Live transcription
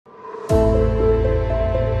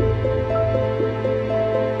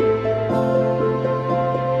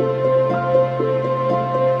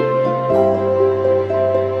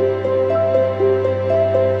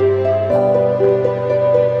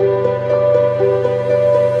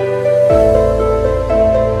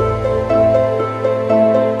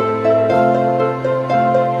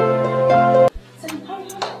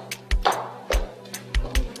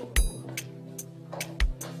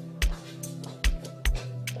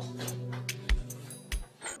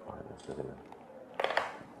sitting in.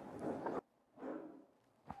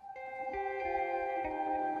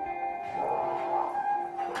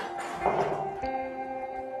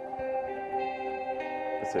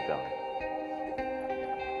 Let's sit down.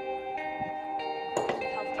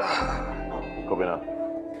 Kobina,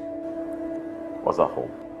 what's that for?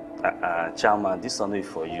 Chama, this is only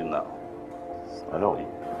for you now. I know.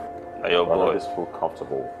 Your boy. I just feel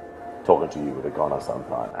comfortable talking to you with a Ghana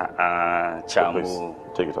soundbite. Chamu. So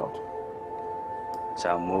please, take it out.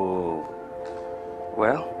 Chamu.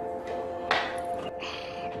 Well?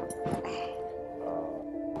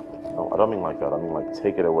 No, I don't mean like that. I mean like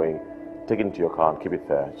take it away, take it into your car and keep it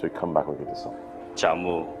there so you come back and get the song.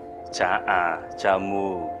 Chamu.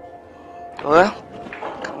 Chamu. Well,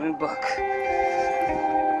 coming back. Okay.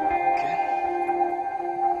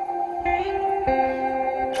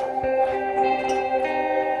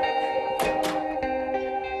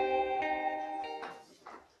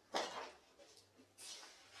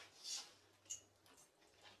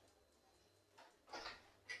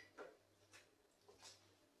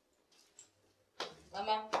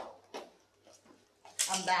 Mama,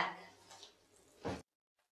 I'm back.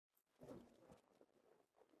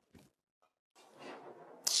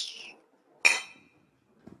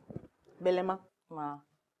 Belema, Ma,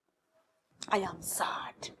 I am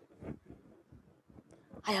sad.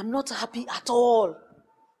 I am not happy at all.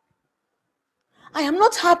 I am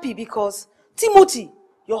not happy because Timothy,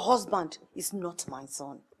 your husband, is not my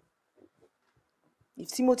son. If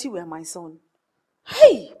Timothy were my son,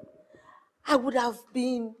 hey, I would have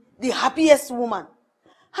been the happiest woman.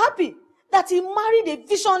 Happy that he married a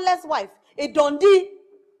visionless wife, a Dundee.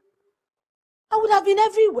 I would have been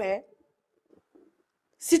everywhere,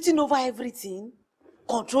 sitting over everything,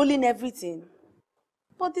 controlling everything.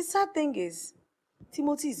 But the sad thing is,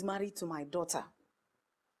 Timothy is married to my daughter.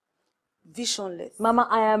 Visionless. Mama,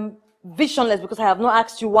 I am visionless because I have not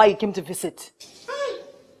asked you why you came to visit.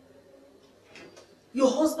 Your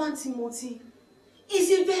husband, Timothy, is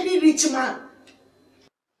a very rich man.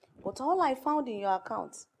 But all I found in your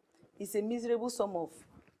account is a miserable sum of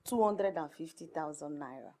 250,000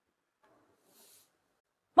 naira.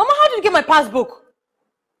 Mama, how did you get my passbook?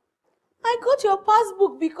 I got your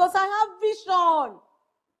passbook because I have vision.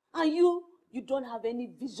 And you don't have any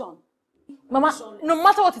vision. Mama, no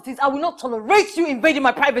matter what it is, I will not tolerate you invading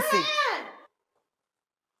my privacy.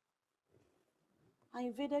 I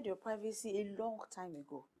invaded your privacy a long time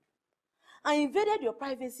ago. I invaded your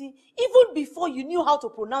privacy even before you knew how to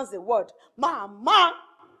pronounce the word Mama.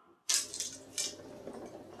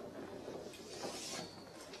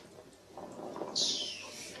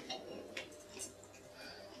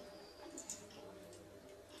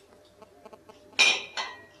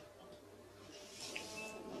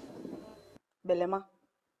 Belema,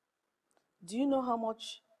 do you know how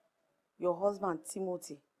much your husband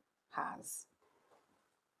Timothy has?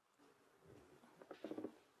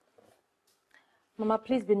 Mama,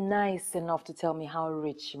 please be nice enough to tell me how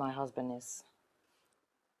rich my husband is.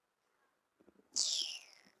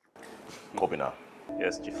 Kobina.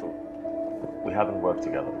 Yes, Jifu. We haven't worked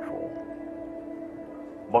together before.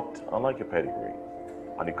 But I like your pedigree,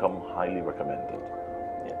 and you come highly recommended.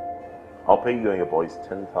 Yeah. I'll pay you and your boys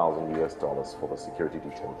 $10,000 for the security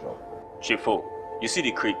detail job. Jifu, you see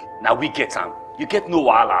the creek? Now we get him. You get no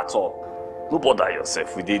wahala at all. No bother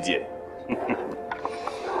yourself. We did here.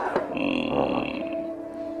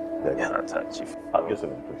 Yeah, that's that, Chief. Yes, sir,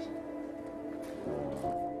 please.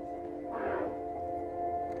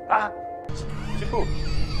 Chifu.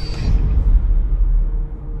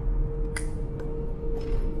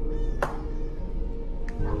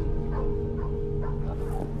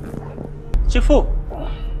 Chifu.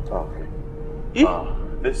 Okay.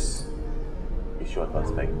 This is your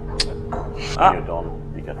advance payment. When you're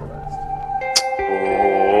done, you get the rest.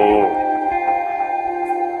 Oh.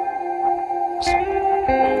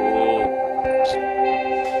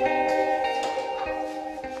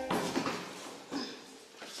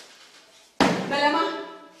 Belema,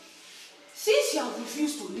 since you have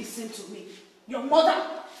refused to listen to me, your mother,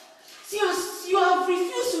 since you have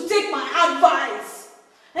refused to take my advice,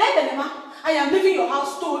 Belema, I am leaving your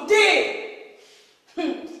house today.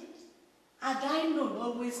 And I know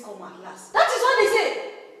always come at last. That is what they say.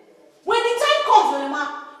 When the time comes, Belema,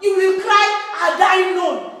 you will cry, had I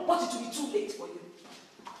known, but it will be too late for you.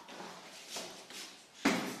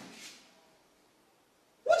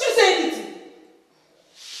 Would you say anything?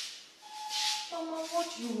 Mama, what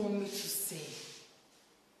do you want me to say?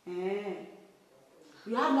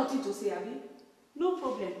 You have nothing to say, Abby? No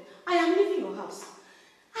problem. I am leaving your house.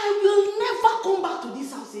 I will never come back to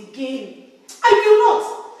this house again. I will not.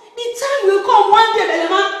 The time will come one day,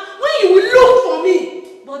 Belema, when you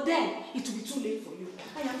But then, it will be too late for you.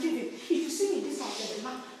 I am leaving. If you see me in this house,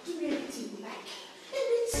 do me anything you like.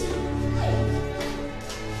 Anything. Hey.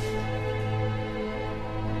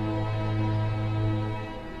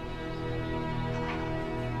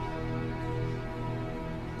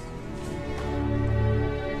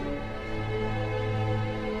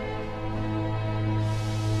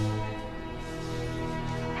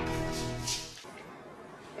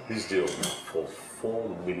 This deal for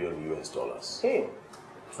 $4 million US. Hey.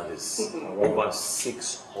 That is over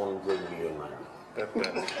 600 million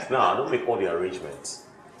naira. Now I don't make all the arrangements.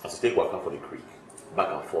 As to take Waka for the creek, back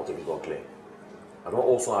and forth if it got clear. I don't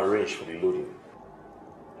also arrange for the loading.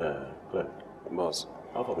 Glenn. Boss.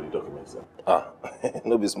 How far with the documents then?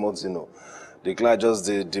 No be smart, you know. The client just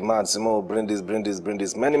demand, Simon, bring this.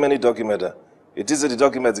 Many documents. It is the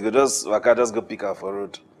documents, you Waka just go pick up for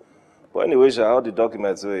road. But anyway, all the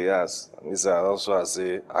documents he has. I also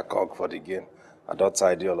say a cock for the game. I don't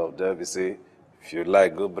tidy all of them. We say, if you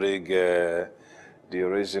like, go bring the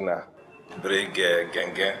original. Bring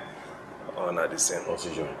Gengen. All not the same.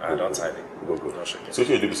 I don't tidy. Go. So if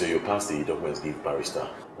you do say you pass the documents, give barrister.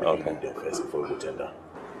 Okay. Give them first before you go tender.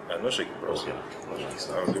 No shake, bro. Okay.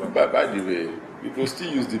 By the way, people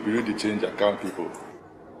still use the bureau de change account people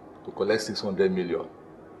to collect 600 million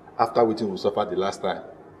after waiting we suffered the last time.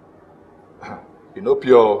 You know,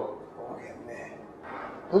 pure. Okay, man.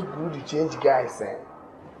 Those bureau de change guys,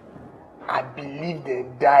 I believe they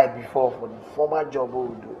died before for the former job we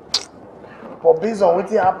do. But based on what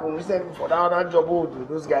happened recently for that other job we do,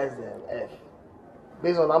 those guys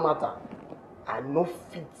based on that matter, I no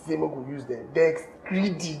fit say we go use them. They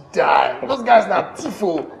greedy die. Those guys are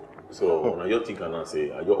tifo. So now you think and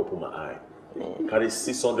say, I just open my eye. Carry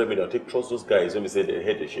 600 million, take trust those guys when we say their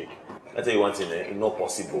head they shake. I tell you one thing, it's not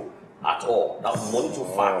possible at all. That money too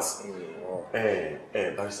fast.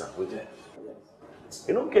 Barrister, wait there.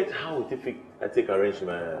 You don't get how I take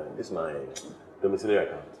arrangement. This is my domiciliary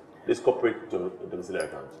account. This corporate domiciliary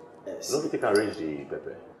account. Yes. You don't take arrange the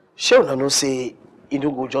paper. Sure, no say it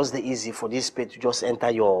don't go just the easy for this pay to just enter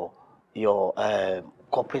your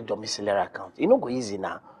corporate domiciliary account. It don't go easy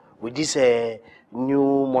now with this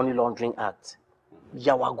new money laundering act.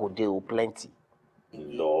 Yawa go there plenty.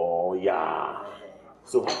 No, yeah.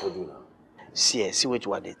 So what to do now? See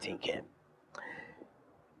what they think.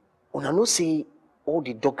 Una no say all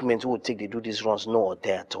the documents we will take they do these runs no or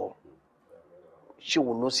there at all. She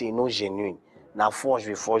will not say no genuine. Now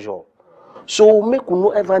forgery. So make you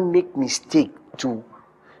no ever make mistake to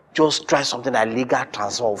just try something like legal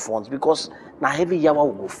transfer of funds because now heavy yawa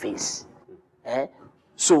will go face.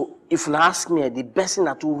 So if you ask me, the best thing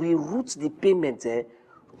to reroute the payment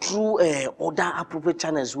through other appropriate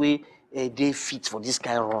channels where they fit for this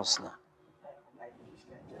kind of runs now.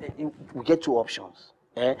 We get two options.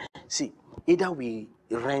 See, either we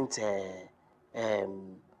rent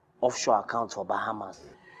offshore account for Bahamas.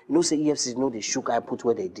 You know, say EFCs know they shook eye put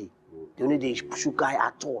where they did. They only they shook eye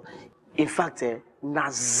at all. In fact, na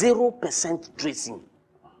 0% tracing.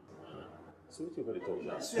 So what you going to talk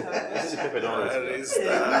now? This is paper don't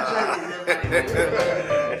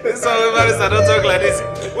This one, Barrister, don't talk like this.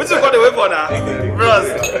 What you got away for now? Bros,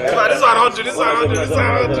 this one 100, this one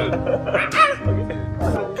 100.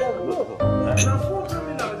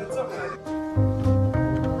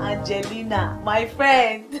 Angelina, my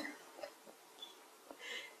friend.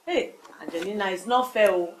 Hey, Angelina, it's not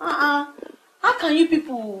fair. How can you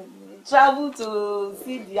people travel to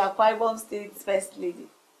see the Akwa Ibom State's first lady?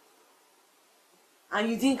 And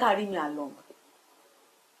you didn't carry me along.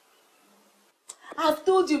 I've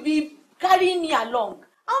told you, be carrying me along.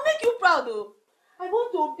 I'll make you proud, though. I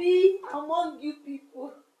want to be among you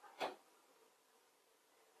people.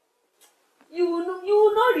 You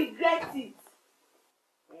will not regret it.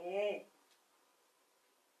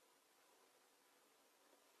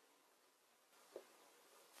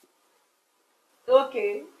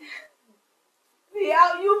 Okay.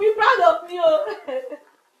 Yeah, you'll be proud of me. Oh.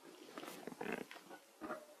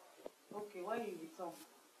 Okay, when you return.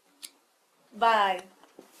 Bye.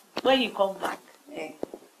 When you come back.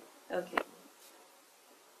 Okay.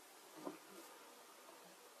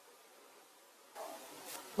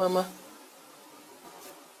 Mama.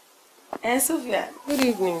 Sophia. Good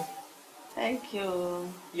evening. Thank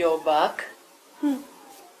you. You're back?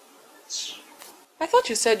 I thought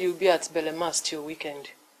you said you'll be at Belemas till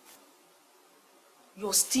weekend.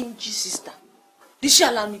 Your stingy sister. Did she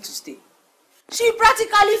allow me to stay? She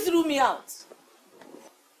practically threw me out.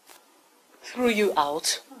 Threw you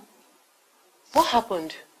out? What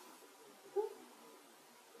happened?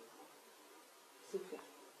 Sophia.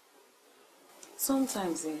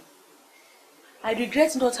 Sometimes, I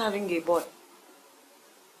regret not having a boy.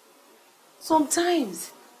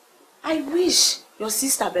 Sometimes, I wish your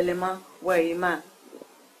sister Belema were a man.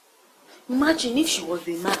 Imagine if she was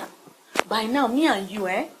a man. By now, me and you,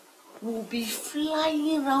 will be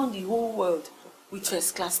flying around the whole world with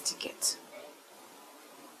first-class tickets.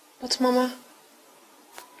 But Mama,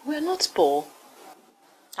 we're not poor.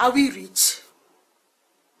 Are we rich?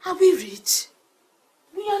 Are we rich?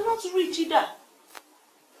 We are not rich either.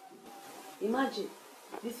 Imagine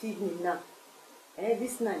this evening now,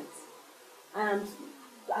 this night, I am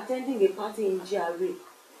attending a party in GRA.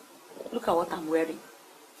 Look at what I'm wearing.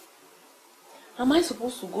 Am I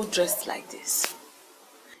supposed to go dressed like this?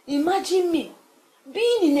 Imagine me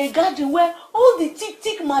being in a garden where all the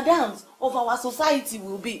thick madams of our society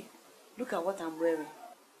will be. Look at what I'm wearing.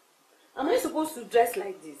 Am I supposed to dress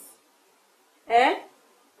like this?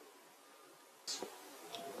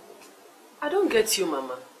 I don't get you,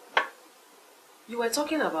 Mama. You were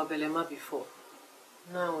talking about Belema before.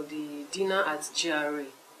 Now, the dinner at GRA.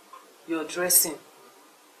 You're dressing.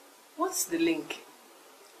 What's the link?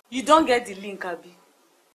 You don't get the link, Abi.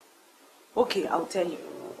 Okay, I'll tell you.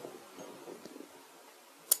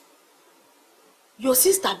 Your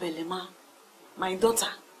sister Belema, my daughter,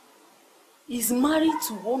 is married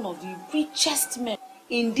to one of the richest men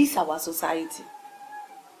in this our society.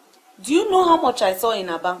 Do you know how much I saw in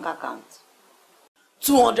her bank account?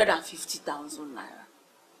 250,000 naira.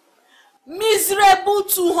 Miserable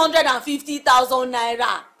 250,000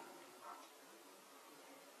 naira.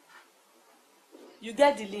 You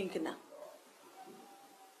get the link now.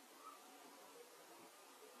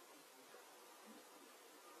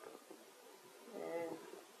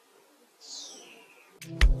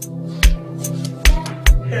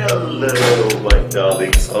 Hello, my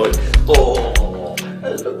darlings. Oh,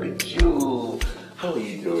 look at you. How are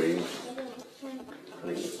you doing?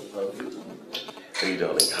 Hey,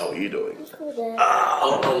 darling, how are you doing?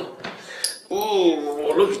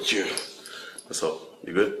 Oh, look at you. What's up?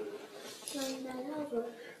 You good?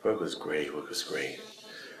 Work was great. Work was great.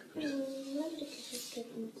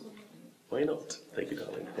 Why not? Thank you,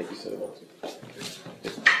 darling. Thank you so much.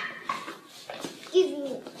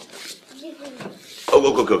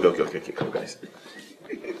 Oh, go. Okay, come, guys.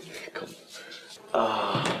 Come.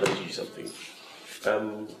 Let me do something.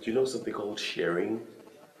 Do you know something called sharing?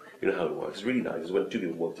 You know how it works. It's really nice. It's when two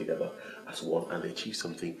people work together as one and they achieve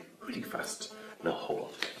something really fast. Now hold on.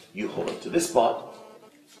 You hold on to this part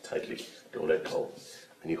tightly. Don't let go.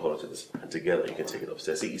 And you hold on to this. And together you can take it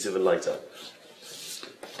upstairs. See, it's even lighter.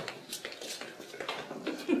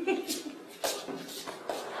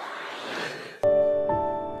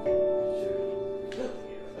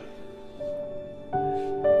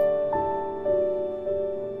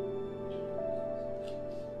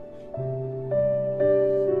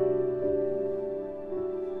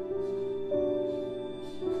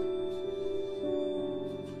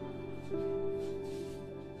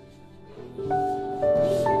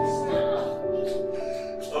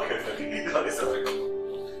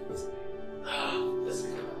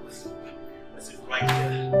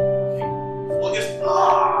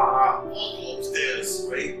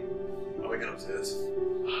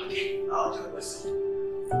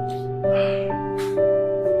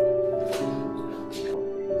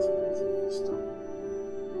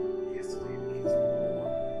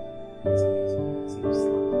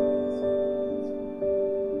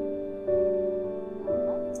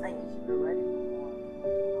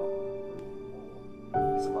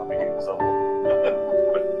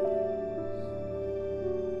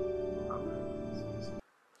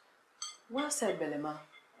 Well said, Belema.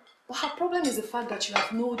 But her problem is the fact that you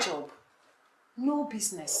have no job, no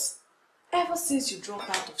business. Ever since you dropped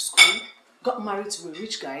out of school, got married to a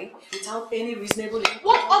rich guy without any reasonable income.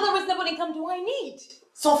 What other reasonable income do I need?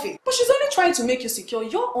 Sophie, but she's only trying to make you secure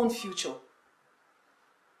your own future.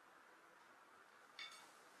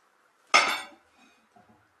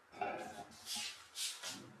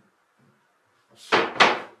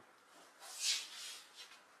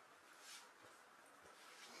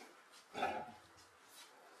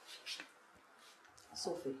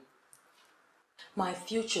 Sophie, my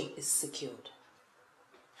future is secured.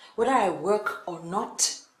 Whether I work or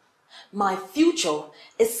not, my future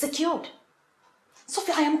is secured.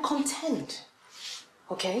 Sophie, I am content.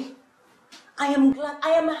 Okay? I am glad,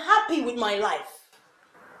 I am happy with my life.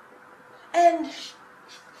 And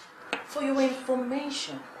for your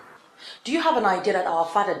information, do you have an idea that our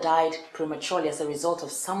father died prematurely as a result of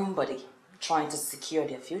somebody trying to secure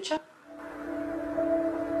their future?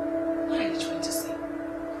 What are you trying to say,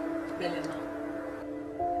 Belema?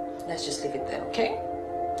 Let's just leave it there, okay?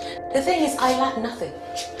 The thing is, I lack nothing.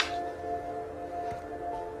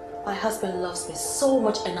 My husband loves me so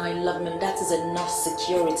much and I love him, and that is enough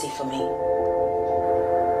security for me.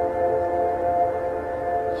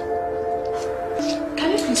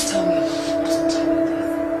 Can you please tell me about the person telling you this?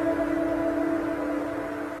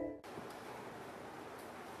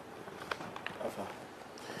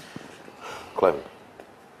 Clem,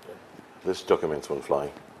 this document won't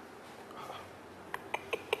fly.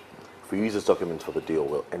 If we use this document for the deal,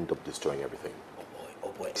 we'll end up destroying everything.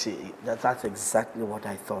 Oh boy. See, that's exactly what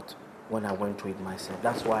I thought when I went through it myself.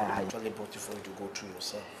 That's why I actually brought you for you to go through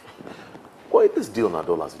yourself. Well, this deal now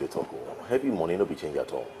dollars they talk about. Heavy money no be changed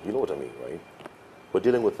at all. You know what I mean, right? We're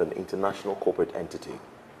dealing with an international corporate entity,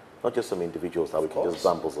 not just some individuals that we can just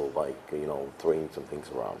bamboozle by, throwing some things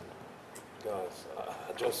around. Guys,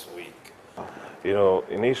 just weak.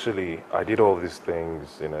 Initially, I did all these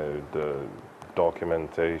things, the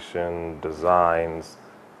documentation, designs,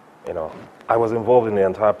 I was involved in the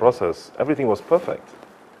entire process. Everything was perfect.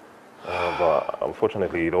 But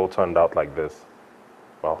unfortunately, it all turned out like this.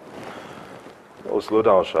 Well, slow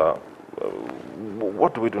down, Sha.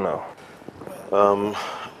 What do we do now?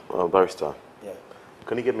 Barrister. Yeah.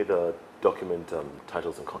 Can you give me the document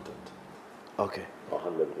titles and content? Okay. I'll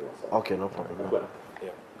handle everything else. Okay, no problem. Well,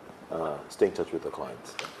 Yeah. stay in touch with the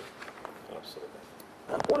clients. Absolutely.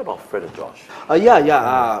 What about Fred and Josh?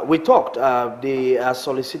 We talked. They are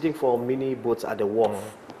soliciting for mini boats at the wharf.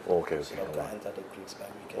 Okay. So they can enter the creeks by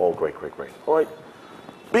weekend. Oh, great. All right.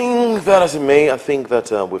 Being that as it may, I think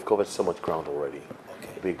that we've covered so much ground already. Okay.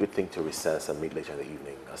 It'd be a good thing to recess and meet later in the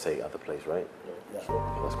evening. I say at the place, right? Yeah.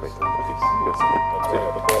 Okay, that's great. Okay.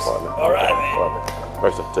 All right, man.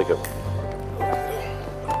 Barrister, take it.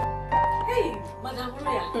 Hey, Madam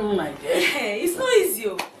Maria. Oh my dear. It's not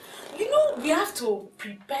easy. We have to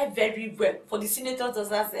prepare very well for the senator's daughter's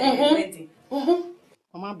wedding.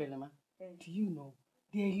 Mama Belema, do you know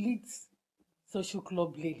the elite social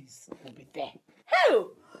club ladies will be there? Hell,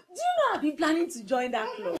 do you know I've been planning to join that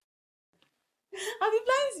club?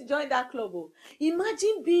 Oh.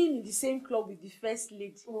 Imagine being in the same club with the first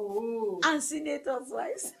lady and senator's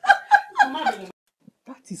wives. Mama Belema,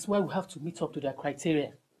 that is why we have to meet up to their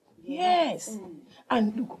criteria. Yes.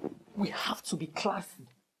 And look, we have to be classy.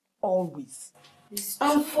 Always.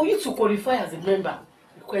 And for you to qualify as a member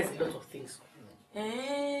requires a lot of things.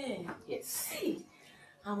 Yes. See,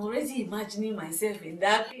 I'm already imagining myself in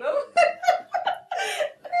that club.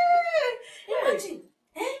 Imagine,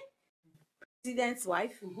 president's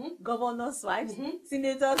wife, governor's wife,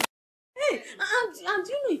 senator's. Hey, and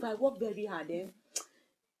do you know if I work very hard,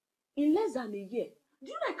 in less than a year, do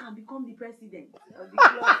you know I can become the president of the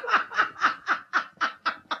club?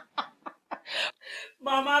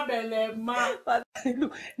 Mama Belema.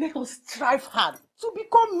 Look, let us strive hard to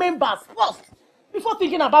become members first before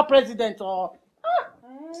thinking about president or.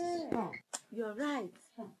 You're right.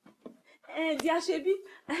 Dear Shebi,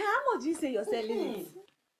 how much do you say you're selling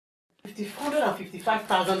it?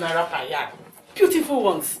 155,000 naira per yard. Beautiful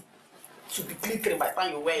ones. To be glittering by the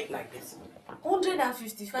time you wear it like this.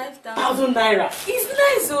 155,000 naira. It's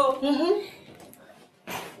nice, oh.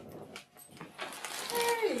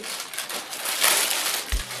 Hey.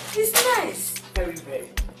 It's nice. Very, very.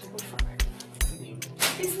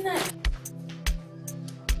 It's nice.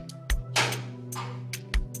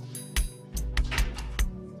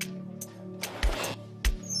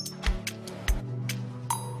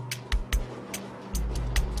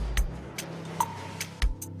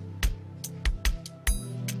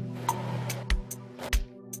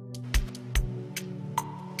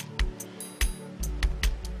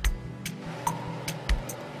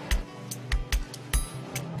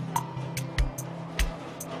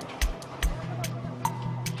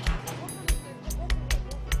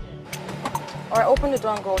 Alright, open the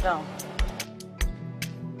door and go down.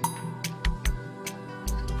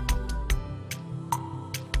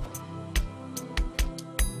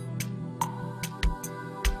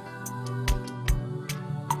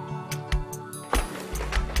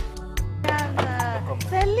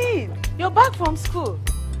 Celine, you're back from school.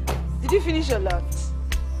 Did you finish your lunch?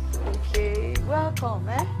 Okay, welcome,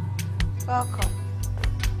 Welcome.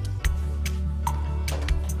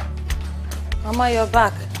 Mama, you're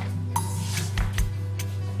back.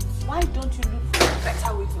 Why don't you look for a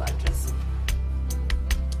better way to address him?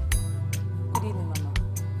 Good evening, Mama.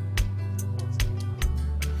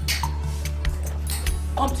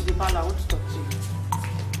 Come to the parlor, I want to talk to you.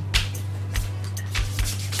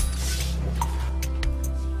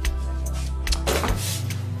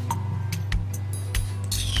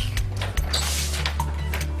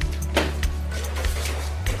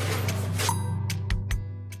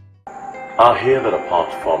 I hear that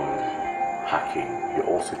apart from hacking, you're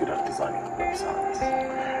also good at designing websites.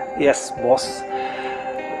 Yes, boss.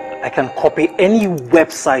 I can copy any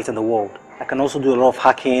website in the world. I can also do a lot of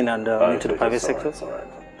hacking and into the private sector. All right.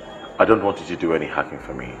 I don't want you to do any hacking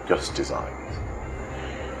for me, just design.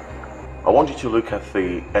 I want you to look at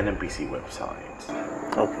the NNPC website,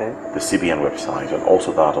 Okay. the CBN website, and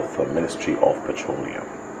also that of the Ministry of Petroleum.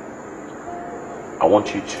 I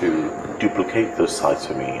want you to duplicate those sites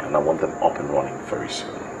for me, and I want them up and running very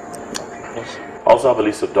soon. Okay. I also have a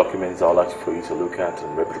list of documents I would like for you to look at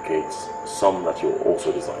and replicate, some that you'll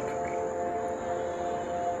also design for me.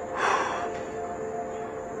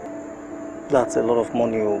 That's a lot of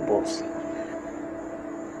money, oh, boss.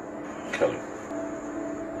 Kelly,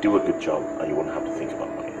 do a good job and you won't have to think about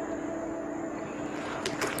money.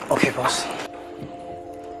 Okay, boss.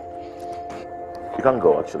 You can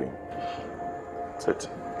go, actually. Sit.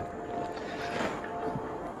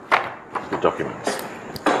 The documents.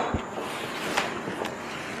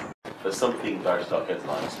 There's something Barrister Arquette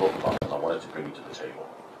and I spoke about and I wanted to bring you to the table.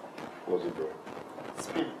 What's it, bro?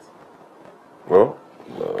 Speed. Well,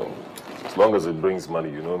 as long as it brings money,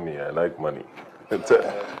 you know me, I like money.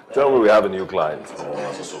 Tell me we have a new client.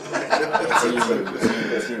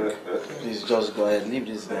 Please just go ahead, leave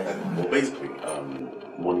this guy. Well, basically,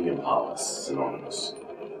 money and power is synonymous.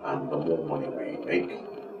 And the more money we make,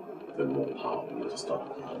 the more power we need to start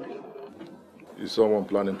acquiring. Is someone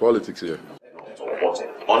planning politics here? But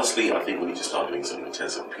honestly, I think we need to start doing some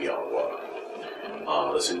intensive PR work.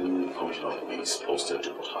 There's a new commissioner of police posted to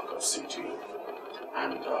Port Harcourt City.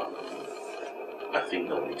 And I think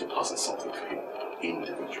that we need to pass on something for him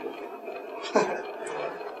individually.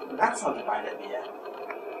 That's not the bad idea.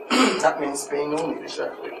 That means paying only.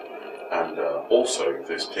 Exactly. And also,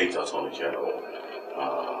 the State Attorney General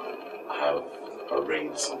have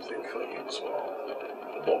arranged something for him as well.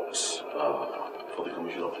 But for the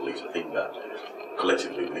Commissioner of Police, I think that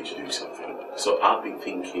collectively we need to do something. So I've been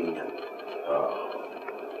thinking, and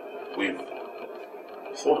we've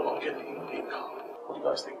thought about getting him a new car. What do you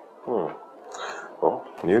guys think? Well,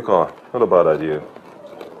 new car, not a bad idea.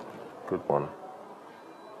 Good one.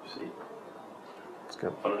 See? It's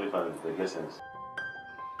good. I don't know if I'm making sense.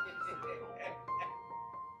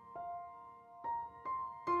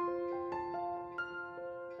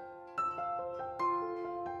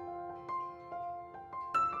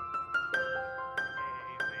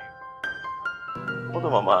 Hold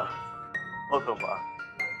on, Mama. Hold on, Ma.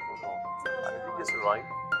 Hold on. I think it's right.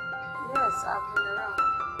 Yes, I've been around.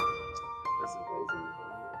 Listen, baby.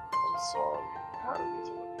 I'm sorry. I don't need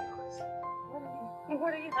to work nice.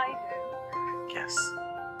 What are you hiding? Yes.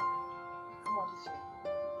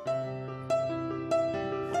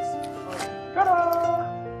 Come on,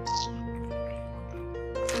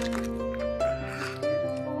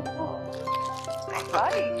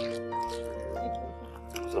 Hi.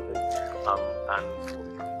 Something. And for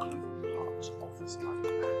the concluding part of this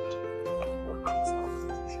argument, what comes out of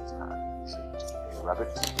the dishes hand? Is it a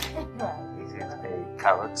rabbit? Is it a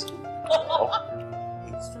carrot? Oh,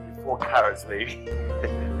 it's 4 carrots, baby.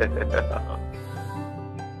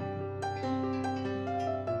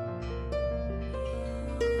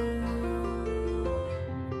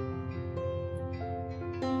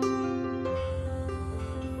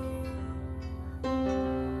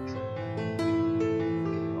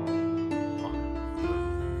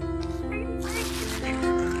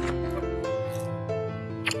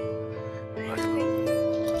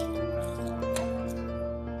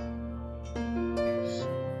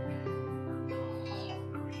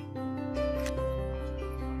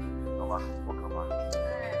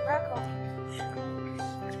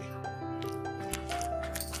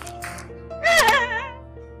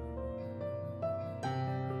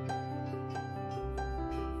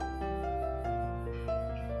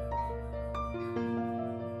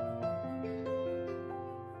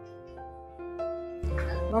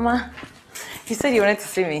 Mama, you said you wanted to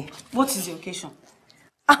see me. What is the occasion?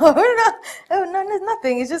 Oh, no,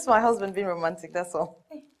 nothing. It's just my husband being romantic, that's all.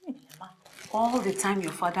 Hey, Mama, all the time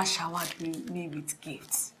your father showered me with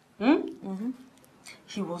gifts.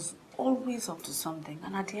 He was always up to something,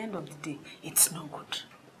 and at the end of the day, it's no good.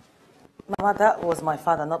 Mama, that was my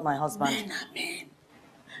father, not my husband. Men are men.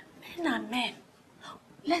 Men are men.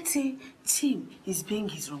 Let's say Tim is being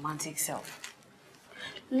his romantic self.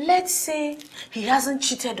 Let's say he hasn't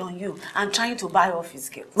cheated on you and trying to buy off his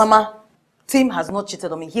guilt. Mama, Tim has not cheated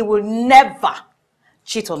on me. He will never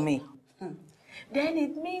cheat on me. Then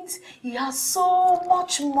it means he has so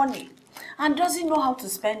much money and doesn't know how to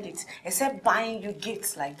spend it except buying you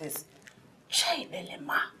gifts like this. Che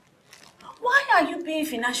Belema, why are you being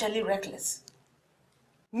financially reckless?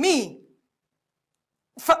 Me?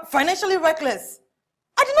 Financially reckless?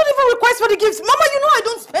 I did not even request for the gifts. Mama, you know I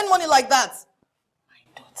don't spend money like that. My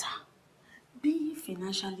daughter, being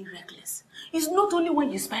financially reckless is not only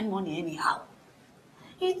when you spend money anyhow.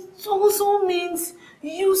 It also means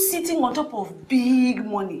you sitting on top of big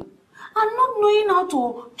money and not knowing how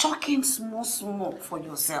to chuck in small for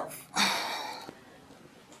yourself.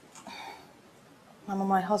 Mama,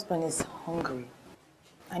 my husband is hungry.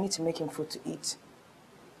 I need to make him food to eat.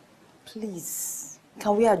 Please,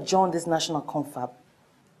 can we adjourn this national confab?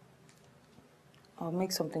 I'll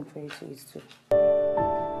make something for you to eat too.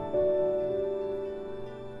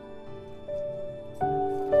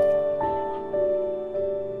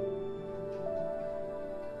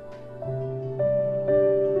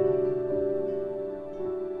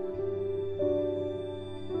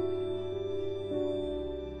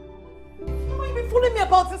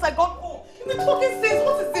 Since I got home. You've been talking since.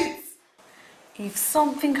 What is it? If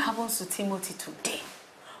something happens to Timothy today,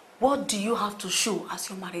 what do you have to show as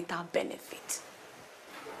your marital benefit?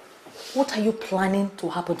 What are you planning to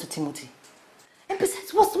happen to Timothy? And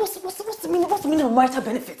besides, what's the meaning of marital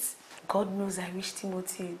benefits? God knows I wish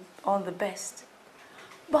Timothy all the best.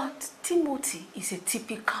 But Timothy is a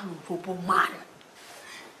typical robo man.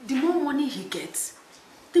 The more money he gets,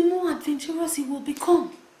 the more adventurous he will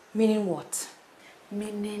become. Meaning what?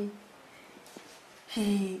 Meaning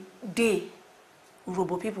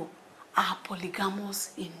robo people are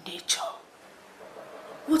polygamous in nature.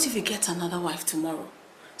 What if he gets another wife tomorrow,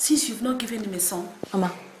 since you've not given him a son? Mama,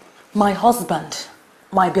 my husband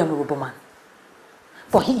might be a robo man,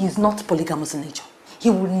 but he is not polygamous in nature. He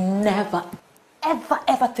would never,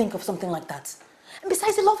 ever think of something like that. And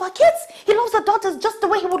besides, he loves our kids. He loves our daughters just the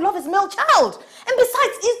way he would love his male child. And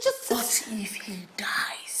besides, he's just... What if he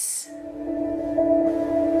dies?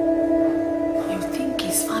 You think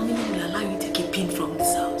his family will allow you to take a pin from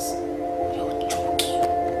this house? You're joking.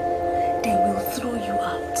 They will throw you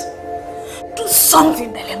out. Do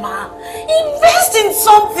something, Belema. Invest in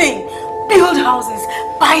something. Build houses,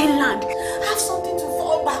 buy land, have something to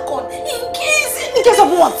fall back on. In case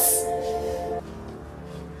of what?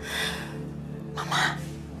 Mama,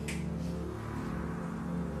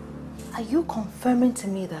 are you confirming to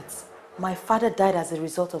me that my father died as a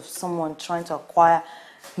result of someone trying to acquire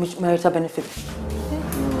marital benefit?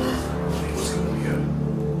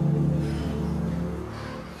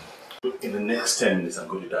 In the next 10 minutes, I'm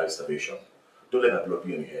going to die of starvation. Don't let that blow up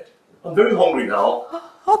in your head. I'm very hungry now.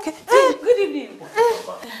 Okay. Good evening.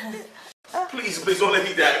 Please don't let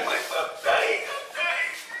me die. I'm dying.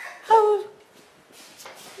 Oh.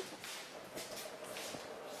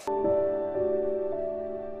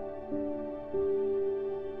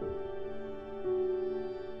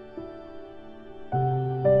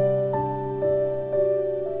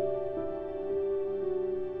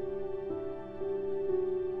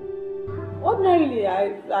 Ordinarily,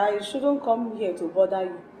 I shouldn't come here to bother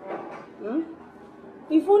you.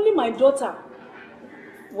 If only my daughter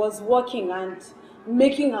was working and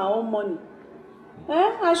making her own money,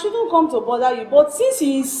 I shouldn't come to bother you. But since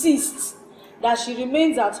you insist that she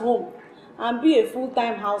remains at home and be a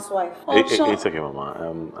full-time housewife, It's okay, Mama.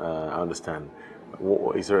 I understand.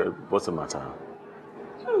 What's the matter?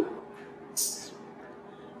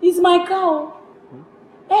 It's my car.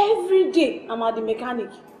 Every day I'm at the mechanic.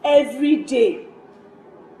 Every day.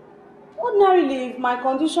 Ordinarily, if my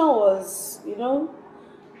condition was,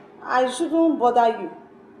 I shouldn't bother you.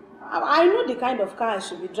 I know the kind of car I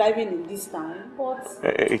should be driving in this time, but...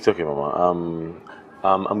 It's okay, Mama.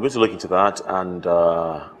 I'm going to look into that and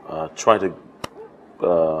try to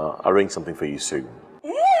arrange something for you soon.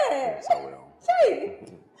 Yeah. Yes, I will. Hey.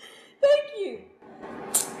 Thank you.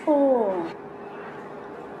 Oh.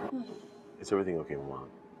 Is everything okay, Mama?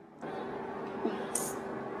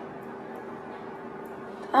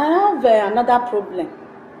 I have another problem.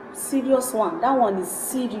 Serious one. That one is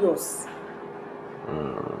serious.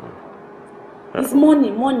 It's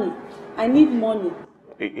money. I need money.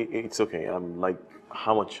 It's okay. Like,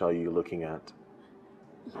 how much are you looking at?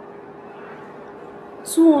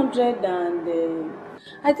 200 and...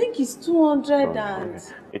 I think it's 200 and...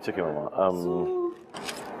 Okay. It's okay, Mama.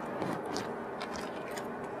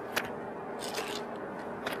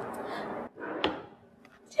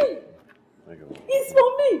 It's for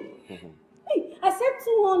me. Hey, I said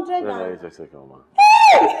 200 No, and... it's okay, Mama.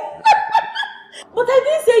 Hey! But I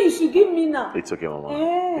didn't say you should give me now. It's okay, Mama.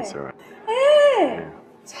 Hey. It's alright. Hey!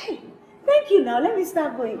 Hey. Thank you now. Let me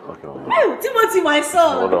start going. Okay, Mama. Oh, Timothy, my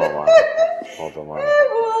son. Hold on, Mama. Hold on, Mama.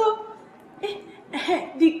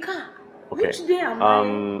 The car. Okay. Which day am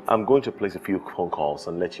I? I'm going to place a few phone calls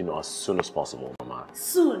and let you know as soon as possible, Mama.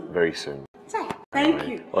 Soon? Very soon. Thank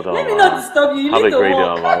you. Well done, Let me ma. not disturb you. You Have need a to great day,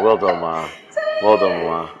 walk. ma. Well done, ma. Well done,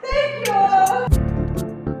 ma. Thank you.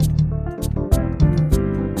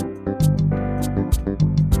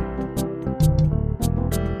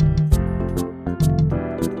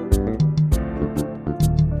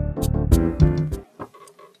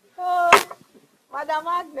 Madam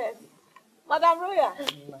Agnes, Madam Roya,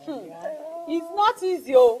 it's not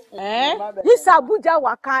easy, oh. This Abuja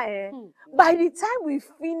waka, by the time we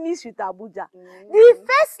finish with Abuja, the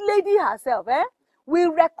first lady herself,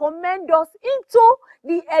 will recommend us into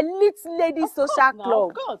the elite lady social club.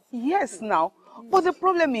 Of course. Yes, now. But the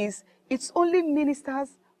problem is, it's only ministers,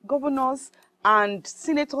 governors, and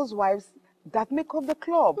senators' wives that make up the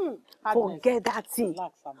club. Forget that thing.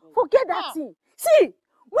 Forget that thing. See,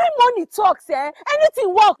 when money talks,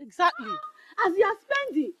 anything works. Exactly. As you are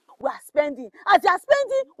spending, we are spending. As you are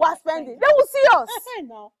spending, we are spending. They will see us.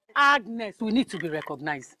 Now, Agnes, we need to be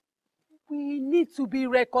recognized. We need to be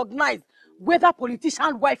recognized, whether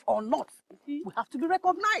politician wife or not. We have to be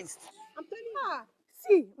recognized. I'm telling you.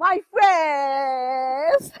 See, my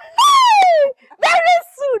friends, very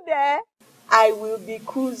soon, I will be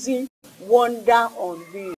cruising Wonder on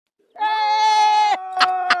Wheels.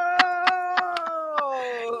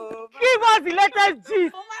 Give us the latest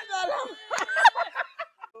gist.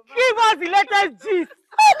 Give us the latest gist.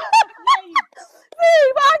 See,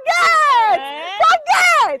 forget.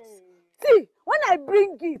 See, when I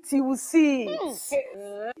bring it, you will see it.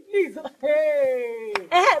 Please. Hey.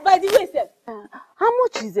 By the way, sir, how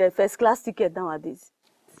much is a first class ticket nowadays?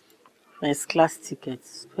 First class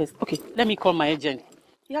tickets. Okay, let me call my agent.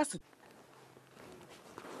 He has to.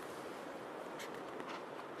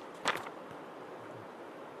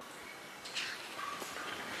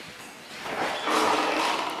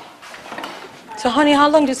 So, honey, how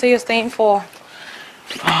long do you say you're staying for?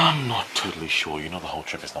 I'm not totally sure. You know, the whole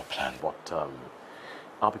trip is not planned. But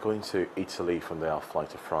I'll be going to Italy. From there, I'll fly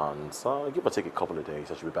to France. Give or take a couple of days.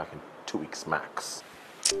 I should be back in 2 weeks max.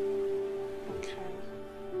 Okay.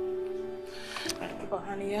 But,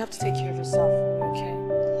 honey, you have to take care of yourself, okay?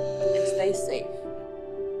 And stay safe.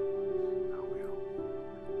 I will.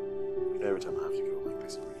 Every time I have to go like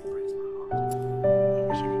this, it really breaks my heart. I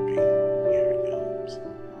wish I could be here in your arms.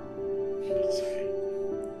 But it's okay.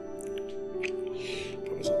 I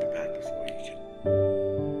promise I'll be back before you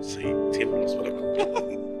can say Timberless what I call.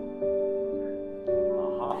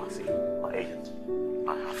 Aha, see, my agent. I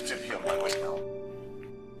have to be on my way now.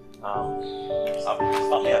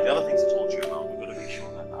 The other things I told you about, we're going to make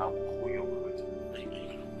sure that I will call you on my way to.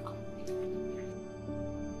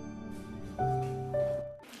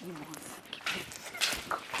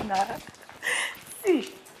 See,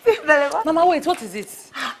 Mama, wait, what is it?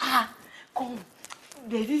 Come.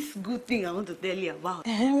 There's this good thing I want to tell you about.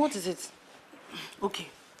 What is it? Okay.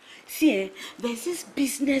 See, there's this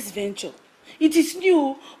business venture. It is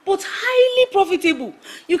new, but highly profitable.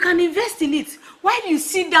 You can invest in it while you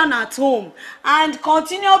sit down at home and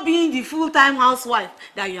continue being the full-time housewife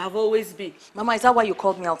that you have always been. Mama, is that why you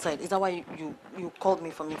called me outside? Is that why you called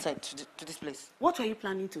me from inside to this place? What were you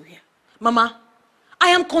planning to hear? Mama, I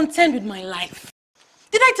am content with my life.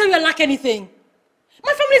 Did I tell you I lack anything?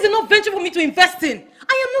 My family is enough venture for me to invest in.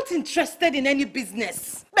 I am not interested in any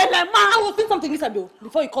business. Belema! I was doing something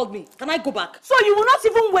before you called me. Can I go back? So you will not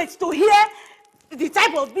even wait to hear the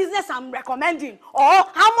type of business I'm recommending, or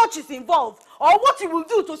how much is involved, or what you will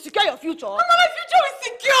do to secure your future? Mama, my future is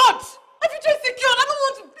secured. My future is secured. I don't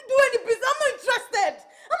want to do any business. I'm not interested.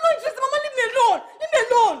 Mama, leave me alone. Leave me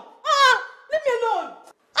alone. Leave me alone.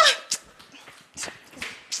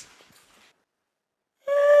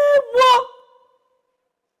 What?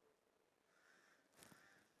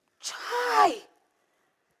 Chai.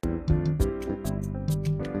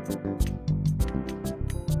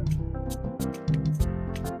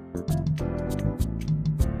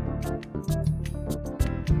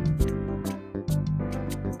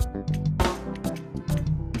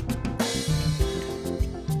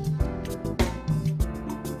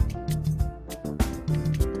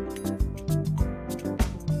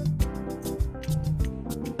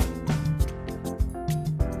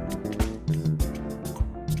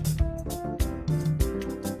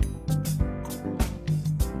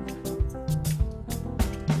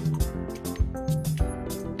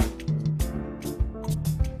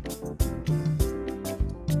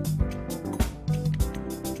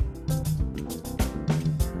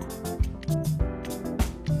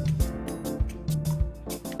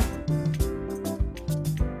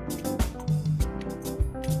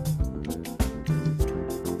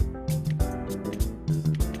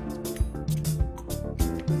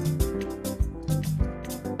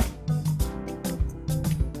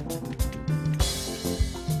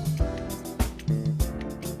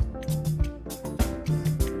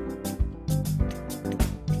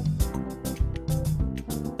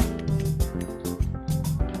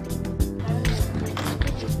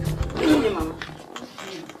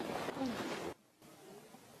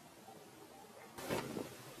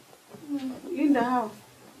 Sophia, how?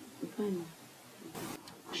 Fine.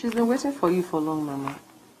 She's been waiting for you for long, Mama.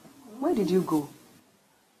 Where did you go?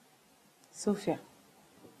 Sophia,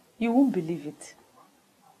 you won't believe it.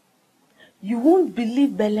 You won't believe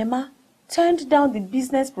Belema turned down the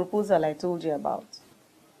business proposal I told you about.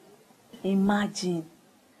 Imagine.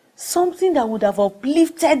 Something that would have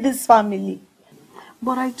uplifted this family.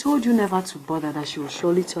 But I told you never to bother, that she will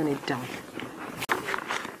surely turn it down.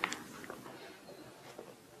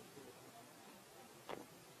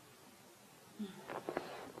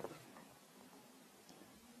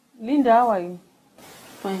 Linda, how are you?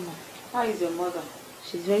 Fine, ma. How is your mother?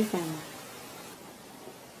 She's very fine, ma.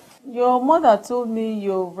 Your mother told me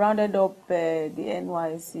you've rounded up the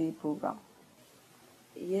NYC program.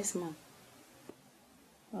 Yes, ma'am.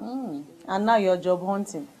 And now you're job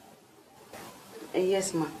hunting.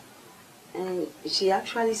 Yes, ma'am. And she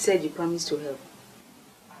actually said you promised to help.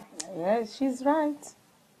 Yes, she's right.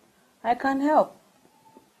 I can help.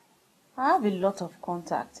 I have a lot of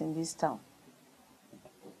contacts in this town.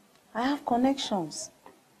 I have connections.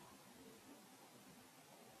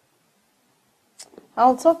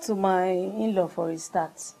 I'll talk to my in-law for a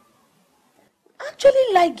start. I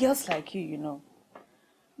actually like girls like you, you know.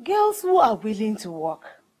 Girls who are willing to work,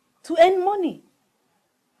 to earn money.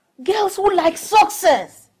 Girls who like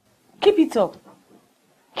success. Keep it up.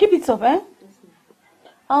 Keep it up, eh?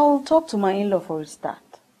 I'll talk to my in-law for a start.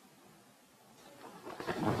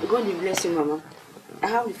 God will bless you, Mama. I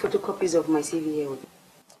have the photocopies of my CV here.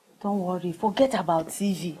 Don't worry, forget about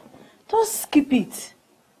CV. Just skip it.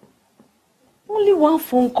 Only one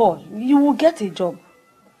phone call, you will get a job.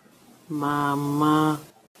 Mama.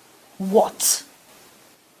 What?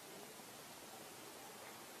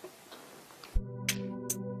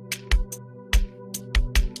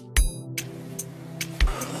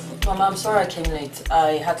 Mama, I'm sorry I came late.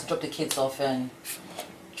 I had to drop the kids off and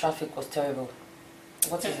traffic was terrible.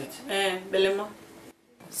 What is it? Belema,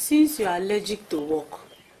 since you are allergic to work,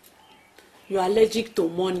 you are allergic to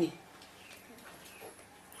money,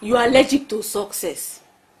 you are allergic to success,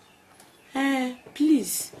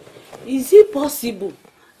 please, is it possible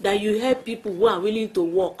that you help people who are willing to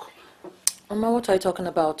work? Mama, what are you talking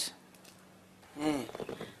about?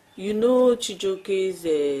 You know Chijoke's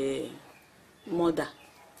mother.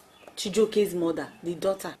 Chijoke's mother, the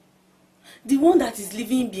daughter. The one that is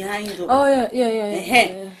living behind. Oh,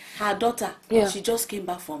 yeah. Her daughter, she just came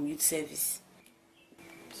back from youth service.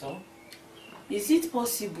 So? Is it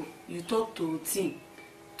possible you talk to Tim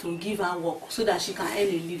to give her work so that she can earn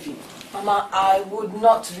a living? Mama, I would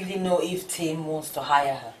not really know if Tim wants to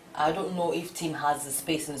hire her. I don't know if Tim has the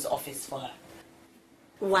space in his office for her.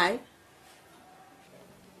 Why?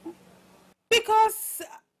 Because,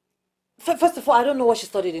 first of all, I don't know what she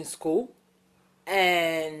studied in school.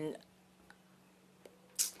 And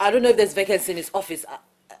I don't know if there's vacancy in his office.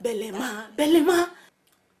 Belema.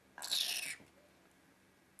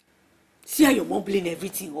 See how you're mumbling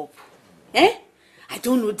everything up. I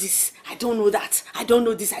don't know this, I don't know that. I don't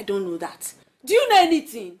know this, I don't know that. Do you know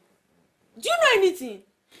anything?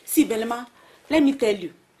 See, Belema, let me tell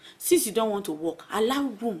you. Since you don't want to work, allow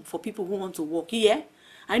room for people who want to work. Yeah?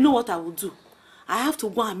 I know what I will do. I have to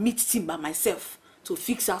go and meet Tim by myself to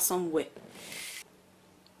fix her somewhere.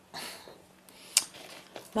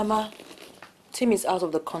 Mama, Tim is out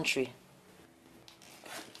of the country.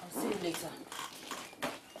 I'll see you later.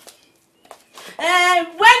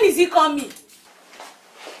 When is he coming?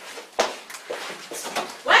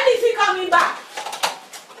 When is he coming back?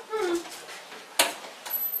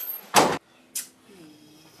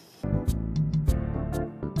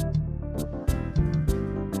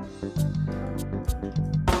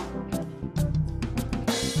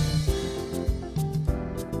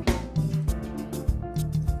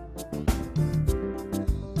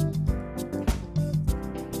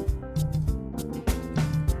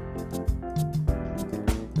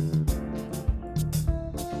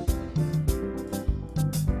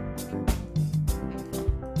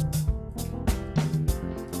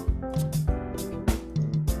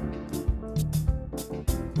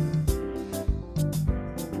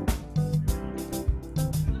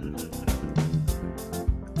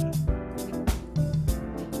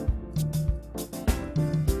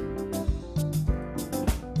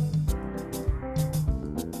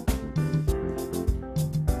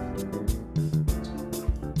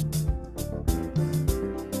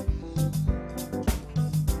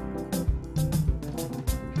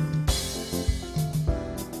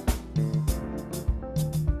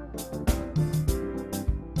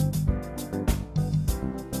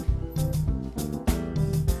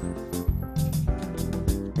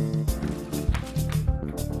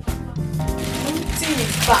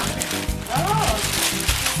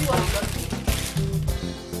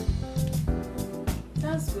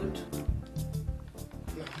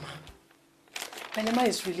 Belema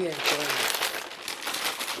is really enjoying it.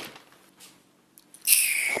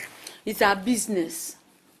 It's our business.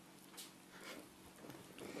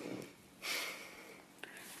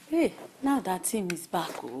 Hey, now that Tim is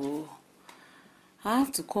back, oh, I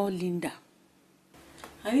have to call Linda.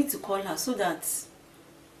 I need to call her so that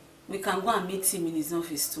we can go and meet him in his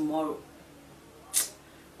office tomorrow.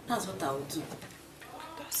 That's what I will do.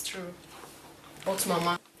 That's true. But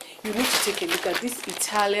Mama, you need to take a look at this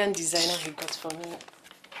Italian designer he got for me.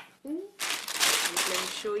 Let me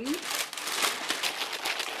show you.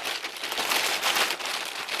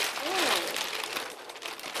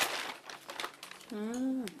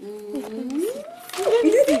 What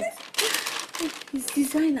is this? It's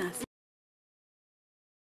designers.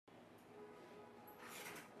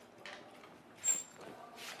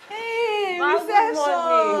 Hey, Ma, good reception.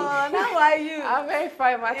 morning. How are you? I'm very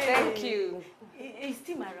fine, ma. Thank you. He's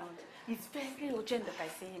still around. It's very urgent that I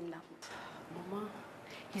see him now. Mama,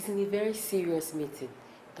 he's in a very serious meeting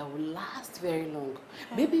that will last very long.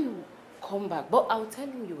 Maybe he'll come back, but I'll tell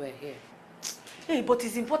him you were here. Hey, but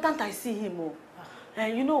it's important I see him. Oh.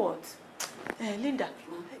 And you know what? Linda,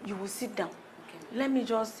 you will sit down. Okay. Let me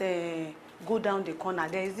just go down the corner.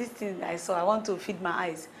 There is this thing I saw. I want to feed my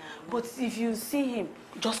eyes. But if you see him,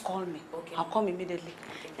 just call me. Okay. I'll come immediately.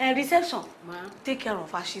 And reception, take care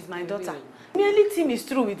of her. She's my daughter. Merely Tim is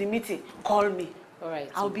through with the meeting. Call me. All right.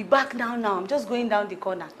 I'll be back down now. I'm just going down the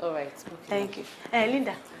corner. All right. Okay. Thank you.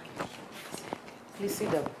 Linda. Please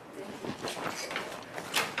sit down.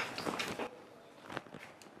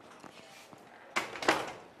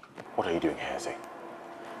 What are you doing here, Zay?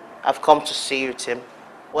 I've come to see you, Tim.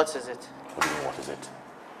 What is it? What do you mean, what is it?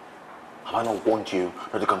 Have I not warned you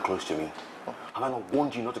not to come close to me? Have I not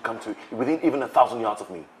warned you not to come to within even 1,000 yards of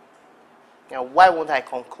me? Now, why won't I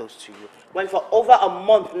come close to you? When for over a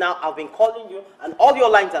month now, I've been calling you and all your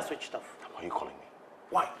lines are switched off. Why are you calling me?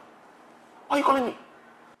 Why? Why are you calling me?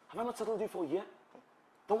 Have I not settled you for a year?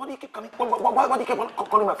 Then why do you keep coming? Why do you keep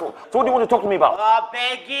calling my phone? So what do you want to talk to me about? Oh,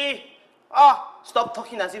 Beggy! Oh, stop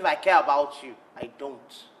talking as if I care about you. I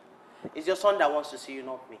don't. It's your son that wants to see you,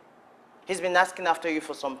 not me. He's been asking after you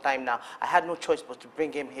for some time now. I had no choice but to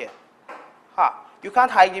bring him here. Ha! You can't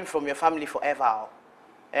hide him from your family forever.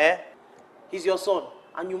 Eh? He's your son,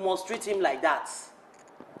 and you must treat him like that.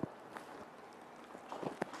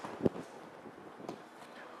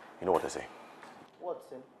 You know what I say? What,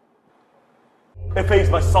 Tim? Efe is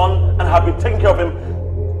my son, and I have been taking care of him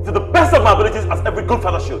to the best of my abilities, as every good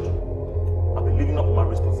father should. I've been living up to my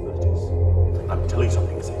responsibilities. I'm telling you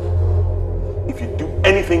something, Efe. If you do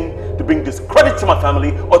anything to bring discredit to my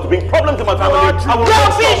family or to bring problem to my family, I will... What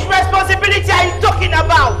rubbish responsibility are you talking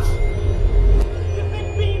about?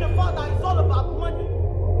 Being a father is all about money.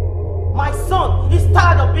 My son is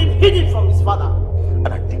tired of being hidden from his father. And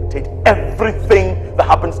I dictate everything that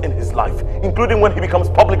happens in his life, including when he becomes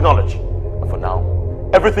public knowledge. But for now,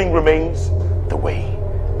 everything remains the way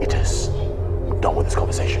it is. I'm done with this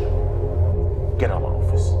conversation. Get out of my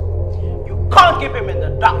office. You can't keep him in the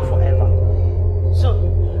dark forever.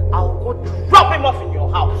 Soon, I'll go drop him off in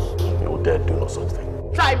your house. No dare do no such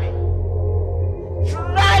thing. Try me.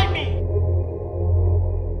 Try me.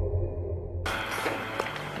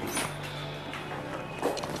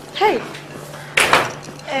 Hey.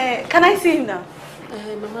 Can I see him now?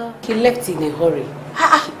 Mama, he left in a hurry.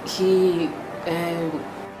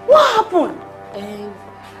 What happened?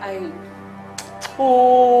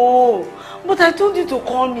 Oh, but I told you to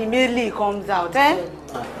call me immediately he comes out, eh?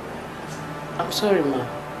 I'm sorry, ma.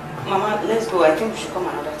 Mama, let's go. I think we should come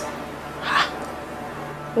another time.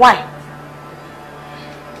 Why?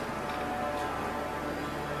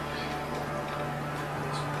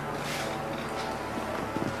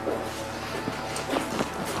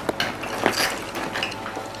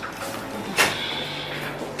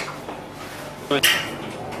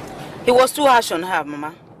 He was too harsh on her,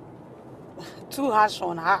 Mama. Too harsh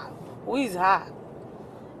on her? Who is her?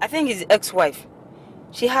 I think his ex-wife.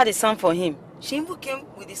 She had a son for him. She even came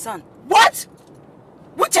with the son. What?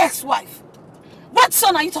 Which ex-wife? What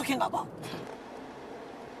son are you talking about?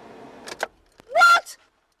 What?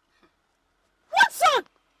 What son?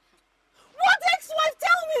 What ex-wife?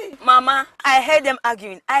 Tell me! Mama, I heard them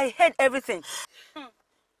arguing. I heard everything.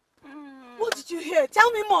 What did you hear?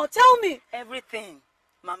 Tell me more. Tell me. Everything,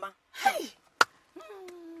 Mama. Hey!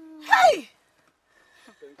 Hey!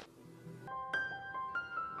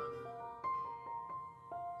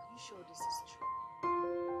 Are you sure this is true?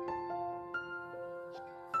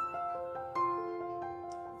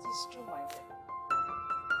 It is true, my dear.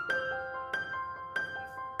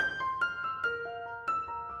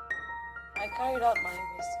 I carried out my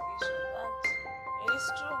investigation and it is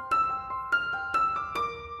true.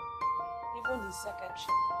 Even the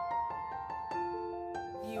secretary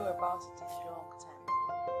knew about it a long time.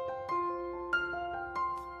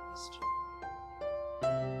 It's true.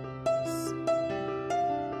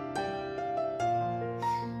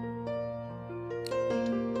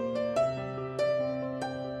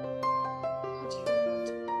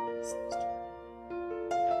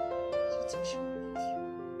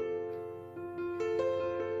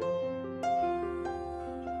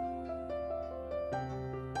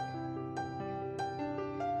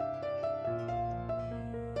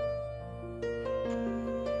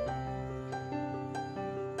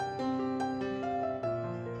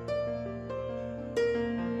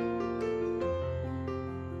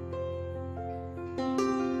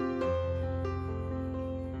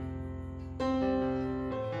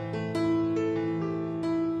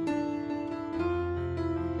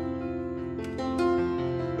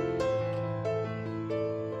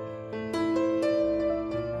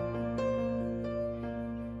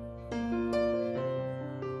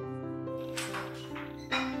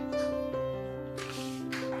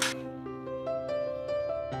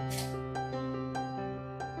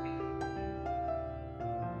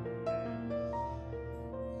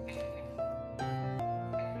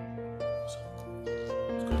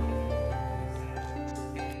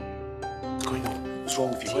 What's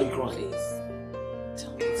wrong with you? Why are you crying? Please,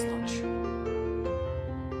 tell me it's not true.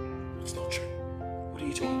 It's not true. What are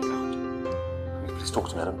you talking about? Please talk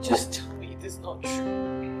to me, Adam. Just tell me it is not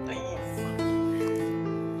true. Please.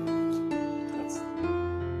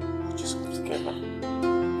 Just hold together.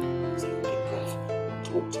 Take a deep breath.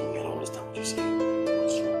 Talk to me. I don't understand what you're saying.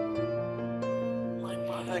 What's wrong? My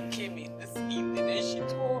mother came in this evening and she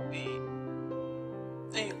told me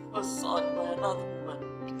that you were son by another woman.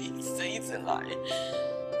 Please say it's a lie.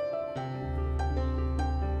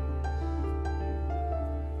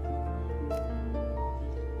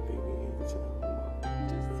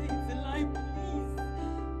 Just say it's a lie, please.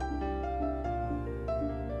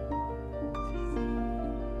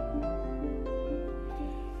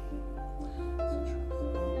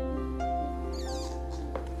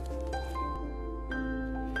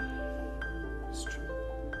 It's true.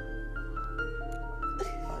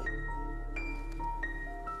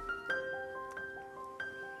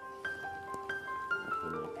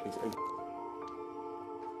 Please,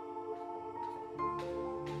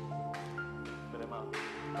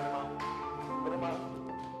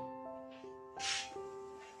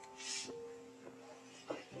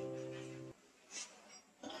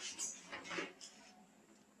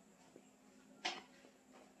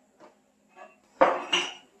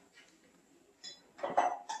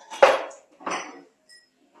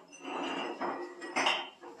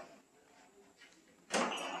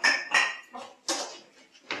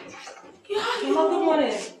 Mama, good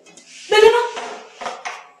morning. Belena,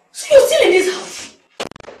 so you're still in this house?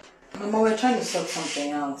 Mama, we're trying to sort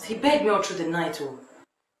something out. He begged me all through the night. Oh.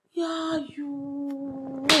 Yeah,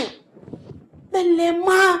 you.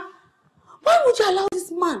 Belema, why would you allow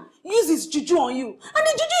this man use his juju on you? And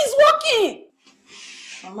the juju is working.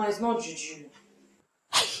 Mama, it's not juju.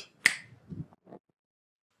 Hey.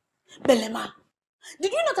 Belema,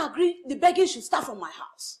 did we not agree the begging should start from my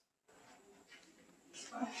house?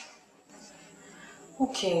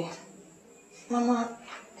 Okay. Mama,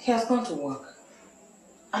 he has gone to work.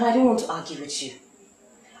 And I don't want to argue with you.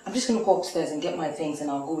 I'm just going to go upstairs and get my things and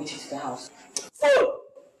I'll go with you to the house. Fool!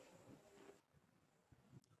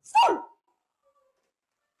 Fool!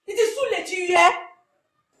 It is too late, you hear?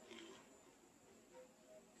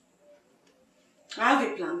 I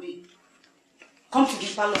have a plan B. Come to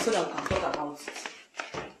the parlor so that we can talk about it.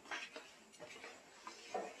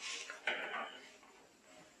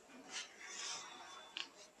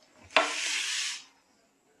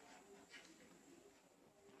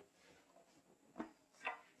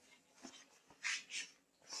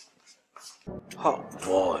 Oh,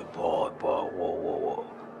 boy, whoa.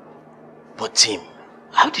 But Tim,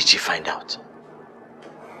 how did she find out?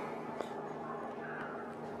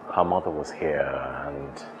 Her mother was here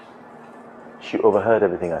and she overheard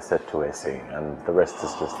everything I said to her saying, and the rest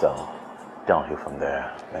is just downhill from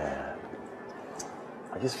there, man.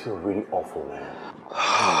 I just feel really awful, man.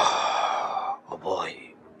 Oh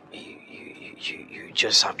boy, you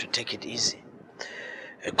just have to take it easy.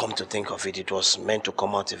 Come to think of it, it was meant to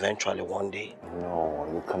come out eventually one day. No,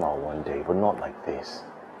 it will come out one day, but not like this.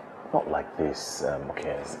 Not like this,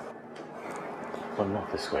 okay. But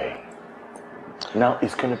not this way. Now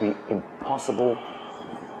it's going to be impossible,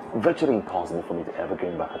 virtually impossible for me to ever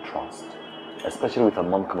gain back her trust. Especially with her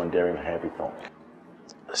mom commandeering everything.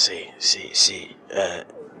 See,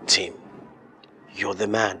 Tim, you're the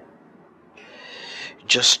man.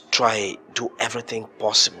 just try do everything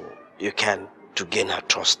possible you can to gain her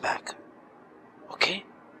trust back. Okay?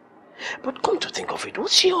 But come to think of it,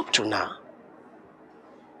 what's she up to now?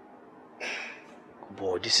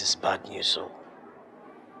 Boy, this is bad news, oh.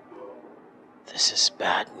 This is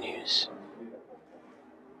bad news.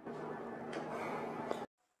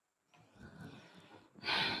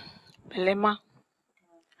 Belema,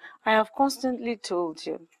 I have constantly told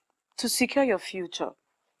you to secure your future.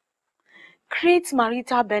 Create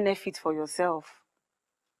marital benefit for yourself.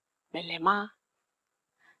 Belema,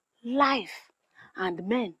 life and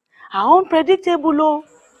men are unpredictable, oh.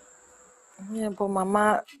 Yeah, but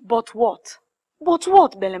Mama... But what? But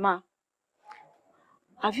what, Belema?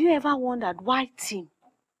 Have you ever wondered why Tim,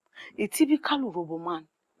 a typical Urobo man,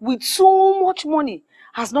 with so much money,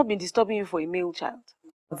 has not been disturbing you for a male child?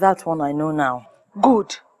 That one I know now.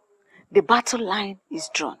 Good. The battle line is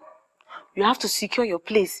drawn. You have to secure your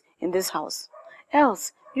place in this house.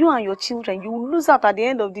 Else, you and your children, you will lose out at the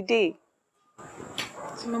end of the day.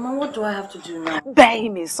 So, Mama, what do I have to do now? Bear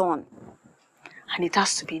him a son. And it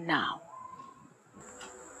has to be now.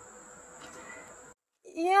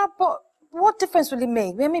 Yeah, but what difference will it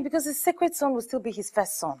make? I mean, because his sacred son will still be his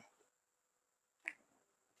first son.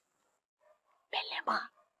 Belema,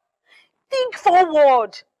 think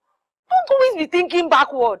forward. Don't always be thinking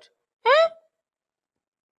backward. Eh?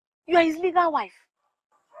 You are his legal wife.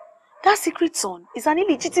 That secret son is an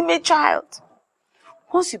illegitimate child.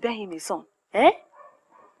 Once you bear him a son,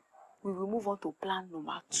 we will move on to plan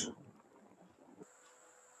number 2.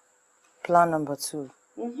 Plan number 2?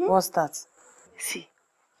 What's that? See,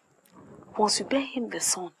 once you bear him the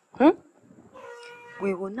son,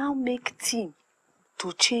 we will now make Tim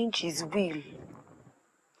to change his will.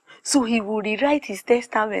 So he will rewrite his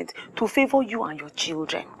testament to favor you and your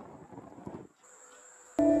children.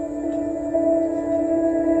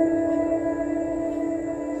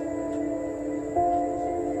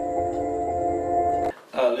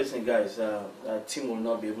 Listen, guys, Tim will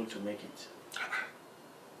not be able to make it.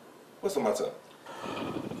 What's the matter?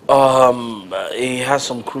 He has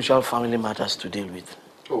some crucial family matters to deal with.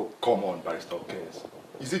 Oh, come on, Barrister Kez.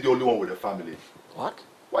 Is he the only one with a family? What?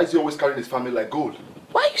 Why is he always carrying his family like gold?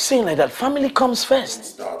 Why are you saying like that? Family comes first.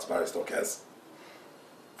 Start, Barrister Kez.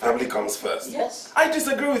 Family comes first. Yes. I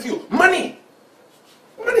disagree with you. Money!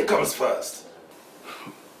 Money comes first.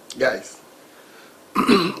 Guys,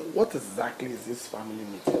 what exactly is this family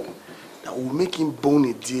meeting that will make him bone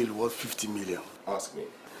a deal worth 50 million? Ask me.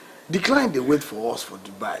 The client, they wait for us for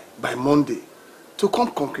Dubai by Monday to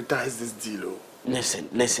come concretize this deal. Oh. Listen,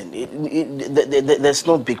 there's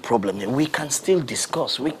no big problem here. We can still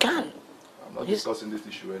discuss. We can. I'm not discussing this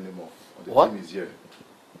issue anymore. The What? team is here.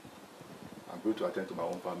 I'm going to attend to my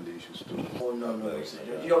own family issues too. Oh, no.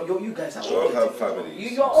 You guys are We all have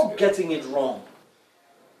families. You're all getting it wrong.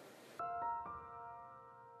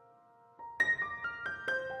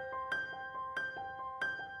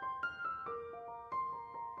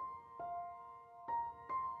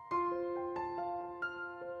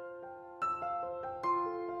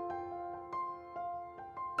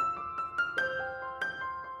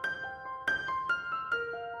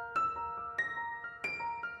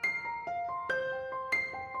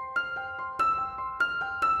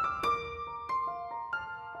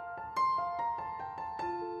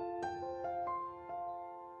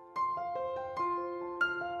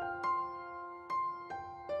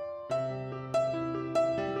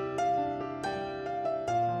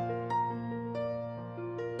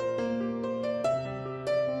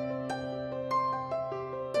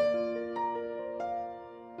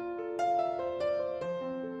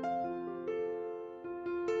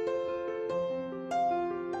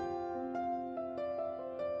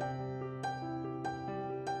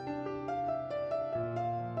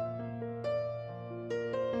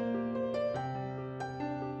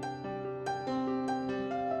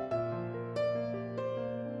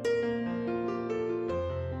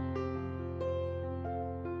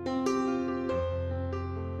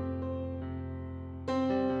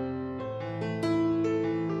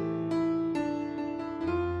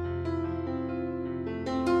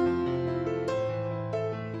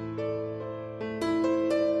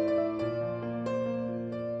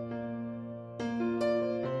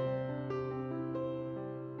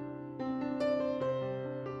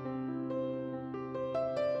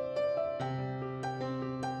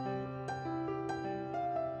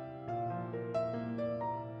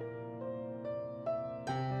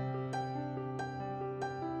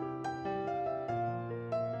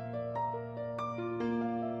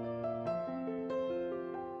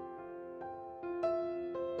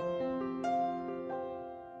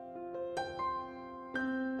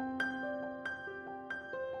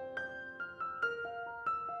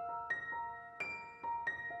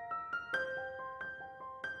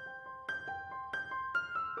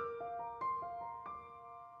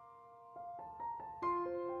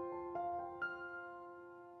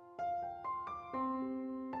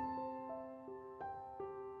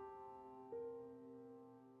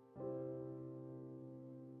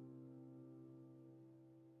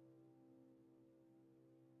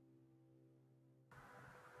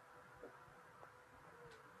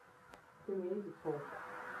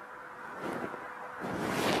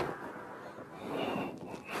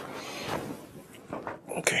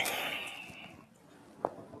 Okay.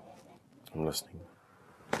 I'm listening.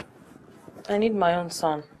 I need my own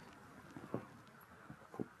son.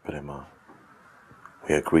 But Emma,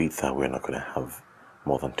 we agreed that we're not going to have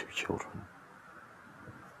more than 2 children.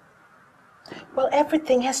 Well,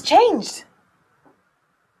 everything has changed.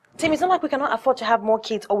 Tim, it's not like we cannot afford to have more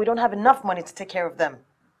kids or we don't have enough money to take care of them.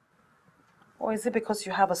 Or is it because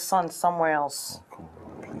you have a son somewhere else? Oh, come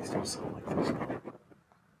on, please don't sound like this now.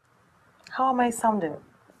 How am I sounding?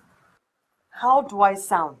 How do I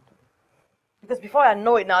sound? Because before I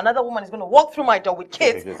know it now, another woman is going to walk through my door with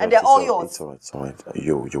kids Okay, and they're all yours. It's alright, it's alright.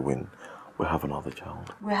 You win. We'll have another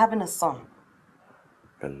child. We're having a son.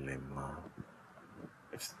 Belema.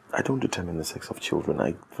 I don't determine the sex of children.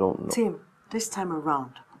 I don't know. Tim, this time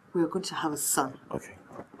around, we're going to have a son. Okay.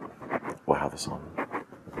 We'll have a son.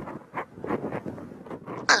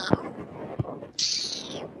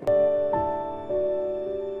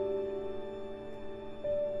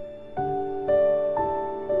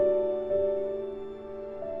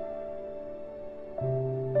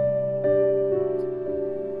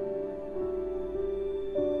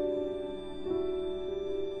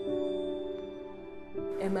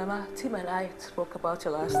 Mama, Tim and I spoke about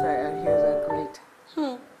you last night and he was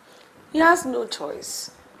agreed. He has no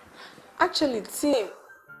choice. Actually, Tim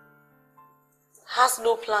has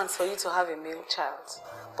no plans for you to have a male child.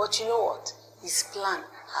 But you know what? His plan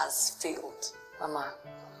has failed. Mama,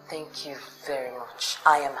 thank you very much.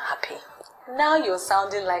 I am happy. Now you're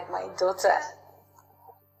sounding like my daughter.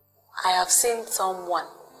 I have seen someone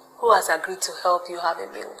who has agreed to help you have a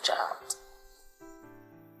male child.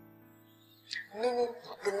 Meaning,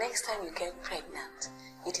 the next time you get pregnant,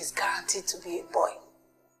 it is guaranteed to be a boy.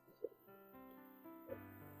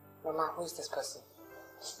 Mama, who is this person?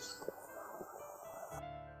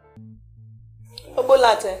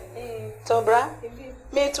 Obolate, Tobra,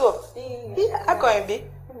 me too. I can't be.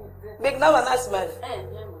 Big now and ask man.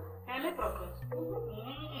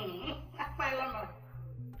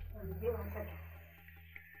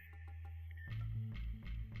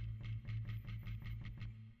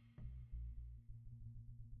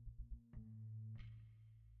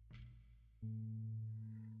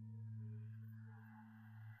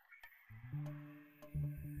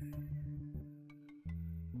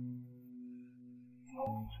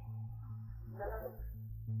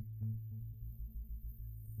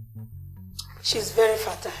 She's very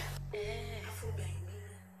fertile.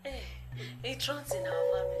 It runs in our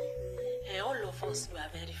family. All of us we are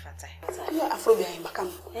very fertile. You are Afrobian in Bakam.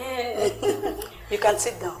 You can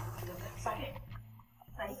sit down.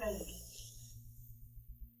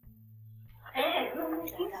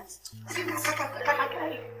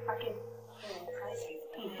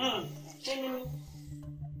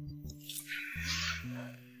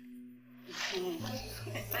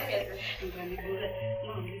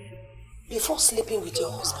 Before sleeping with your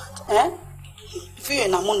husband, if you're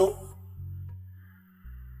in Amono,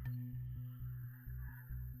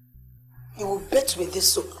 you will bet with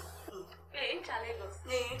this soap.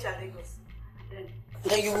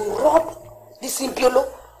 Then you will rub this impiolo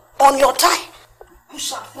on your thigh.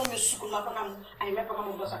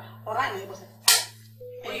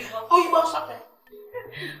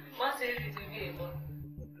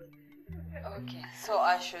 Okay, so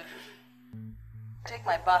I should take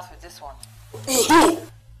my bath with this one.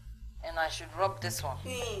 And I should rub this one.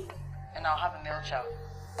 And I'll have a male child.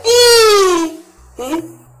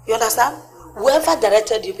 You understand? Whoever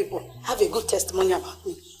directed you people, have a good testimony about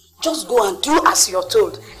me. Just go and do as you're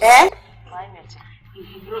told. Eh?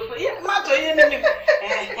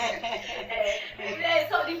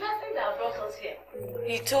 So the person that brought us here,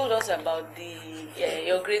 he told us about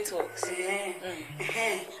your great works.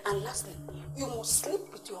 And lastly, you must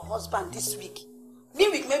sleep with your husband this week.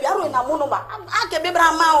 Maybe I don't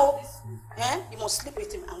know. You must sleep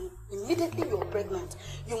with him and immediately you're pregnant.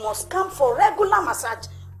 You must come for regular massage.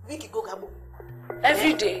 Wiki go gabo.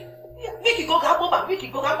 Every day. Wiki go gabo, but Wiki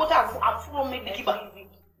go gabo to follow me the kiba.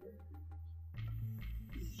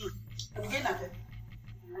 Again,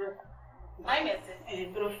 I met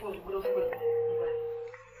it. Grow food.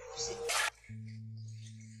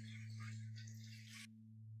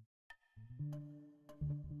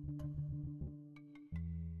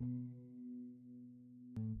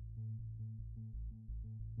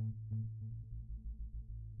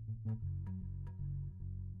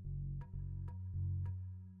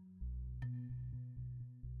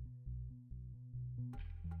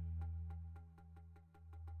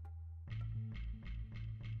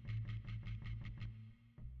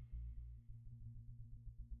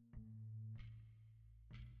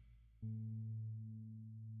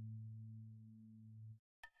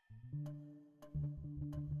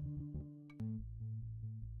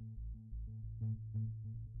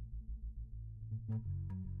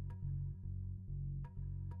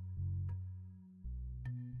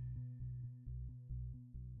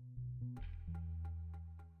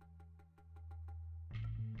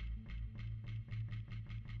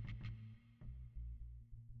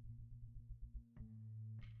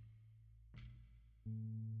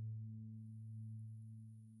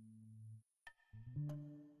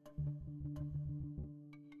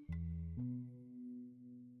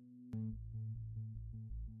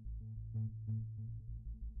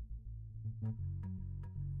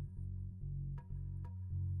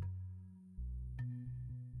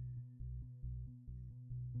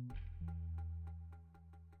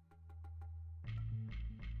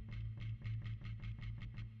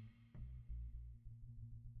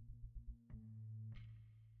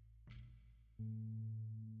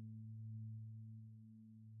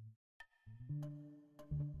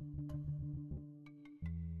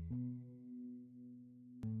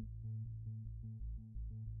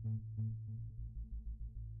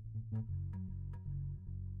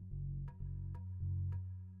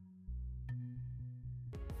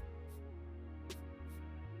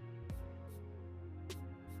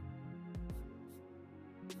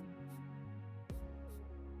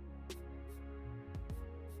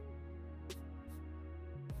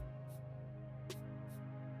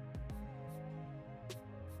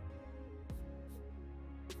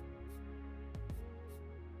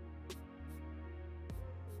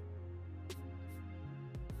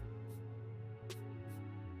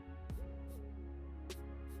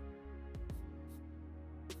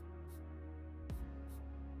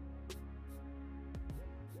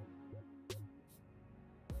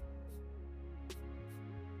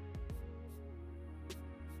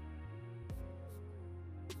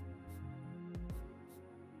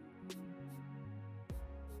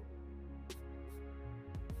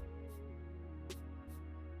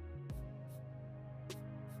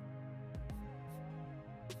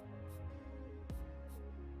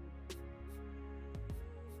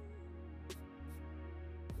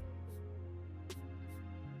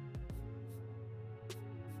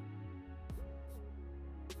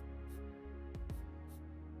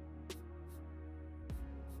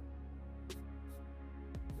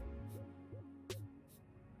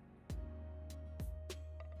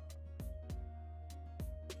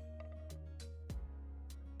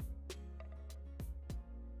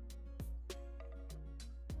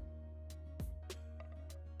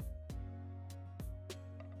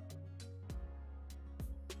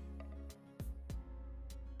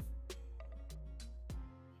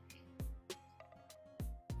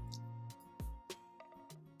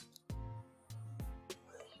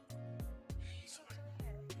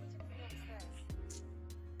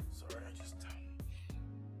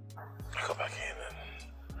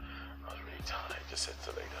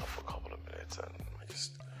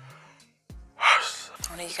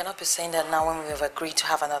 Honey, you cannot be saying that now when we've agreed to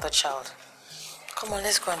have another child. Come on,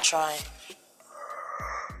 let's go and try.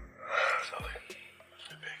 Darling,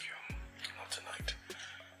 I beg you, not tonight.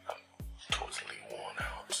 I'm totally worn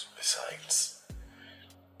out. Besides,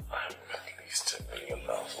 I'm at least $1 million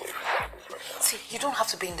away from See, you don't have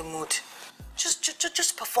to be in the mood.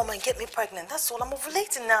 Just perform and get me pregnant. That's all. I'm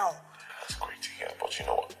ovulating now. That's great to hear, but you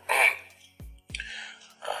know what?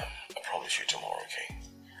 I promise you tomorrow, okay?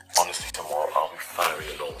 Honestly, tomorrow I'll be firing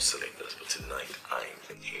on all cylinders, but tonight I'm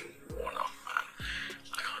a worn out man.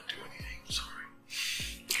 I can't do anything, I'm sorry.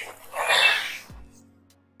 Okay.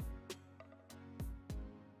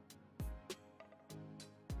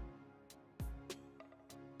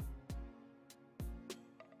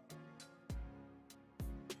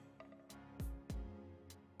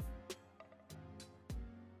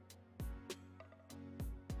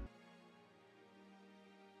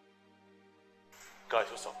 Guys,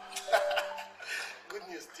 what's up? Good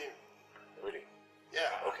news, team. Really? Yeah.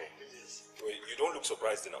 Okay. Good news. Wait, you don't look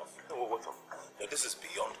surprised enough. No, what's up? Now, this is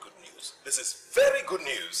beyond good news. This is very good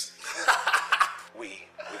news. We've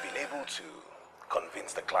been able to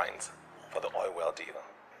convince the clients for the oil well deal.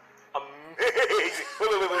 Amazing!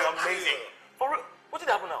 Wait, amazing! For real? What did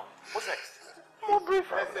happen now? What's next?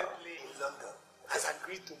 Presently in London has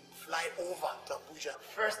agreed to fly over to Abuja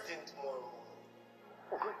first thing tomorrow morning.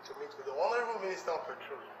 To meet with the Honorable Minister of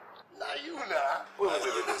Petroleum. Now you know. Wait.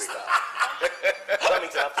 That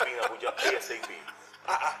means I have to be in Abuja ASAP.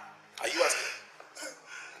 Are you asking?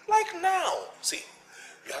 Like now. See,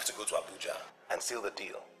 you have to go to Abuja and seal the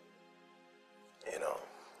deal. You know,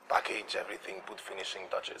 package everything, put finishing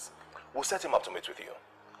touches. We'll set him up to meet with you.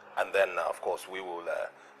 And then, of course, we will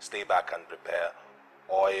stay back and prepare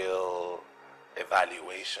oil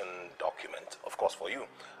evaluation document, of course, for you.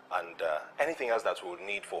 And anything else that we'll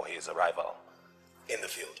need for his arrival in the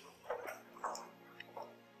field.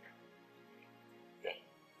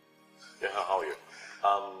 Yeah, how are you?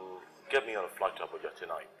 Get me on a flight to Abuja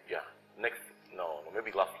tonight. Yeah. No,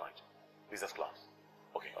 maybe last flight. Business class.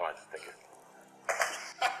 Okay, alright, thank you.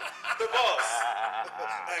 The boss!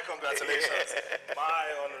 Congratulations,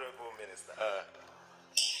 my honorable minister.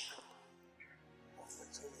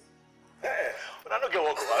 But I don't get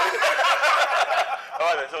walk over.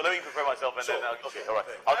 Alright then, so let me prepare myself and then okay, alright.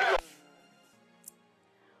 I'll give you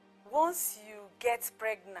Once you get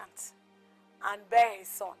pregnant and bear a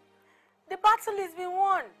son, the battle has been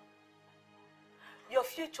won. Your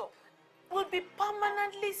future will be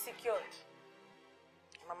permanently secured.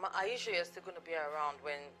 Mama, are you sure you're still going to be around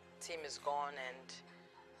when Tim is gone and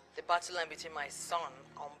the battle line between my son,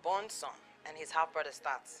 unborn son, and his half-brother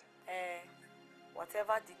starts?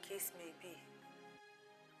 Whatever the case may be,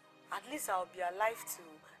 at least I'll be alive to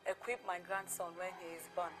equip my grandson when he is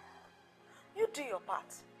born. You do your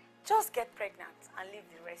part. Just get pregnant and leave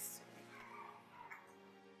the rest to me.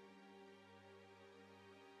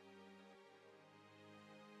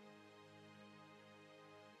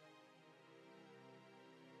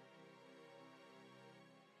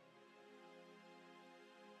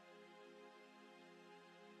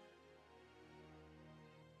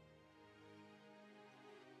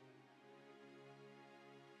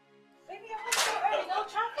 Baby, I was so early, no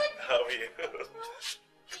traffic? How are you?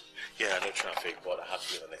 Yeah, no traffic, but I have to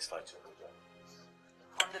be on the next flight to Abuja.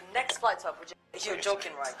 On the next flight to Abuja? You're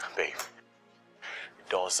joking, right? Babe,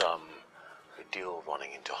 does a deal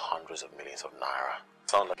running into hundreds of millions of naira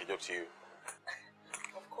sound like a joke to you?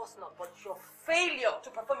 Of course not, but your failure to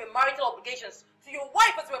perform your marital obligations to your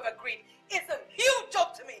wife as we have agreed is a huge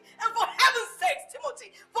joke to me. And for heaven's sakes,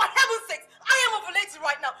 Timothy, for heaven's sakes, I am ovulating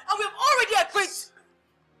right now, and we've already agreed.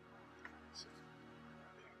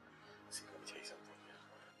 See, let me tell you something.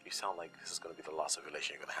 You sound like this is going to be the last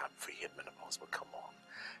ovulation you're going to have before you hit menopause, but come on.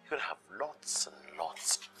 You're going to have lots and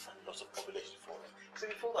lots and lots of ovulation for it. So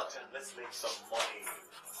before that, let's make some money.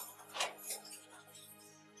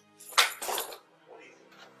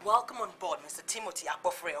 Welcome on board, Mr. Timothy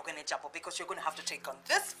Akbofre Ogenejapo, because you're going to have to take on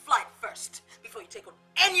this flight first before you take on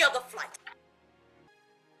any other flight.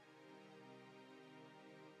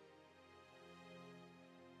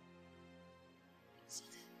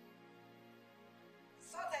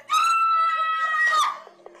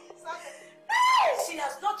 She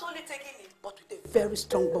has not only taken it, but with a very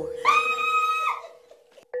strong boy.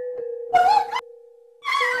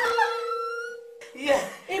 Yeah,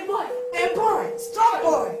 a boy, strong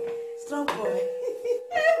boy.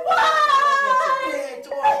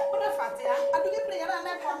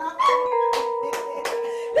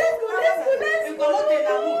 Let's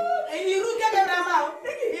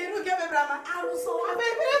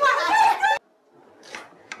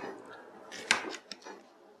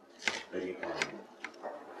Baby,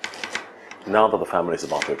 Now that the family is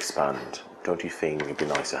about to expand, don't you think it'd be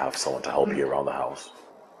nice to have someone to help you around the house?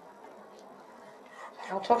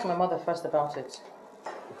 I'll talk to my mother first about it.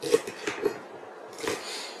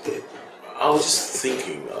 I was just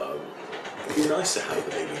thinking, it'd be nice to have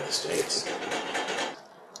the baby in the States.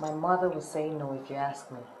 My mother will say no if you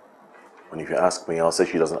ask me. And if you ask me, I'll say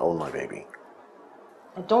she doesn't own my baby.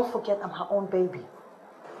 And don't forget I'm her own baby.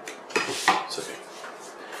 It's okay.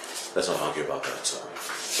 Let's not argue about that.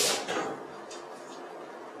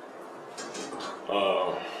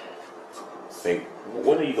 Babe,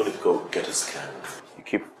 when are you going to go get a scan? You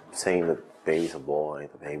keep saying the baby's a boy,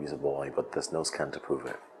 but there's no scan to prove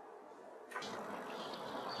it.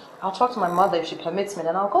 I'll talk to my mother if she permits me,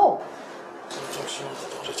 then I'll go. Talk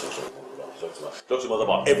to your mother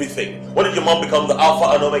about everything. When did your mom become the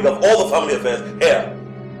alpha and omega of all the family affairs here?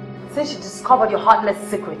 Since you discovered your heartless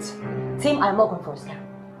secret, Tim, I'm not going for a scan.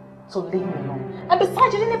 So leave me alone. And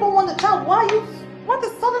besides, you didn't even want the child. Why are you? What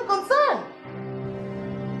is sudden concern?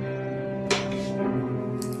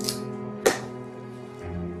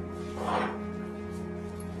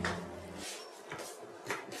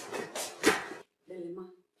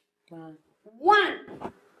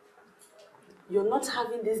 One, you're not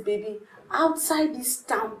having this baby outside this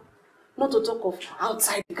town, not to talk of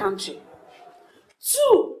outside the country.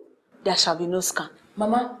 Two, there shall be no scan.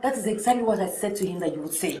 Mama, that is exactly what I said to him that you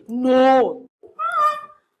would say. No.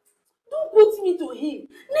 Don't put me to him.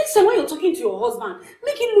 Next time when you're talking to your husband,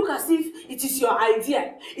 make it look as if it is your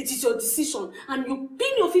idea, it is your decision, and you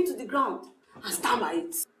pin your feet to the ground and stand by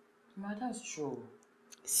it. Ma, that's true.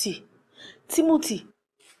 See, Timothy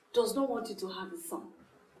does not want you to have a son.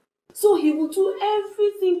 So he will do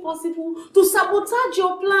everything possible to sabotage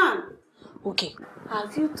your plan. Okay,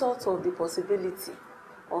 have you thought of the possibility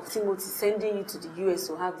of Timothy sending you to the US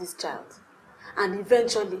to have this child? And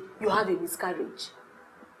eventually, you have a miscarriage.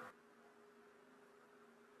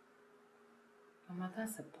 Mama,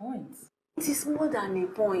 that's a point. It is more than a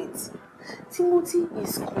point. Timothy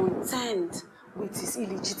is content with his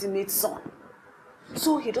illegitimate son.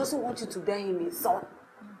 So he doesn't want you to bear him a son.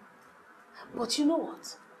 But you know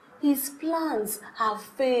what? His plans have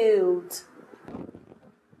failed.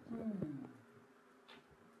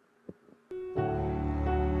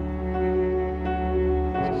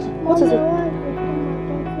 What is it?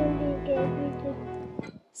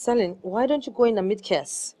 Selin, why don't you go in the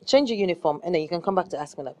mid-case, change your uniform, and then you can come back to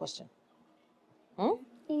ask me that question? If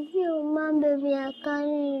you're a human baby, I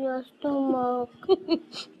carry your stomach.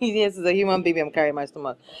 Yes, it's a human baby, I'm carrying my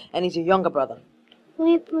stomach. And he's your younger brother.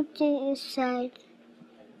 We put it inside.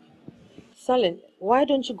 Selin, why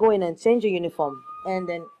don't you go in and change your uniform, and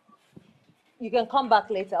then you can come back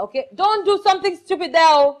later, okay? Don't do something stupid there,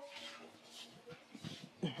 oh.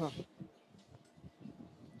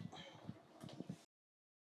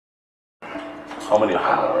 How many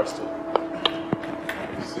have been arrested?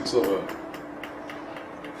 6 of them.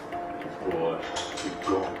 Boy, big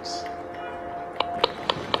guns.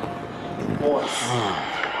 Boys,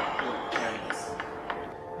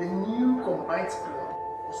 the new combined squad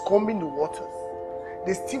was combing the waters.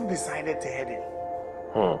 They still decided to head in.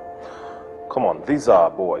 Come on, these are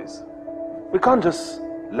our boys. We can't just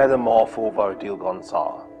let them off over a deal gone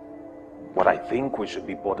sour. What I think we should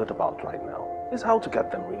be bothered about right now is how to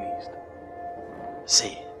get them released.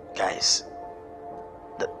 See, guys,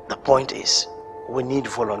 the point is, we need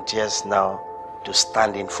volunteers now to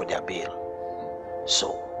stand in for their bail.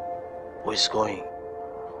 So, who is going?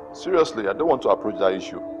 Seriously, I don't want to approach that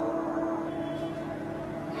issue.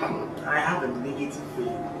 I have a negative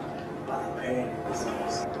feeling about the parent in this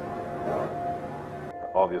house.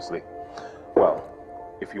 Obviously. Well,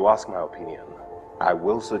 if you ask my opinion, I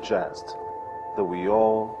will suggest that we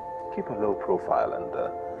all keep a low profile and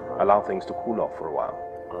allow things to cool off for a while.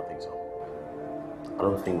 I don't think so. I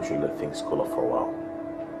don't think we should let things cool off for a while.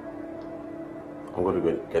 I'm going to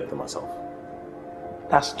go get them myself.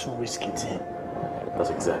 That's too risky, Tim. That's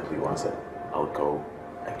exactly what I said. I'll go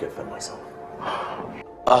and get them myself.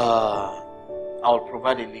 I'll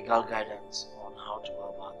provide a legal guidance on how to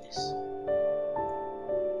go about this.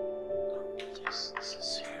 This is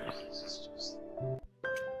serious. This is just...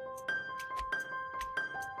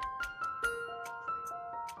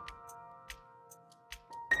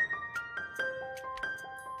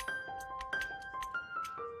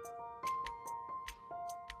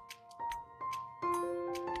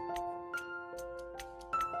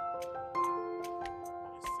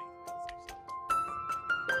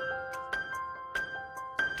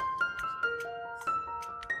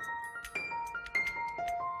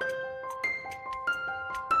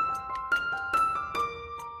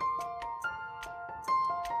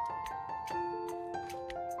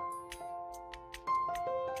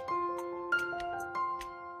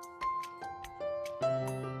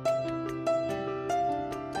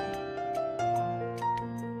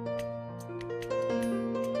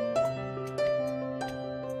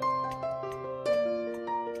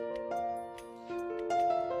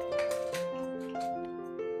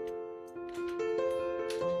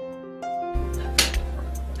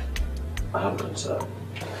 I have a concern.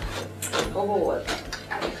 Over what?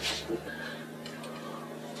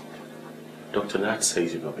 Dr. Nat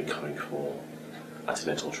says you've not been coming for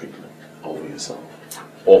antenatal treatment over yourself.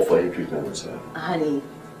 Or for any treatment whatsoever. Honey,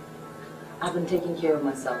 I've been taking care of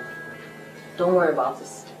myself. Don't worry about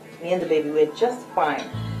this. Me and the baby, we're just fine.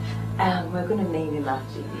 And we're gonna name him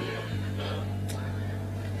after you.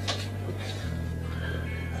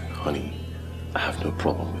 Honey, I have no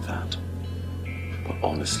problem with that. But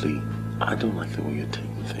honestly, I don't like the way you're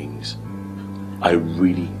taking things. I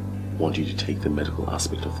really want you to take the medical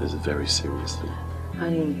aspect of this very seriously.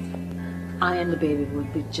 Honey, I and the baby will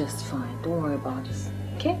be just fine. Don't worry about this.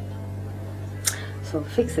 Okay? So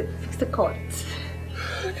fix it. Fix the cord.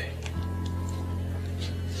 Okay.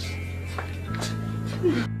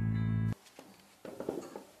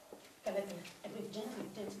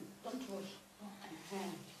 Don't rush.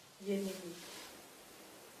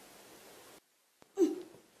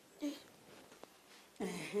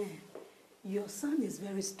 Your son is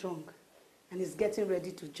very strong and is getting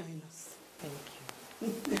ready to join us. Thank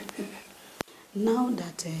you. Now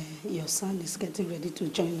that your son is getting ready to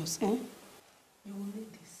join us, you will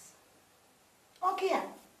need this. Okay,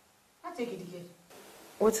 I'll take it again.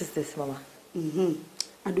 What is this, Mama? It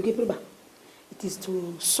is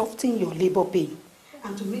to soften your labor pain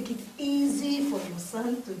and to make it easy for your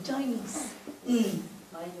son to join us.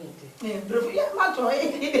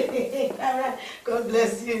 God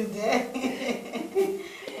bless you there.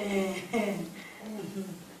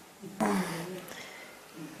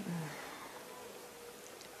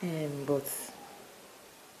 But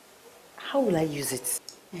how will I use it?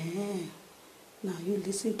 Now you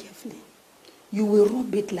listen carefully. You will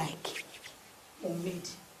rub it like pomade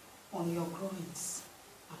on your groins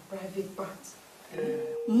and private parts.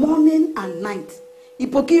 Morning and night.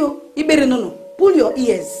 Ipokio, iberenono. Pull your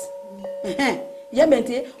ears.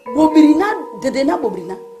 Yabente, bobirina, dedena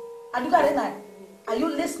bobirina. Are you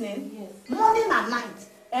listening? Yes. Morning and night.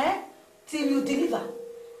 Till you deliver.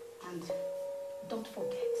 And don't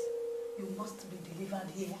forget, you must be delivered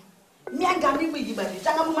here. Mianga mi wijibari.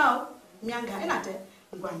 Changamuma. Mianga, enate.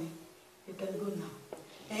 Ngwani. You can go now.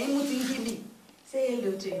 Mutingili. Say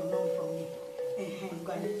hello to your mom for me.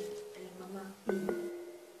 Ngwani. Mama.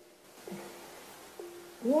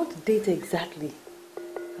 What date exactly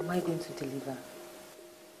am I going to deliver?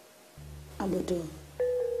 Abodo.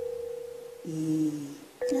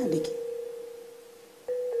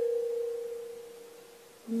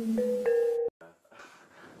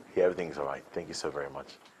 Yeah, everything's all right. Thank you so very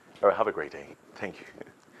much. All right, have a great day. Thank you.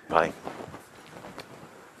 Bye.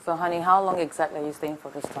 So, honey, how long exactly are you staying for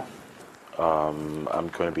this time? I'm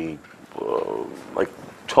going to be like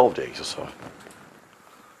 12 days or so.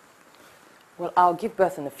 Well, I'll give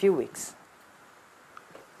birth in a few weeks.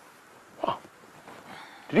 Oh.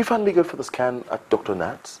 Did you finally go for the scan at Dr.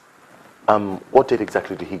 Nat's? What date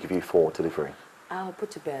exactly did he give you for delivery? I'll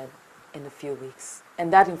put to bed in a few weeks.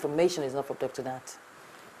 And that information is not from Dr. Nat.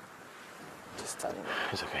 Just telling you.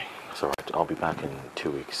 It's okay. It's all right. I'll be back in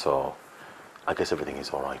 2 weeks, so I guess everything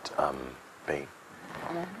is all right. Babe,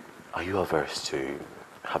 are you averse to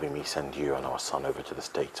having me send you and our son over to the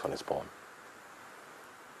States when he's born?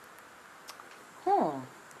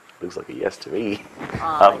 Looks like a yes to me.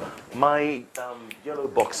 My yellow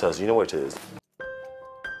boxers, you know where it is?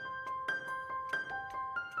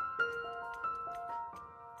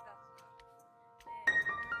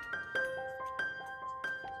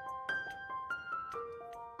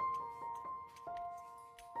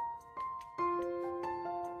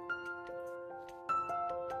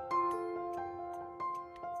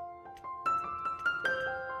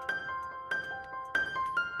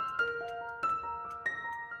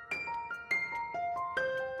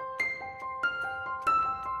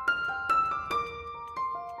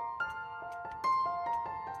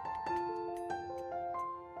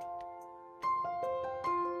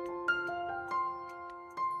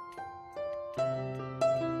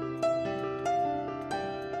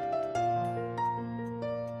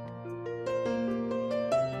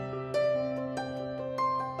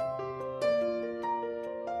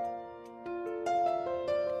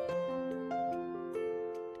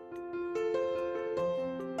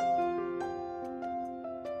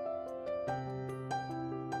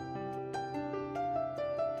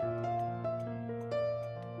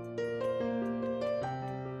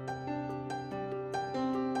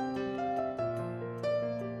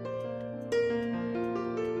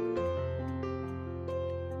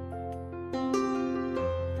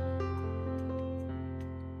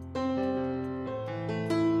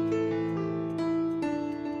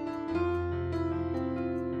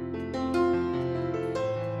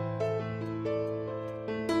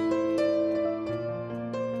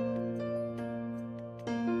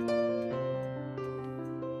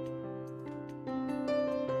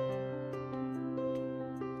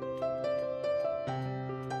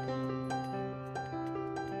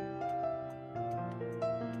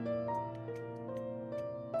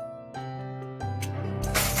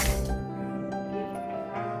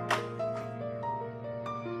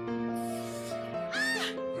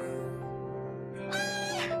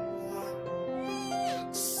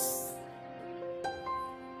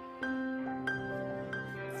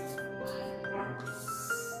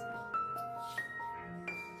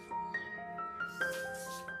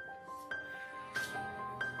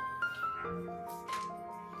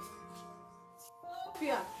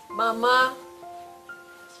 Sophia. Mama.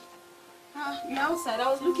 You're outside. I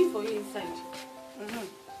was looking for you inside.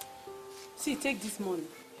 See, take this money.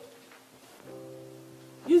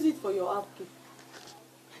 Use it for your upkeep.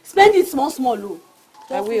 Spend it small, oh.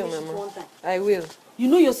 I will, Mama. I will. You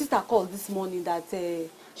know your sister called this morning that the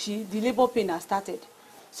labor pain has started.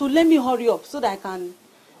 So let me hurry up so that I can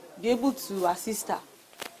be able to assist her.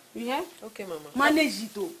 You hear? Okay, Mama. Manage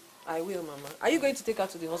it, though. I will, Mama. Are you going to take her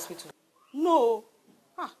to the hospital? No.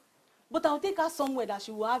 But I'll take her somewhere that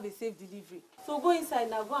she will have a safe delivery. So go inside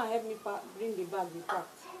now. Go and help me bring the bag be packed.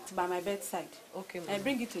 It's by my bedside. Okay, Mama. And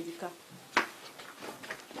bring it to the car.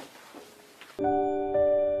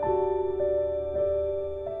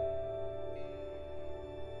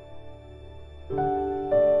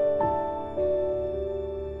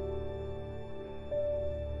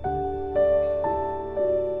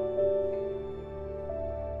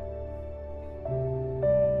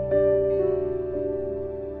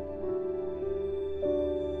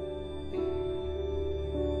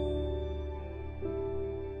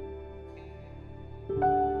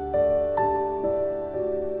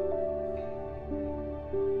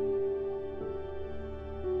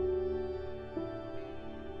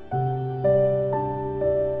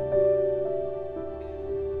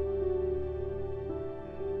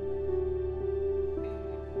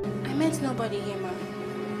 Nobody here, ma'am.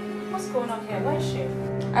 What's going on here? Where is she?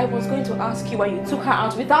 I was going to ask you why you took her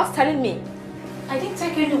out without telling me. I didn't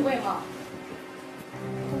take her anywhere, ma'am.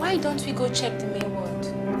 Why don't we go check the main ward?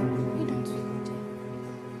 Why don't we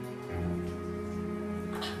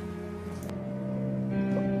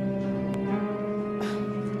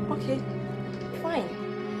go there? Okay, fine.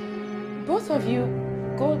 Both of you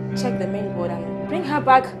go check the main ward and bring her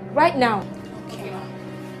back right now. Okay, ma'am.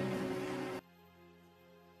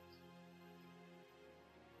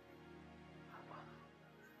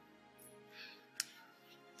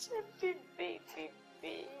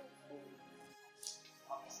 Baby.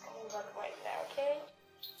 Mommy's coming back right now, okay?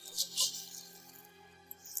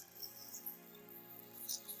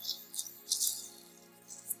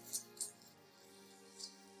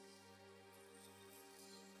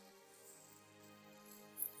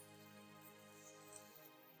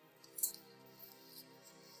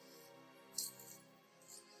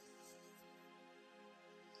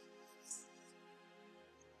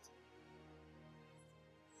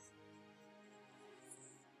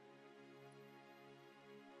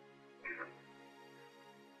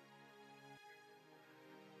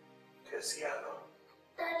 Cristiano.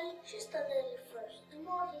 Daddy, she started it first.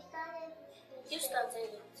 No, he started it. You started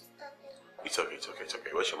it. It's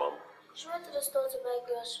okay. Where's your mom? She went to the store to buy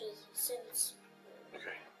groceries since.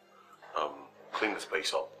 Okay. Clean this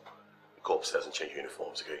place up. Go upstairs and change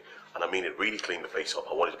uniforms, okay? And I mean it, really clean the place up.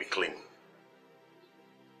 I want it to be clean.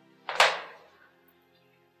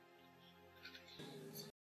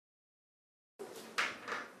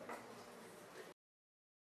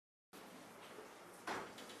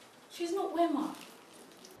 She's nowhere, ma'am.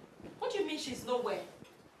 What do you mean she's nowhere?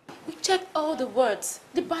 We checked all the wards,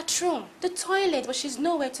 the bathroom, the toilet, but she's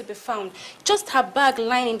nowhere to be found. Just her bag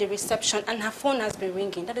lying in the reception and her phone has been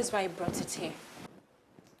ringing. That is why I brought it here.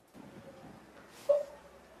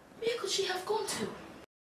 Where could she have gone to?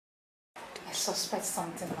 I suspect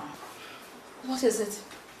something, ma'am. What is it?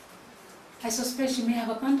 I suspect she may have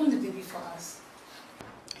abandoned the baby for us.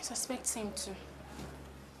 I suspect same too.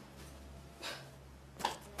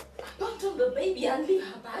 Abandon the baby and leave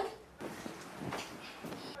her bag?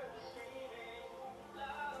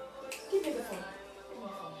 Give me the phone.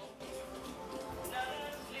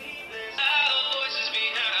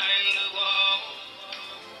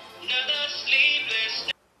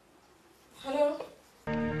 Hello?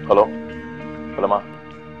 Hello? Hello, ma?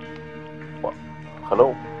 What?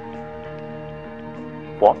 Hello?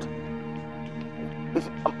 What?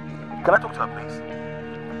 Can I talk to her, please?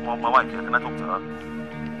 Well, my wife here, can I talk to her?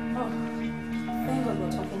 Oh, thank God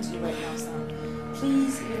we're talking to you right now, son.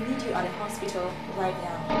 Please, we need you at the hospital right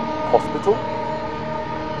now. Hospital?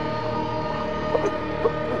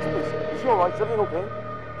 Please. Is she alright? Is everything okay?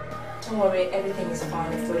 Don't worry, everything is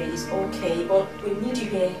fine for you. It's okay, but we need you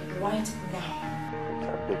here right now.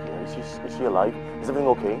 Is she alive? Is everything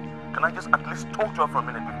okay? Can I just at least talk to her for a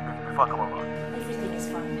minute before I come over? Everything is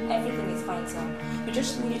fine. Everything is fine, son. We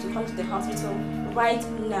just need you to come to the hospital right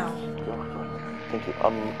now. Thank you.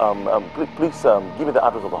 Please give me the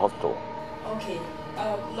address of the hospital. Okay.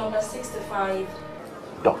 Number 65.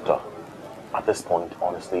 Doctor, at this point,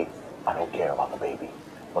 honestly, I don't care about the baby.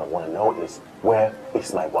 What I want to know is, where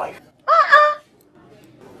is my wife?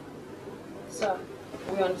 Sir,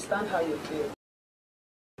 we understand how you feel.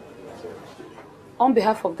 On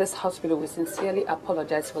behalf of this hospital, we sincerely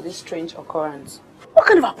apologize for this strange occurrence. What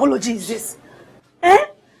kind of apology is this? Eh?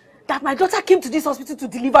 That my daughter came to this hospital to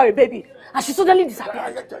deliver a baby and she suddenly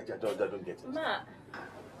disappeared. I don't get it. Ma,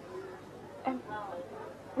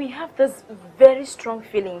 we have this very strong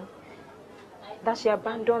feeling that she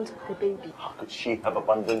abandoned the baby. How could she have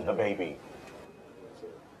abandoned her baby?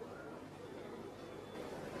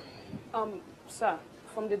 Sir,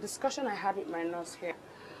 from the discussion I had with my nurse here,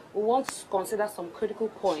 we want to consider some critical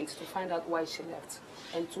points to find out why she left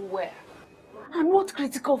and to where. And what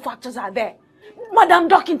critical factors are there? Madam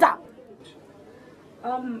Doctor!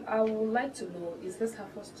 I would like to know, is this her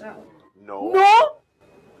first child? No. No?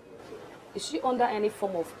 Is she under any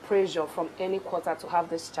form of pressure from any quarter to have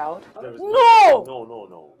this child? No!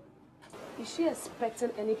 No. Is she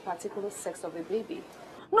expecting any particular sex of the baby?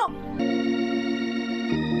 No.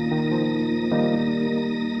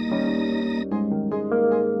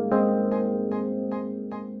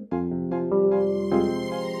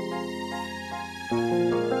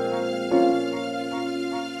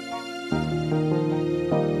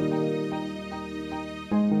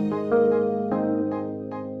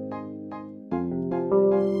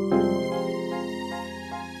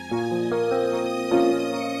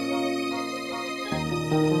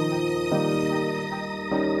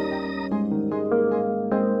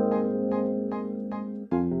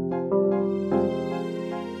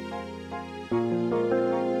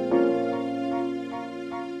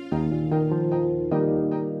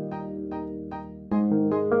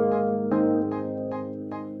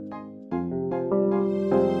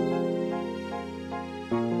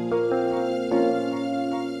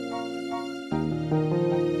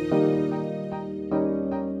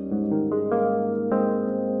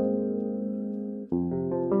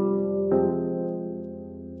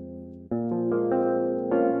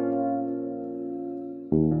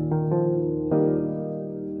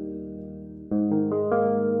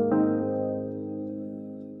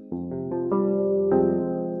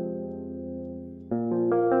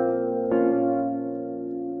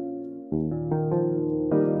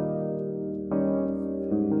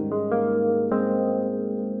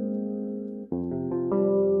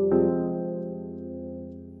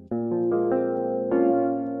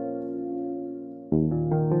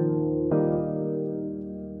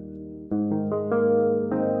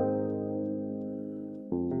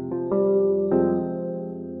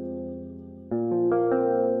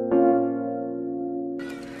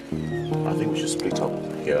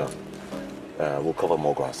 We'll cover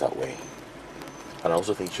more grounds that way. And I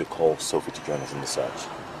also think you should call Sophie to join us in the search.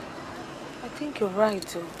 I think you're right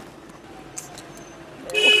too.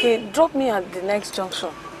 Okay, drop me at the next junction.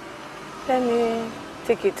 Let me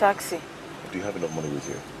take a taxi. Do you have enough money with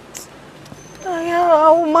you? Yeah,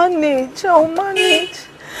 I'll manage.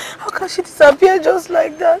 How can she disappear just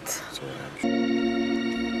like that?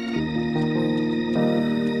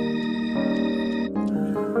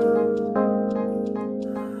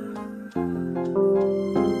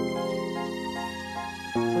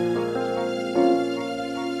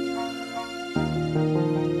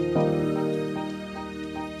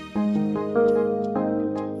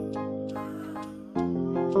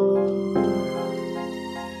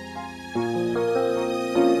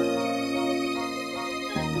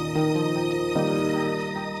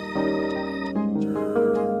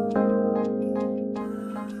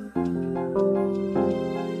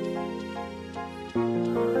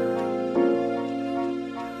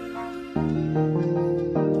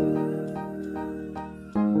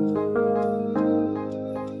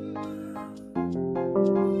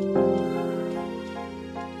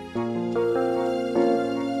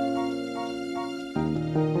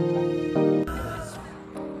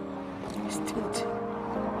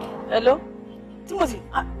 Hello? Timothy,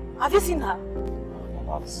 have you seen her?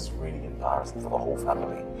 Mama, this is really embarrassing for the whole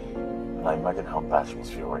family. And I imagine how bad she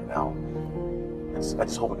must feel right now. I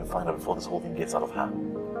just hope we can find her before this whole thing gets out of hand.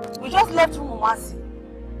 We just left Umasi.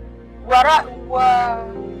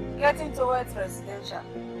 We're getting towards residential.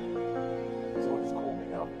 So just call me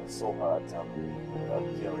now. I saw her at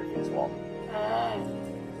GRA phase 1.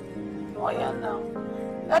 Oh yeah, now.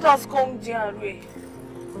 Let us come GRA.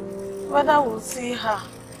 Whether we'll see her.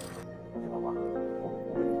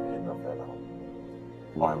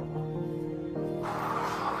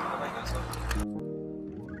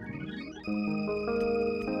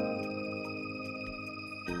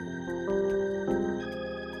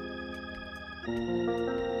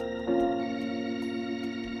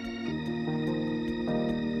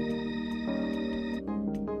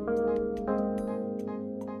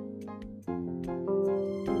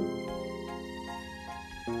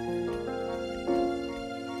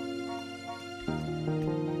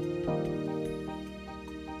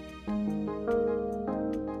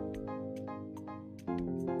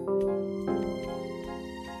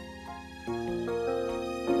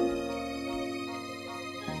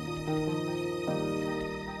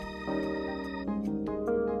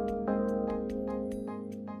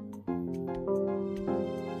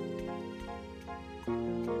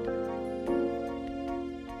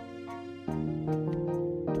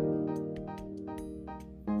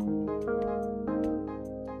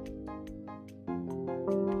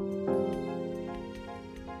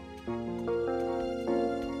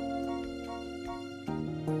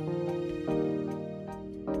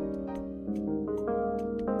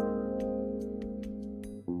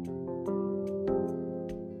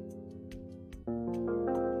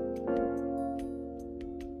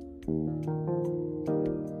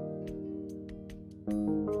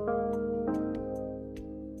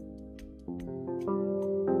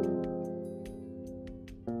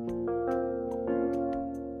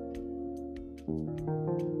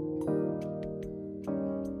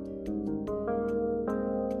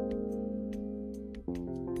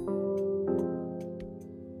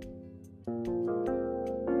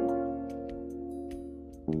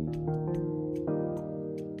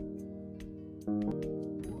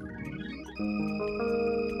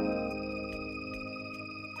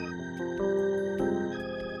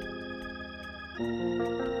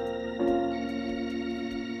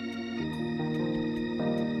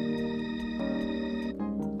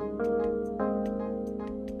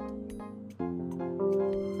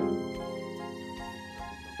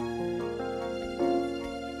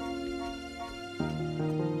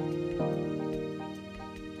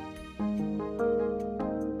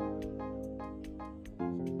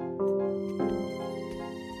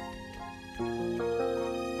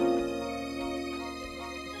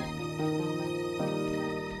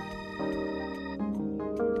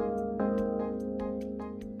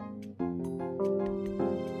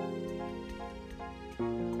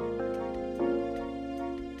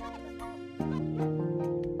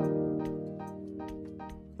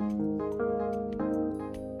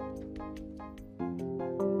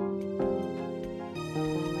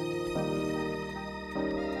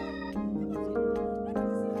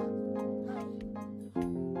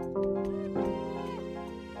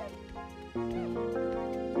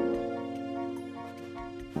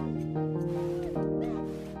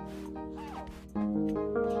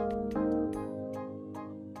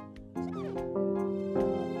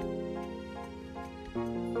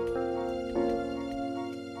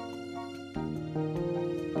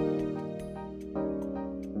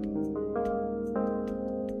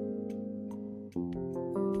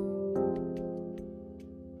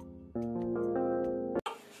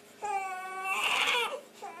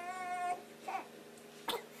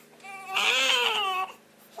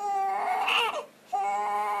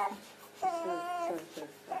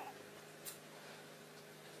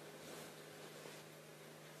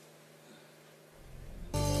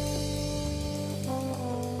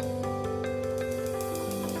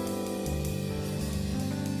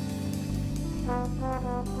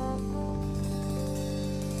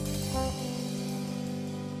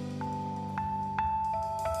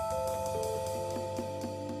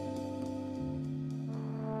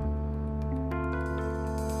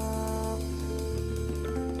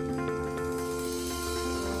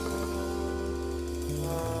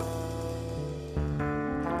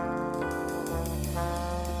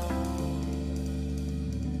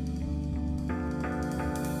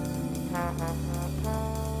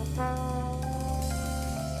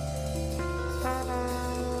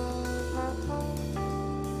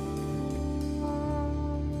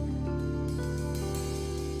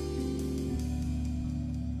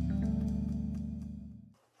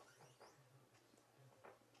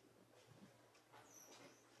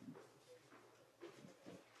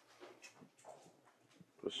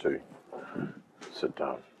 Proceed. Sit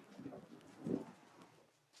down.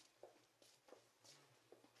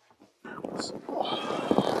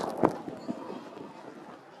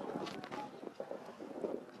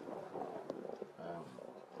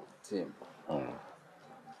 Tim,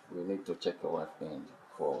 we need to check your wife in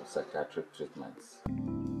for psychiatric treatments.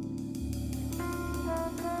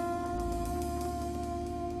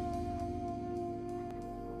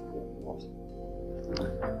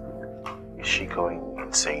 Is she going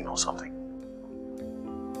insane or something?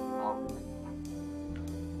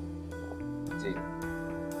 Tim,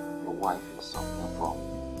 your wife is suffering from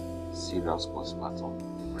serious postpartum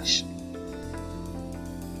depression.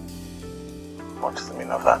 What does the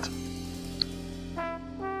meaning of that?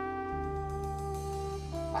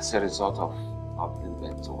 As a result of not giving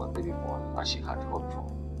birth to a baby boy that she had hoped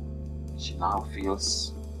for, she now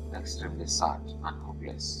feels extremely sad and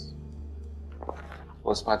hopeless.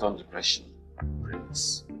 Postpartum depression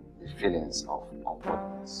brings the feelings of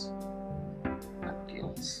unworthiness and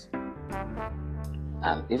guilt.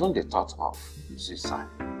 and even the thought of suicide.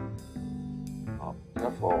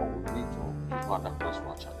 Therefore, we need to keep her under close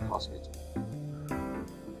watch at the hospital.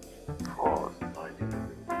 Oh,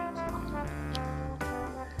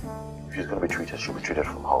 if she's going to be treated, she'll be treated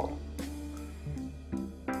from home.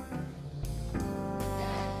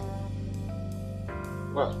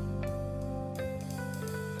 Well,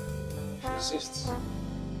 she insists.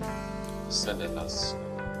 Sending us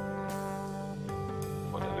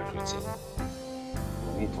for the little thing.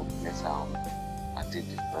 We need to place her on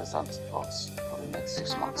antidepressant drugs for the next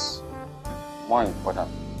 6 months. More important,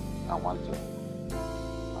 I want to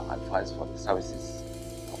advise for the services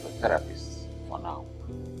of the therapist for now.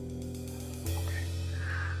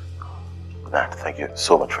 Nat, thank you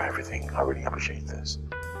so much for everything. I really appreciate this.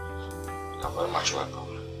 You're very much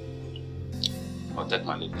welcome. I'll take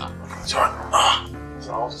my leave now. Sorry.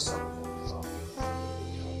 So I'll just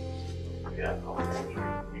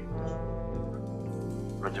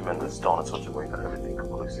regimen is done in such a way that everything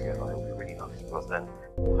concludes together. It will be really nice because then.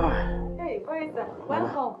 Hey, where is that?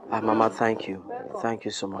 Welcome. Mama, thank you. Welcome. Thank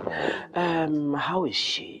you so much. How is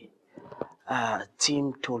she?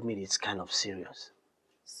 Tim told me it's kind of serious.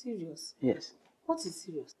 Serious? Yes. What is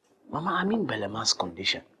serious? Mama, I mean Belema's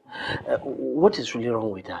condition. What is really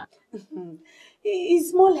wrong with her? It's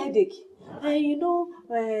small headache. You know,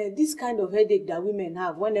 this kind of headache that women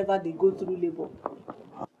have whenever they go through labor.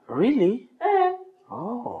 Really?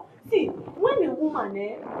 Oh. See, when a woman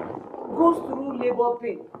goes through labor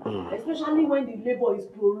pain, especially when the labor is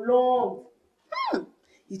prolonged,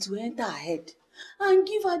 it will enter her head and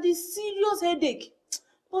give her this serious headache.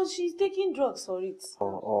 But she's taking drugs for it.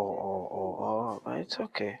 Oh, it's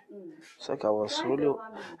okay. It's like I was really...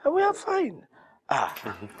 We are fine.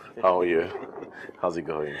 How are you? How's it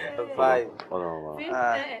going? I'm fine. Oh, no.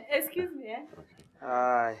 Excuse me,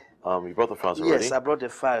 Hi. You brought the files already? Yes, I brought the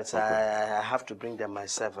files. Okay. I have to bring them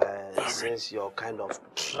myself since you're kind of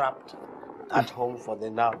trapped at home for the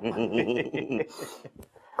now.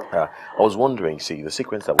 I was wondering, see, the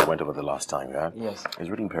sequence that we went over the last time, yeah? Yes. It's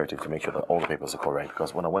really imperative to make sure that all the papers are correct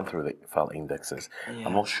because when I went through the file indexes,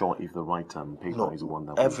 I'm not sure if the right paper is the one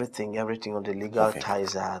that everything on the legal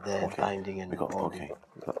ties are there, binding and all. Okay.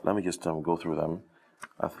 Let me just go through them.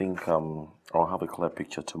 I think I'll have a clear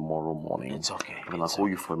picture tomorrow morning. It's okay. And then I'll call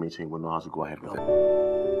you for a meeting. We'll know how to go ahead with it.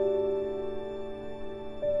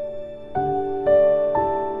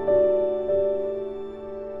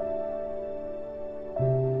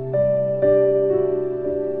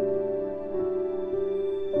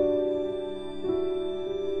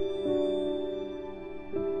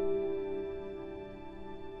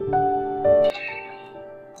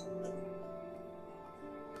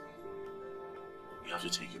 You have to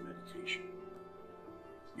take your medication.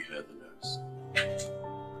 You heard the nurse.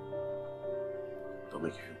 They'll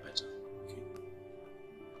make you feel better, okay?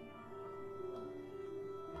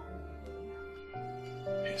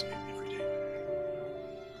 Yes, maybe every day.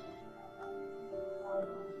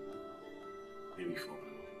 Maybe for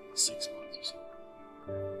 6 months or so.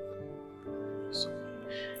 It's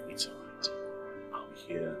okay. It's alright. I'll be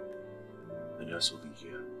here. The nurse will be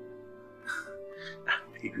here. And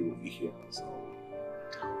baby will be here. So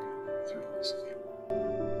to help you through all this again.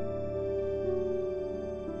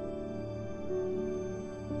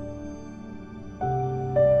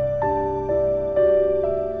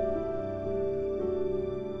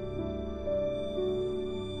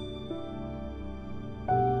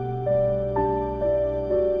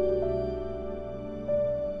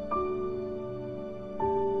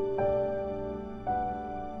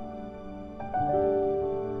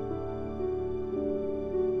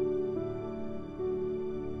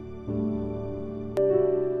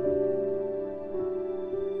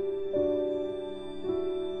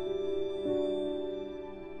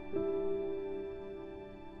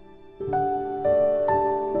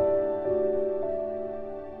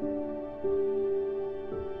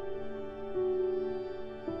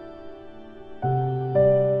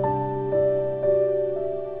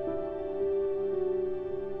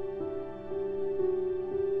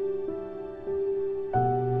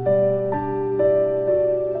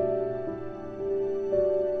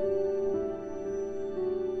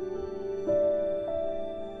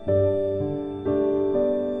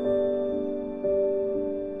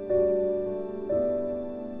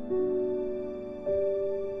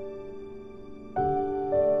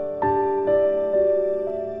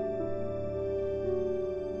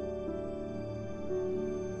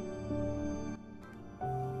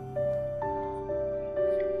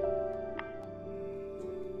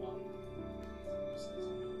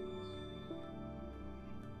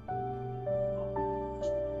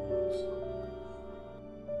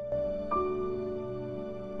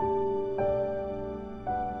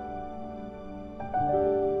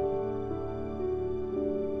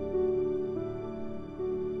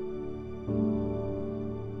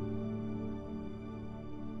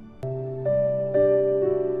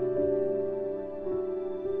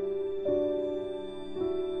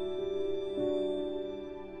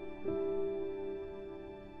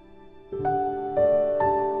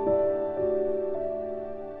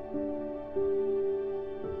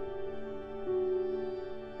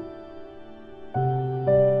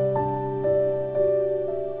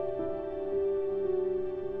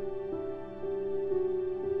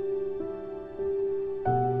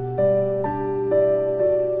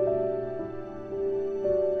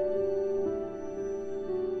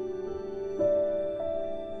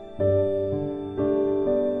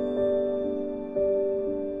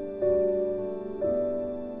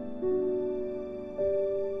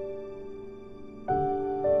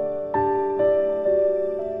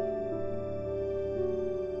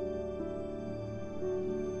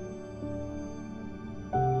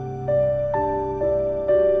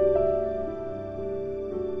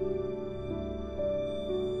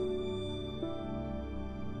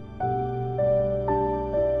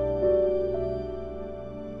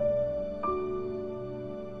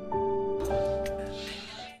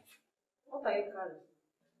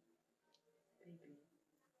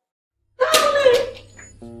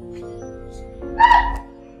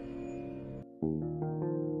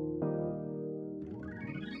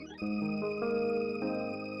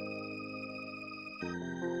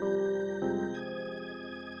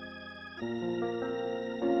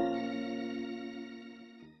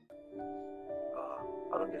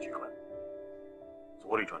 I don't get you, Clem. So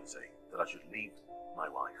what are you trying to say? That I should leave my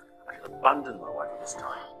wife? I should abandon my wife at this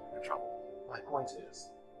time and travel? My point is,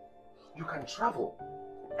 you can travel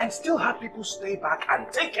and still have people stay back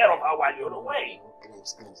and take care of her while you're away. Take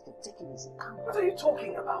it easy. What are you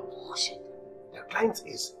talking about? Bullshit. The client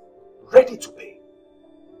is ready to pay.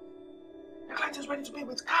 The client is ready to pay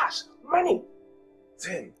with cash, money.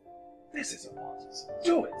 Tim, this is important.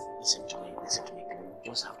 Do it. Listen to me.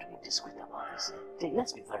 You just have to be discreet about this.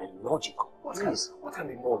 Let's be very logical. What can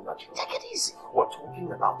be more logical? Take it easy. We're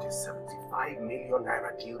talking about a 75 million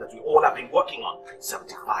naira deal that we all have been working on.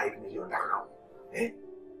 75 million naira. Eh?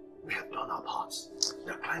 We have done our parts.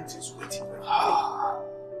 The client is waiting for money.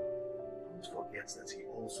 Don't forget that he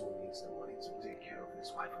also needs the money to take care of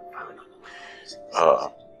his wife and family.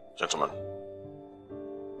 Gentlemen,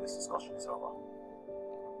 this discussion is over.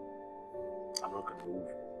 I'm not going to move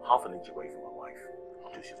half an inch away from my wife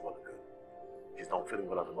until she's well and good. She's not feeling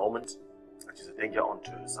well at the moment, and she's a danger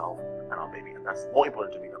unto herself and our baby, and that's more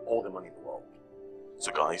important to me than all the money in the world.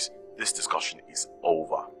 So guys, this discussion is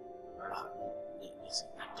over.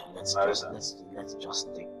 Let's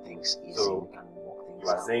just take things easy. So, we can walk things you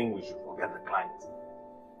are out. saying we should forget the client?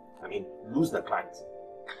 I mean, lose the client.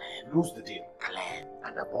 Lose the deal.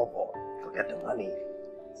 And above all, forget the money.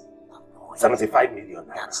 75 million.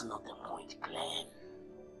 That's not the point, Glenn.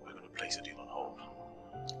 We're going to place the deal on hold.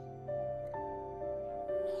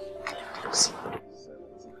 Glenn, see.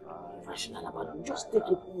 Rational about it. Just take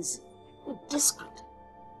it easy. Be discreet.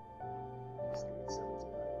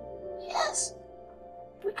 Yes.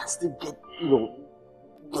 We can still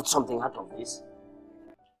get something out of this.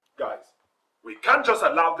 Guys, we can't just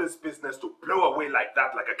allow this business to blow away like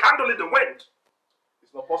that, like a candle in the wind.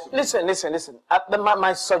 It's not possible. Listen.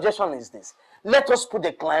 My suggestion is this. Let us put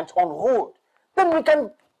the client on hold. Then we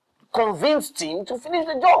can convince Tim to finish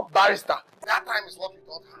the job. Barrister, that time is what we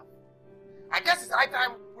don't have. I guess it's high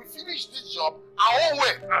time we finish this job our own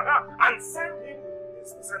way. And send him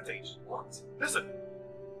his percentage. What? Listen,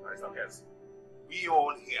 Barrister Kes, we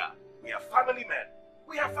all here, we are family men.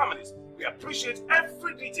 We have families. We appreciate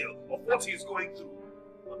every detail of what he is going through.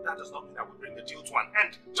 But that does not mean that we bring the deal to an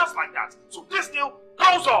end just like that. So this deal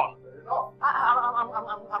goes on.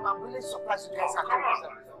 I'm really surprised you guys are doing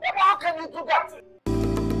this. How can you do that?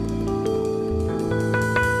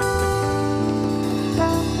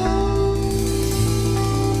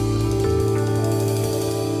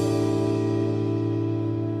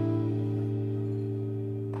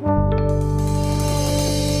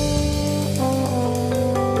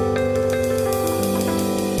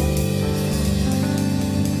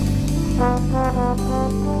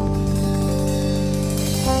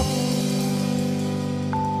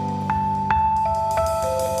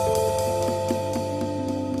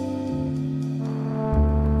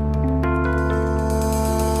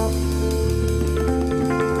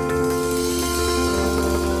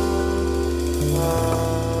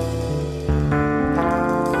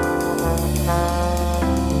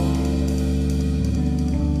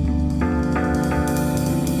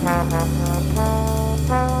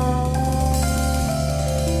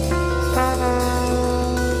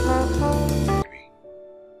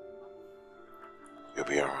 You'll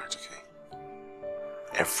be alright, okay?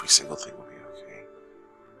 Every single thing will be okay.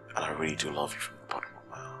 And I really do love you from the bottom of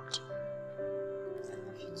my heart. I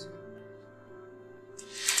love you too.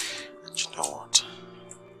 And you know what?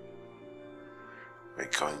 We're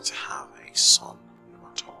going to have a son, no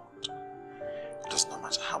matter what. It does not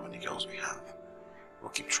matter how many girls we have.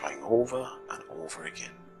 We'll keep trying over and over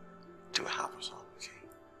again till we have a son, okay?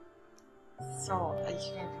 So, are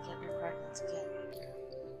you going to get me pregnant again?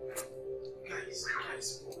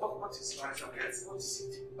 Guys, what is Barrister Kes? What is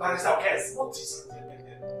it? Barrister Kes, what is it?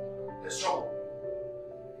 There's trouble.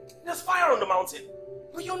 There's fire on the mountain.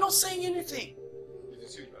 But you're not saying anything. It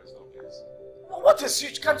is huge, Barrister Kes. What is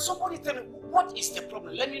huge? Can somebody tell me what is the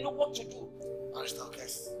problem? Let me know what to do. Barrister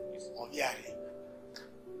Kes, Oviari.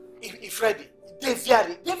 If ready,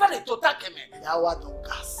 Deviari total keme. Yawa don't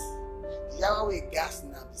gas. The Yawa we gas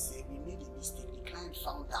now be say we made a mistake. The client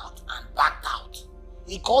found out and backed out.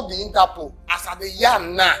 He called the Interpol. As at the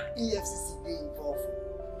yarn now, EFCC be involved.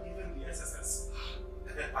 Even the SSS.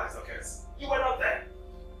 Barrister Kes, you were not there.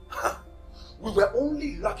 We were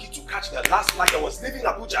only lucky to catch the last flight that was leaving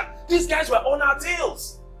Abuja. These guys were on our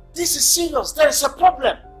tails. This is serious. There is a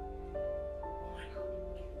problem.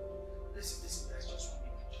 Listen, there's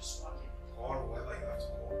just one minute. Call whoever you have to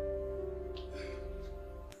call.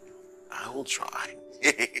 I will try.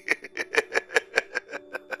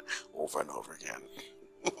 Over and over again.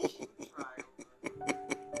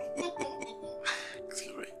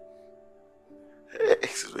 Excuse me. Hey,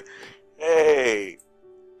 excuse me. Hey,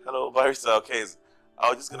 Barrister, okay, I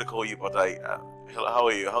was just gonna call you, but how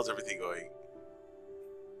are you? How's everything going?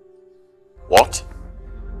 What?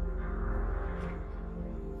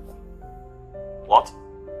 What?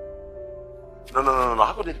 No.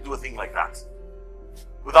 How could they do a thing like that?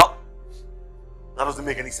 That doesn't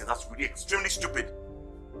make any sense. That's really extremely stupid.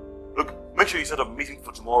 Look, make sure you set up a meeting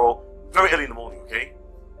for tomorrow, very early in the morning, okay?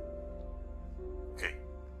 Okay.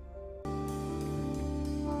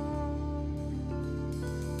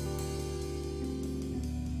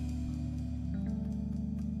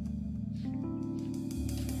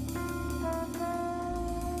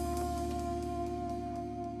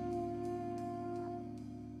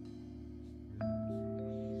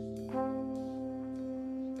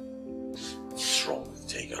 What's wrong with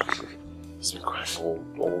Jacob? He's been crying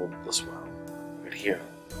all this while. Right here.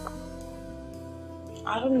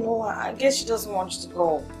 I don't know. I guess she doesn't want you to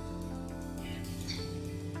go.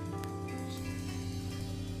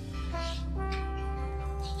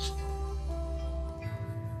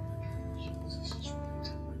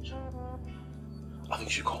 I think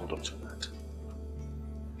she called up to that.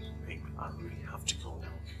 Babe, I really have to go now.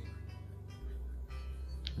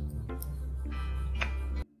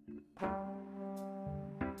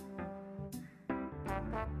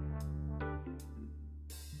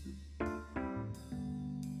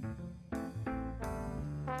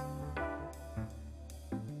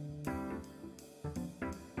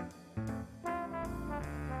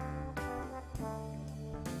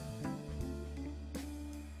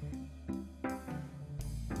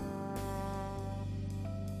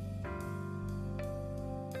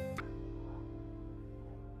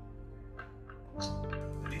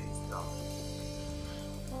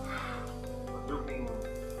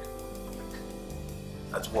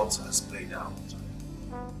 At what has played out.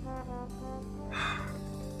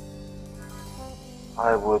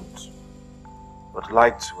 I would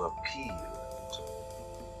like to appeal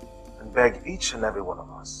and beg each and every one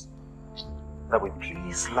of us that we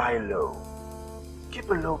please lie low, keep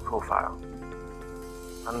a low profile,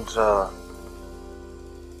 and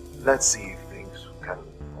let's see if things can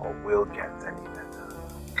or will get any better.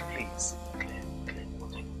 Please. Claire,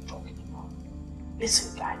 what are you talking about?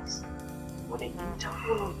 Listen, guys. When they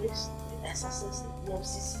interpol on this, the SSS, the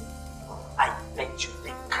FCC, I bet you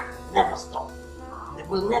they can never stop. They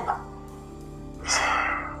will never. Listen,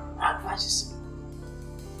 my advice is simple.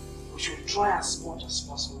 We should try as much as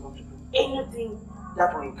possible not to do anything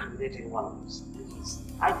that will incriminate any one of us. Please,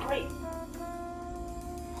 I pray.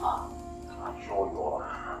 I'm sure you all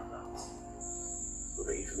understand that. With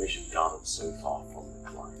the information gathered so far from the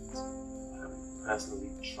client, I am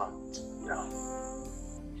personally tracked down.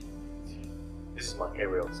 This is my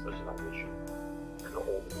area of specialization. I know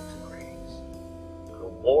all the nooks and crannies. I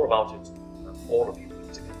know more about it than all of you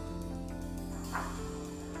put together.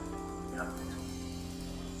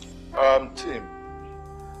 Team,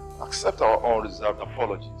 accept our unreserved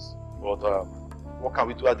apologies, but what can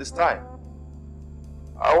we do at this time?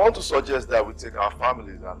 I want to suggest that we take our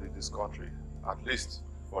families and leave this country, at least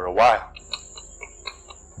for a while.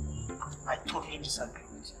 I totally disagree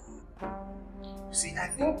with you. You see, I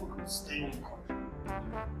think we could stay in the country.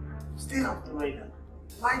 Stay up the radar.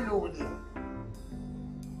 Lie low with them.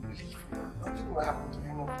 Believe me, nothing will happen to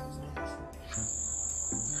any of these guys.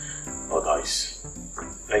 Well guys,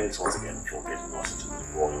 thanks once again for getting us into the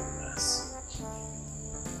royal mess.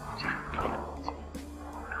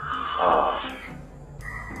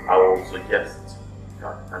 I will suggest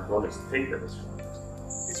that Andronic's take that as friend.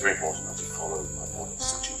 It's very important that you follow my orders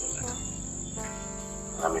to the letter.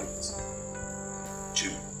 I mean it. To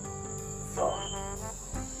the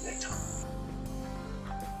letter.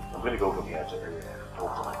 I'm going to go from here to everywhere.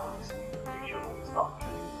 Talk to my police. Make sure that it's not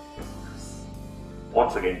killing business.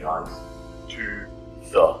 Once again, guys, to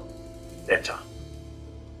the letter.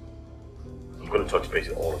 I'm going to touch base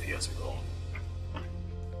with all of you as we go on.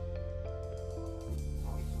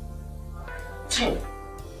 Tim,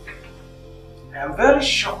 I am very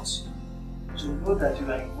shocked to know that you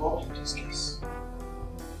are involved in this case.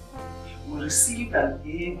 We received an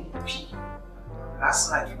ABP last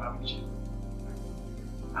night from Abuja,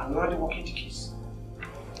 and we're already working the case.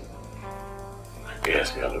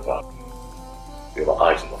 Yes, we understand. We have our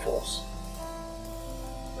eyes on the force.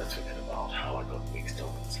 Let's forget about how I got mixed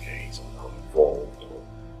up in this case or got involved or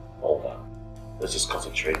all that. Let's just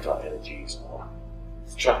concentrate our energies on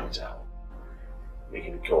tracking it down,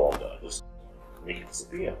 making it go under, just make it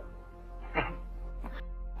disappear.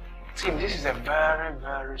 Tim, this is a very,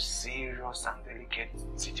 very serious and delicate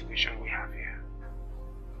situation we have here.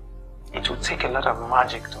 It will take a lot of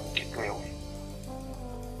magic to make it go away.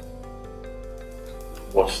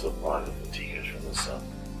 What's the point of the tears from the sun?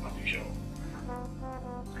 Sure.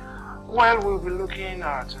 Well, we'll be looking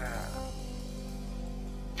at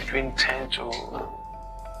between 10 to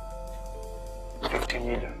 50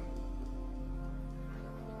 million.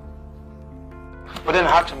 But then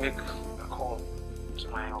I have to make a call to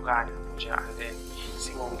my organ and then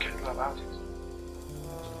see what we can do about it.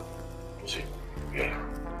 See, yeah.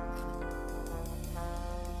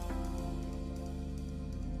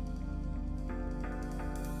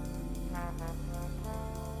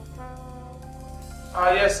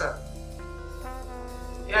 Yes, sir.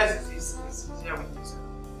 Yes, he's here with me, sir.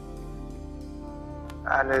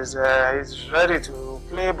 And he's ready to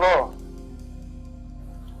play ball.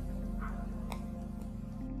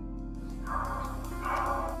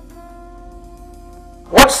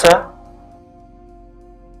 What, sir?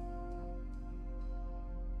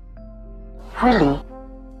 Really?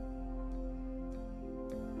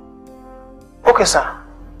 Okay, sir.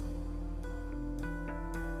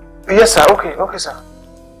 Yes, sir. Okay, sir.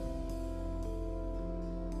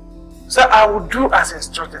 Sir, I will do as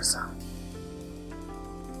instructed, sir.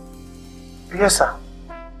 Yes, sir.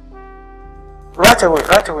 Right away,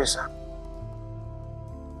 sir.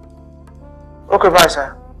 Okay, bye,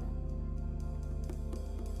 sir.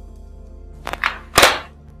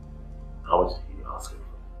 How much did you ask him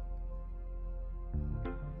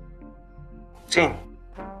for? Tim,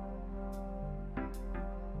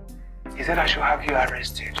 he said I should have you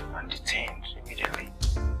arrested and detained immediately.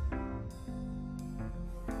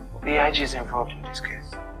 The IG is involved in this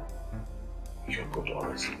case. You're going to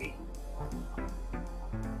arrest me?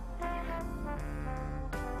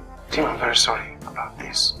 Tim, I'm very sorry about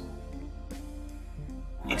this.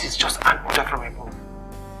 It is just an order from above.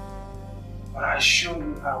 But I assure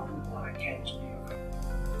you I'll do what I can to be your friend.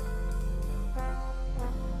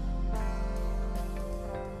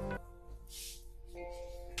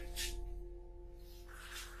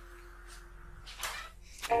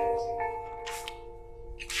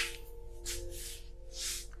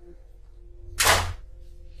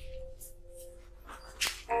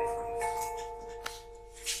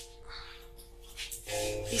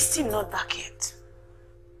 He's still not back yet.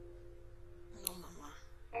 No, Mama.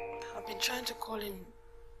 I've been trying to call him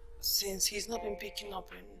since he's not been picking up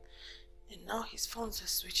and now his phones are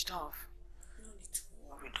switched off. No need to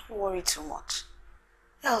worry. Don't worry too much.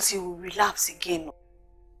 Else he will relapse again.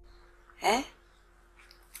 Eh?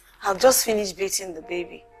 I've just finished bathing the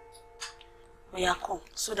baby. When you come,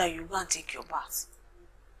 so that you go and take your bath.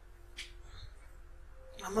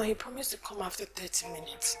 Mama, he promised to come after 30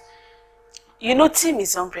 minutes. You know Tim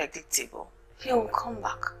is unpredictable. He will come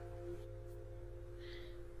back.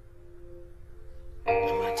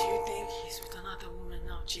 Mama, do you think he's with another woman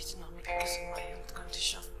now cheating on me because of my health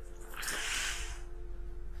condition?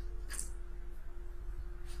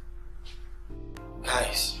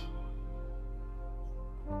 Guys,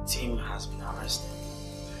 Tim has been arrested.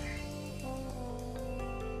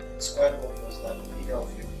 It's quite obvious that neither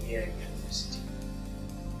of you here in university.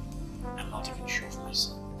 I'm not even sure of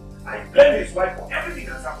myself. I blame his wife for everything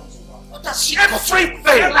that's happened so far. What does she Everything!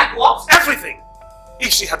 Like what? Everything!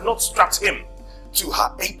 If she had not strapped him to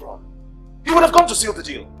her apron, he would have gone to seal the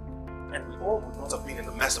deal. And we all would not have been in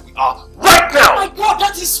the mess that we are right now! Oh my God,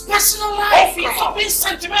 that is personal life! He's not being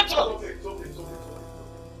sentimental! It's okay.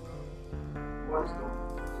 What is going on?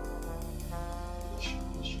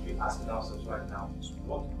 We should be asking ourselves right now is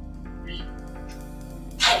what we do.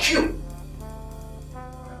 Thank you!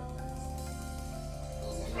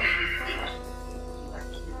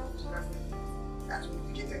 That will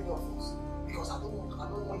be getting off us because I don't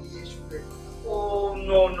want you to get. Oh,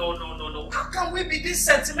 no. How can we be this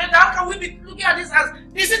sentimental? How can we be looking at this as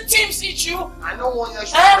this is a Tim's issue? I don't want you to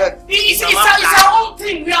It's our own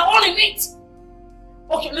thing. We are all in it.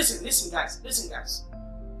 Okay, listen guys.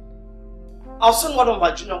 I'll send one of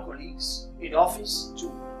my junior colleagues in the office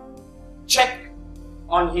to check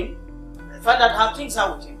on him and find out how things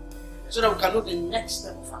are with him so that we can know the next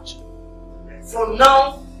step of action. From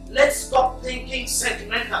now, let's stop thinking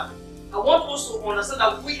sentimental. I want us to understand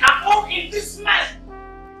that we are all in this mess.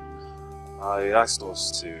 I asked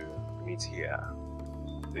us to meet here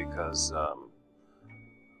because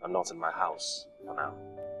I'm not in my house for now.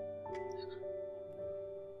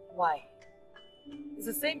 Why? It's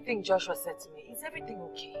the same thing Joshua said to me. Is everything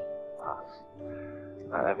okay?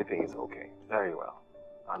 Everything is okay. Very well.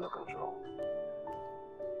 Under control.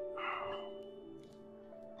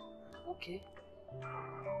 Okay.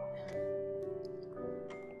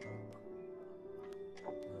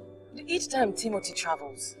 Each time Timothy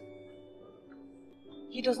travels,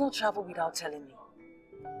 he does not travel without telling me.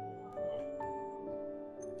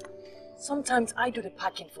 Sometimes I do the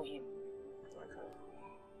packing for him.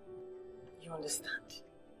 don't understand.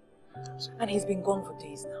 And he's been gone for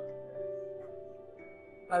days now.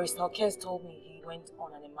 Barrister Okez told me he went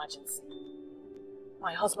on an emergency.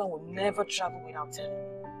 My husband will never travel without telling me.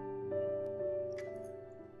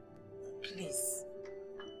 Please.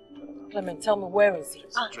 Clement, tell me, where is he?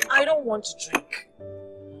 I don't want to drink.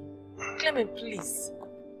 Clement, please.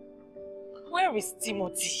 Where is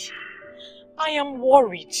Timothy? I am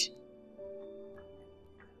worried.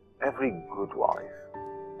 Every good wife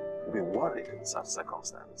will be worried in such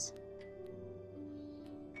circumstance.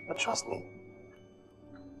 But trust me,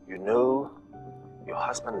 you know your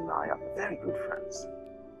husband and I are very good friends,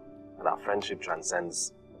 and our friendship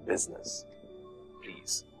transcends business.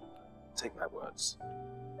 Please, take my words.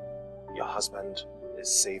 Your husband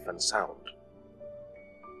is safe and sound,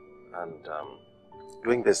 and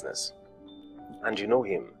doing business. And you know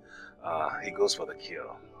him, he goes for the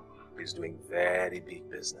cure. He's doing very big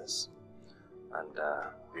business. And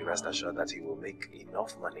be rest assured that he will make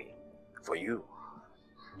enough money for you.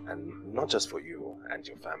 And not just for you and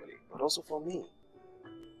your family, but also for me.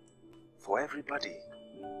 For everybody.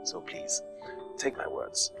 So please, take my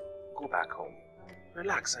words. Go back home.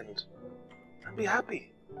 Relax and be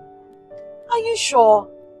happy. Are you sure?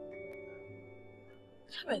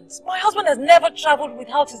 Clement, my husband has never traveled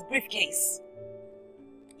without his briefcase.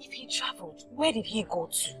 If he traveled, where did he go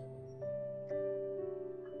to?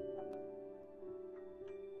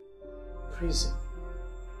 Prison.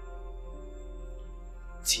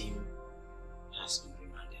 Tim has been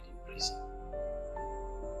remanded in prison.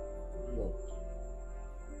 Lord.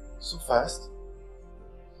 So fast?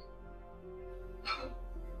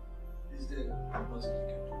 Is there nothing we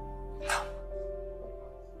can do?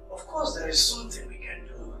 Of course, there is something we can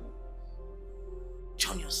do.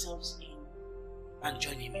 Join yourselves in and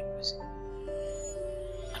join him in prison.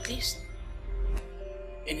 At least,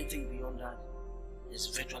 anything beyond that is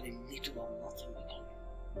virtually little or nothing we can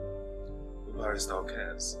do. The barrister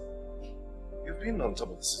cares. You've been on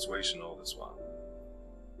top of the situation all this while.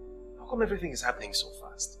 How come everything is happening so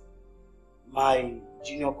fast? My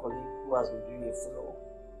junior colleague who has been doing a follow-up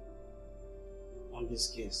on this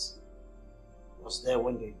case was there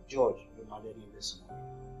when the judge remanded him this morning.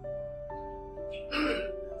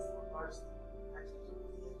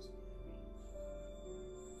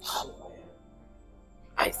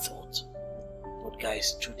 I thought, but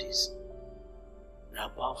guys, truth is, there are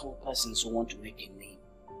powerful persons who want to make a name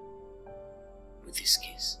with this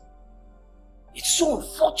case. It's so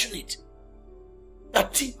unfortunate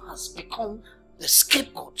that Tim has become the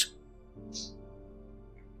scapegoat.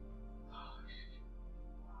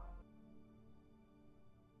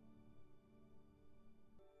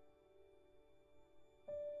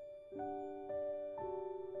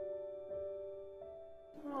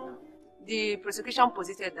 The prosecution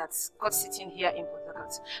posited that court sitting here in Port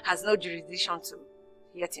Harcourt has no jurisdiction to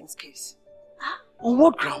hear Tim's case. On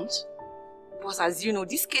what grounds? Because as you know,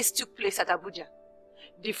 this case took place at Abuja.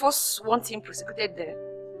 The first one Tim prosecuted there.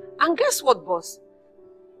 And guess what, boss?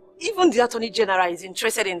 Even the Attorney General is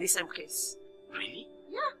interested in this same case. Really?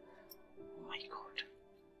 Yeah. Oh my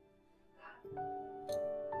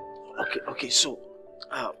God. Okay, so,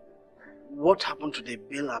 what happened to the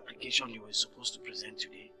bail application you were supposed to present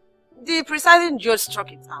today? The presiding judge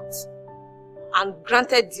struck it out and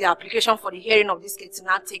granted the application for the hearing of this case to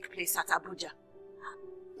now take place at Abuja.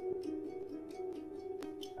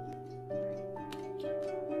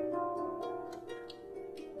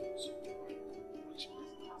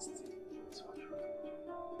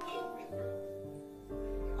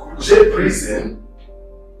 Kuje prison?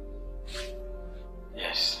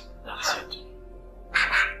 Yes, that's it.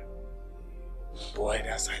 Boy,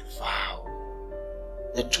 that's I vow.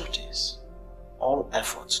 The truth is, all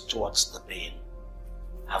efforts towards the bail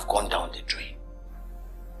have gone down the drain.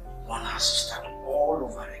 One has to start all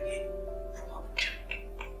over again from Abuja.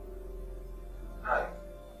 Hi.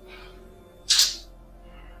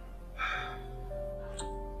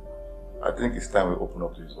 I think it's time we open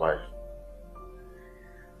up to his wife.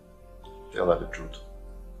 Tell her the truth.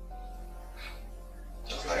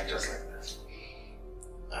 Just like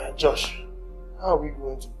that. Josh, how are we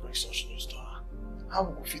going to break such news to her? How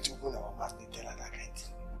will we fit to open our mouth and tell her that kind of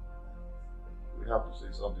thing? We have to say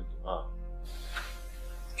something to her.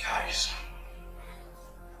 Guys.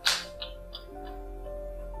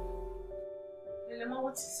 Lelema,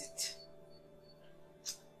 what is it?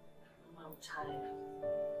 I'm tired.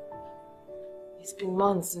 It's been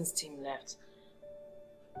months since Tim left.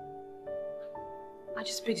 I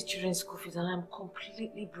just paid the children's school fees and I'm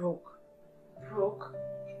completely broke. Broke?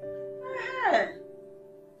 Yeah.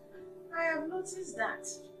 I have noticed that.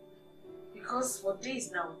 Because for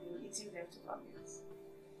days now, we've been eating leftover meals.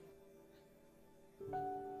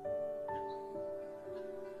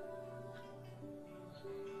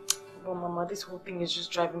 But Mama, this whole thing is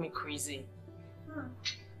just driving me crazy. I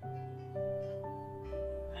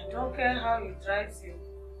don't care how it drives you.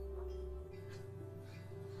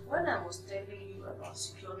 When I was telling you about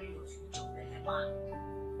securing your future, Belema,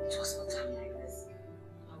 it was for time like this.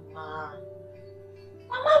 Mama.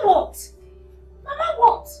 Mama what? Mama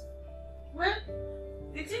what? Well,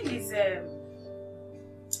 the thing is,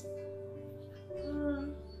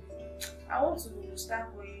 I want to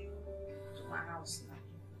start going to my house now.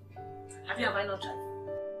 Have you ever not tried?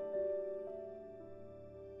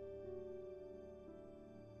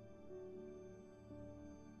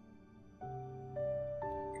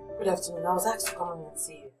 Good afternoon. I was asked to come in and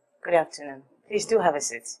see you. Good afternoon. Please do have a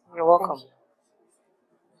seat. You're welcome.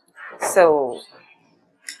 So,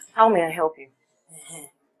 how may I help you?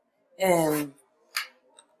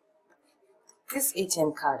 This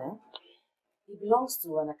ATM card, it belongs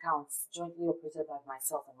to an account jointly operated by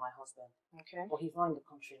myself and my husband. Okay. But he's not in the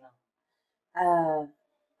country now.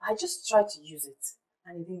 I just tried to use it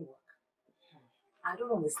and it didn't work. I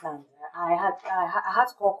don't understand. I had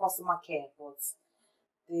to call customer care, but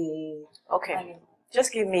they... Okay.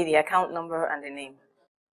 Just give me the account number and the name.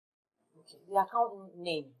 Okay. The account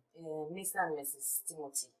name, Mr. and Mrs.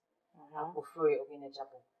 Timothy. Ofuri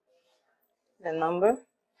Oginejabo. The number?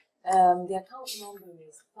 The account number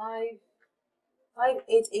is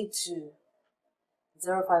 5882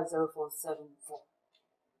 050474.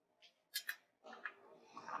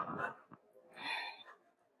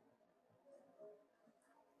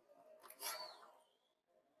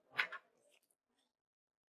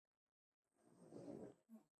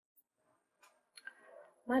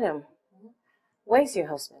 Madam, where's your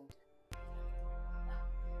husband?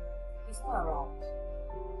 He's not around.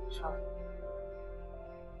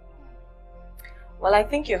 Well, I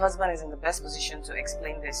think your husband is in the best position to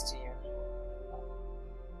explain this to you.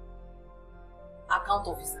 Account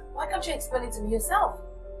officer, why can't you explain it to me yourself?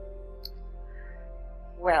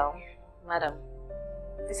 Well, madam,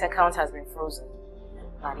 this account has been frozen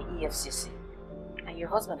by the EFCC, and your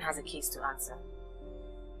husband has a case to answer.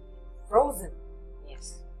 Frozen?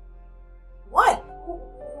 Yes. Why?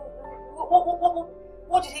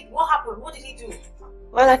 What happened? What did he do?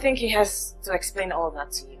 Well, I think he has to explain all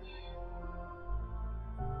that to you.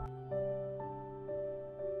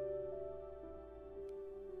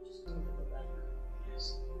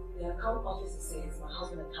 The account officer says my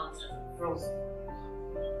husband's account has been frozen.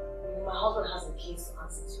 And my husband has a case to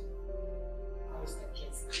answer to. How is that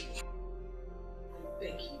case clear? I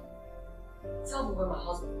beg you. Tell me where my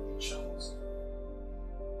husband will be troubled.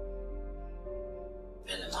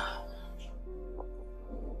 Belema,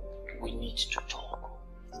 we need to talk.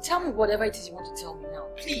 Tell me whatever it is you want to tell me now,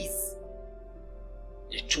 please.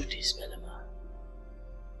 The truth is, Belema,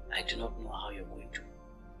 I do not know how you're going to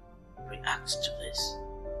react to this,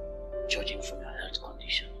 judging from your health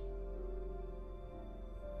condition.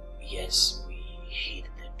 Yes, we hid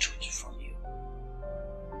the truth from you.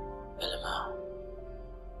 Belema,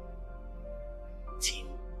 Tim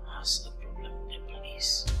has a problem with the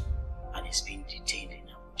police and is being detained in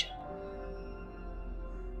Abuja.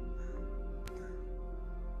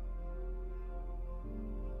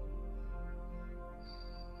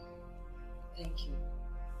 Thank you.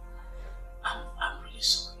 I'm really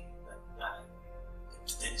sorry, but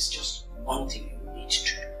there is just one thing you need to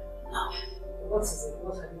do now. What is it?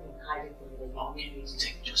 What have you been hiding from me?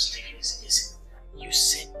 Okay, just take it easy. Listen, you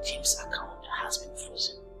said Tim's account has been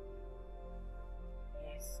frozen.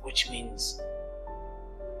 Yes. Which means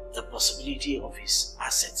the possibility of his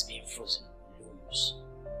assets being frozen looms.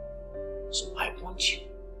 So I want you,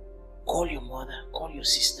 call your mother, call your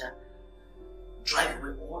sister, drive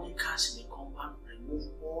away all the cars in the compound, remove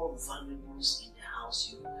all valuables in the house.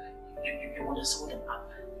 You understand what I'm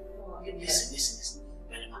at? Listen.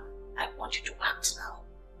 Belema, I want you to act now.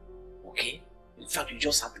 Okay? In fact, you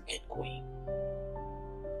just have to get going.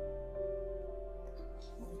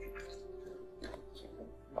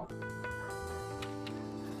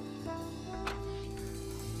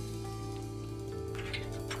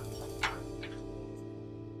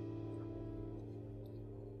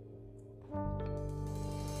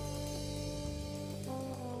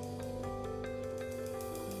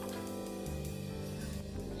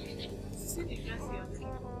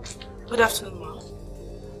 Good afternoon, ma'am.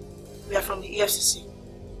 We are from the EFCC.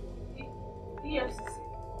 EFCC?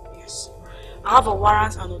 Yes. I have a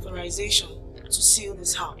warrant and authorization to seal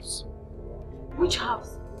this house. Which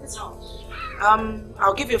house? This house?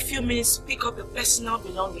 I'll give you a few minutes to pick up your personal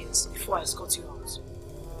belongings before I escort you out.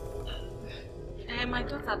 My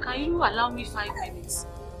daughter, can you allow me 5 minutes?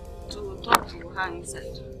 to talk to her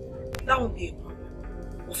inside. That won't be a problem.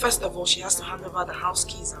 Well, first of all, she has to hand over the house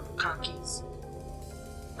keys and the car keys.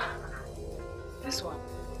 This one?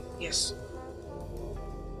 Yes.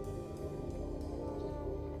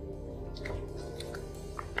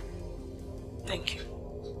 Thank you.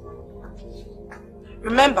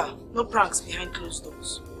 Remember, no pranks behind closed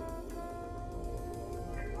doors.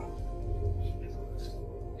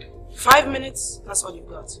 5 minutes, that's all you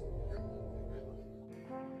got.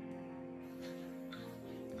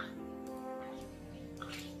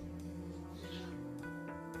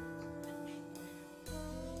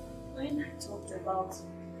 When I talked about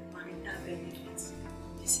marital benefits,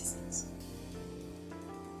 this is it.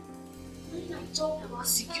 When I talked about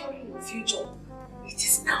securing your future, it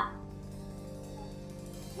is now.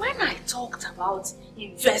 When I talked about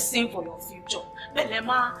investing for your future,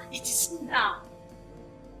 Belema, it is now.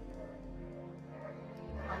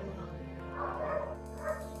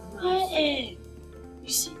 Hey, you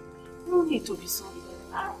see, no need to be sorry,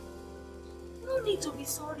 Belema. No need to be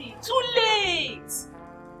sorry. Too late.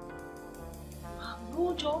 You have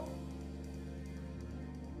no job,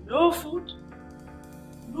 no food,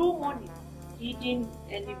 no money hidden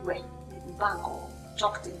anywhere in the bank or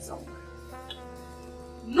tucked in somewhere.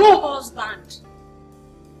 No husband.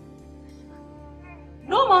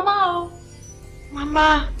 No mama.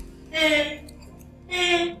 Mama.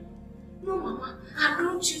 No mama. And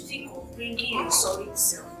don't you think of bringing your sorry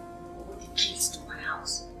self over the keys to my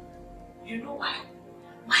house? You know why?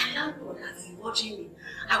 My landlord has been watching me.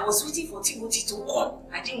 I was waiting for Timothy to come.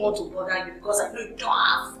 I didn't want to bother you because I know you don't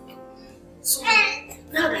have. So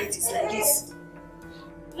now that it is like this,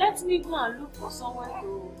 let me go and look for someone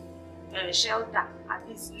to shelter, at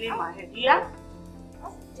least lay my head. Yeah?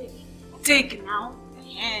 Take now.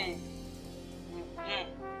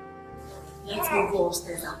 Let me go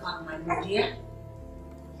upstairs and pack my load, yeah?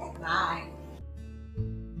 Bye.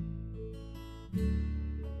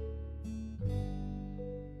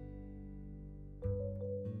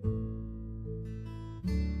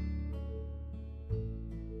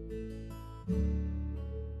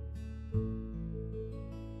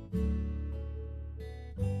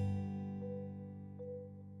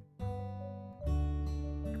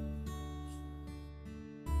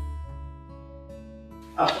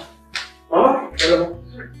 Mama, hello.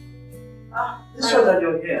 This one that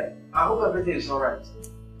you're here, I hope everything is alright.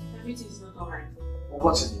 Everything is not alright.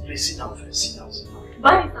 What is it? Please sit down first. Sit down, sit down.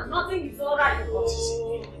 Barrister, nothing is alright. What is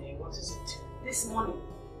it? What is it? This morning,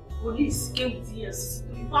 police came with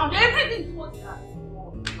EFCC to found everything towards that.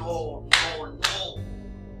 No.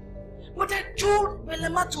 But I told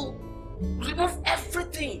Belema to remove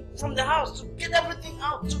everything from the house, to get everything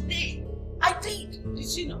out today. I did. Did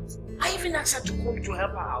she not? I even asked her to come to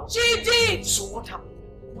help her out. She did! So what happened?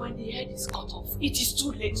 When the head is cut off, it is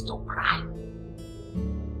too late to cry.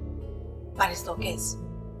 Barrister Kes,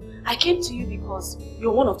 I came to you because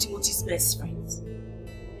you're one of Timothy's best friends.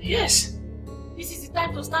 Yes. This is the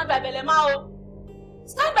time to stand by Belema.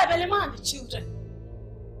 Stand by Belema and the children.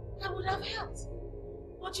 I would have helped.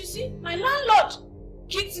 But you see, my landlord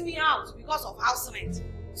kicked me out because of house rent.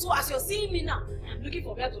 So as you're seeing me now, I'm looking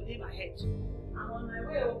for where to lay my head. I'm on my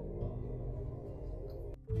way.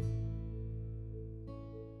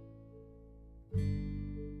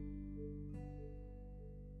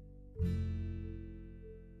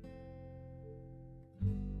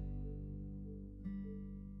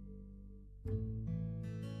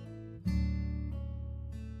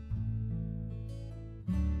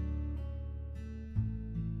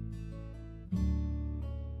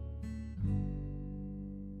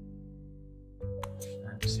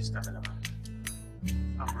 Sister Belema,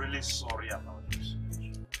 I'm really sorry about this.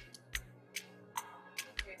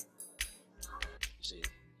 Okay. See,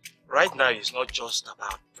 right now it's not just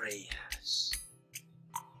about prayers.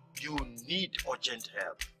 You need urgent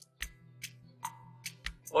help.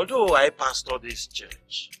 Although I pastor this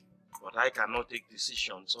church, but I cannot take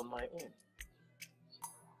decisions on my own.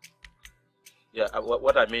 Yeah,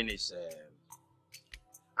 what I mean is,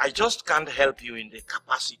 I just can't help you in the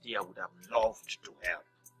capacity I would have loved to help.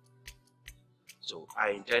 So I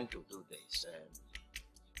intend to do this.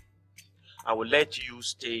 I will let you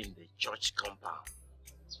stay in the church compound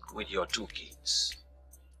with your 2 kids.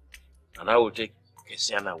 And I will take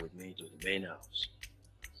Kesiana with me to the main house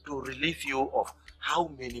to relieve you of how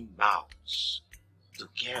many mouths to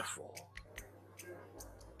care for.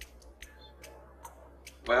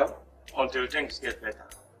 Well, until things get better.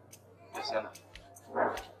 Kesiana,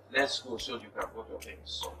 let's go so you can put your things.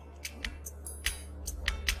 So.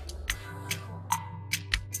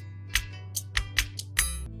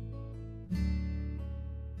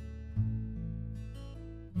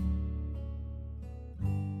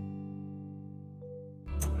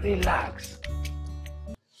 Relax.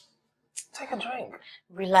 Take a drink.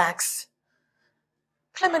 Relax.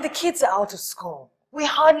 Clement, the kids are out of school. We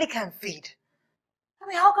hardly can feed. I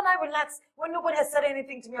mean, how can I relax when nobody has said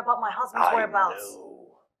anything to me about my husband's whereabouts?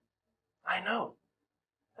 I know.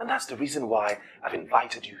 And that's the reason why I've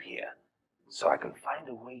invited you here. So I can find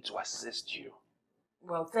a way to assist you.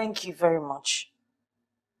 Well, thank you very much.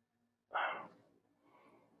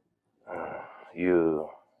 You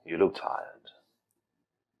look tired.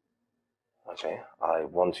 Okay, I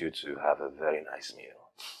want you to have a very nice meal.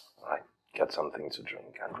 Alright, get something to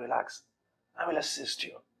drink and relax. I will assist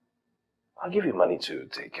you. I'll give you money to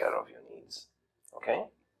take care of your needs. Okay?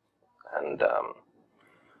 And,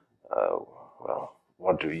 well,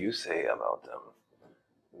 what do you say about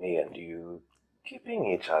me and you keeping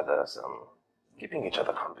each other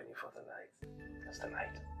company for the night? Just the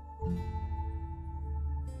night.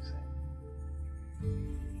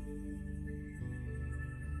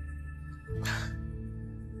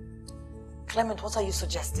 Clement, what are you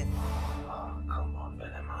suggesting? Oh, come on,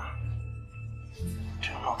 Belema.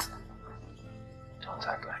 Don't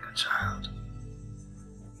act like a child.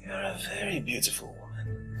 You're a very beautiful woman.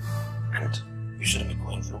 And you shouldn't be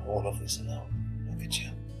going through all of this alone. Look at you.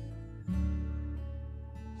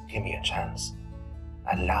 Give me a chance.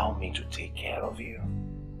 Allow me to take care of you.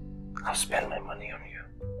 I'll spend my money on you.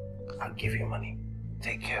 I'll give you money.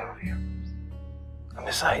 Take care of you. And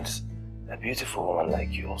besides, a beautiful woman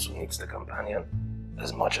like you also needs the companion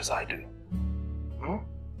as much as I do.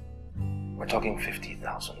 We're talking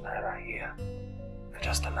 50,000 naira here for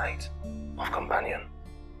just a night of companion.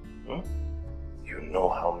 You know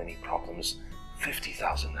how many problems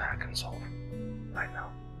 50,000 naira can solve right now.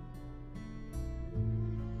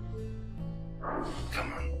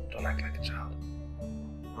 Come on, don't act like a child.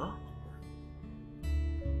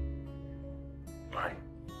 Right.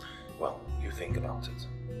 Well, you think about it.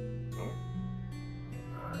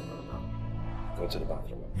 Go to the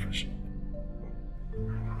bathroom and freshen up.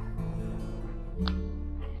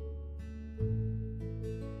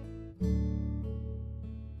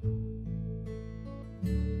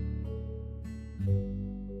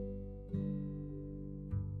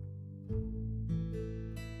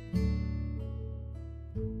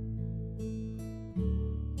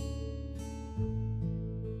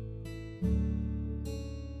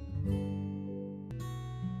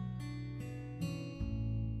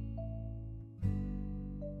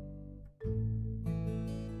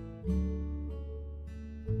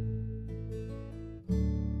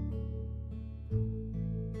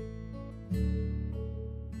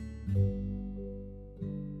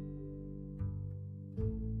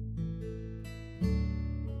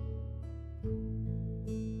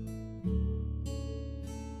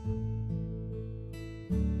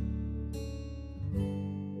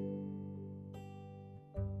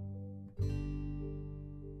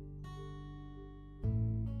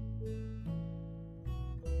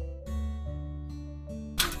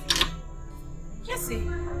 Jessie,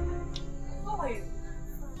 how are you?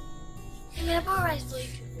 I bought rice for you.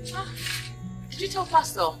 Did you tell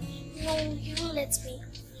Pastor? No, he won't let me.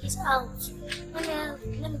 He's out. Mommy,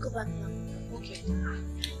 let me go back now. Okay.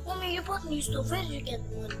 Mommy, you bought new stuff. Where did you get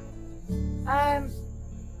the money?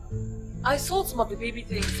 I sold some of the baby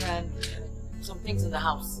things and some things in the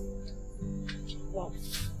house. Well,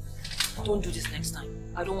 don't do this next time.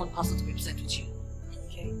 I don't want Pastor to be upset with you.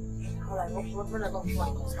 Okay? Alright, when I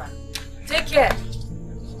comes back. Take care.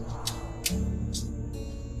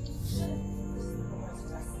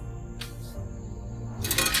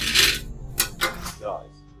 Guys,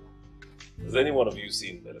 has any one of you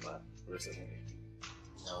seen Belema recently?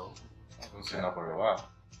 No. I haven't seen her for a while.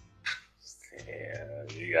 Yeah,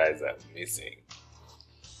 you guys are missing.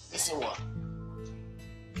 Missing what?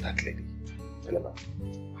 That lady, Belema.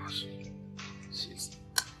 She's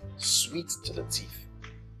sweet to the teeth.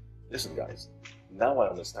 Listen, guys. Now I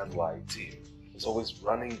understand why Tim is always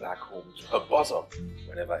running back home to her bosom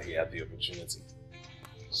whenever he had the opportunity.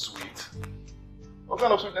 Sweet? What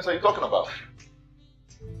kind of sweetness are you talking about?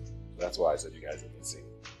 That's why I said you guys are missing.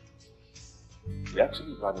 We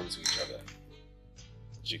actually ran into each other.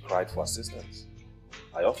 She cried for assistance.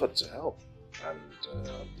 I offered to help. And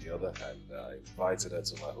on the other hand, I invited her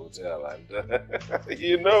to my hotel and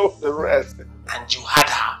you know the rest. And you had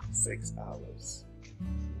her? 6 hours.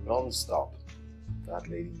 Non-stop. That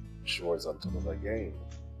lady sure is on top of her game.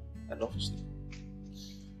 And obviously,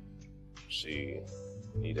 she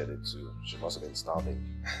needed it too. She must have been starving.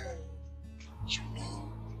 You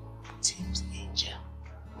know, Tim's angel.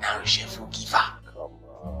 Now she forgive her. Come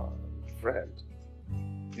on, friend.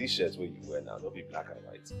 These shirts where you wear now, they'll be black and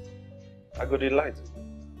white. I got delighted.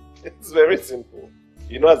 It's very simple.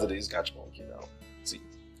 You know as it is catch monkey now. See,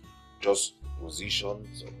 just position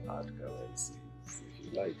some hard currencies. If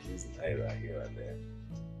you like, use naira here and there.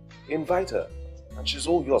 Invite her, and she's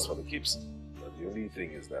all yours for the keeps. But the only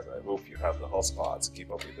thing is that I hope you have the horsepower to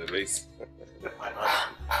keep up with the race.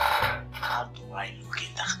 How do I look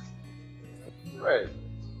at that? Fred,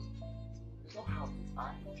 you don't have to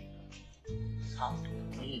act. It's how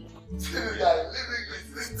to be. Yeah, living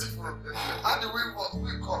is different. And the way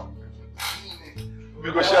we come.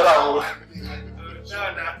 We go share our own.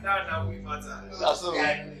 Now we matter. That's all. We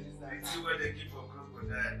see where they keep for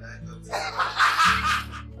crocodile and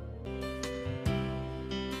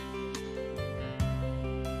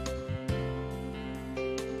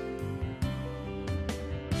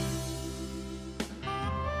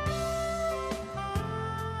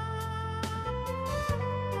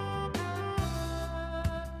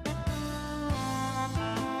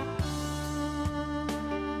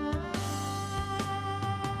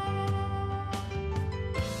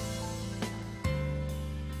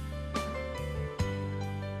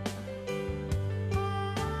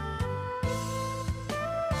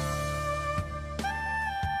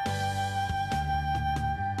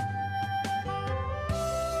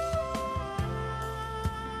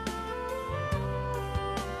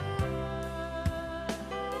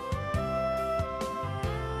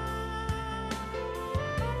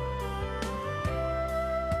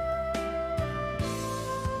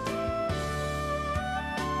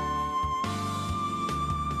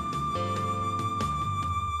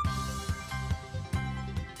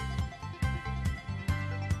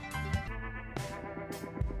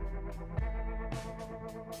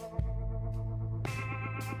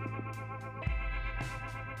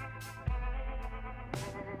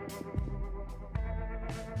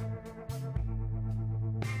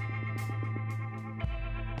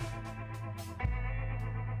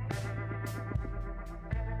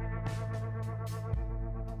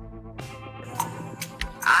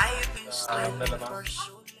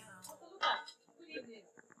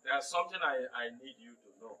There's something I need you to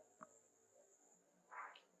know.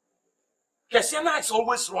 Kesiana is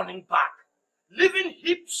always running back, leaving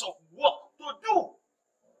heaps of work to do.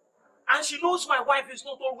 And she knows my wife is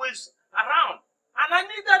not always around. And I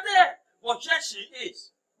need her there. But yes, she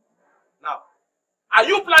is. Now, are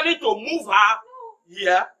you planning to move her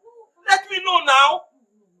here? Let me know now.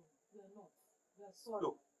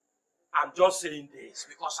 Look, I'm just saying this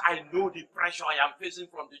because I know the pressure I am facing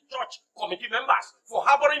from the church committee members for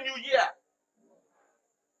harboring you here.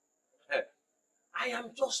 I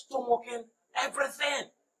am just stomaching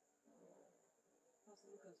everything.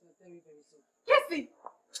 Jesse, leave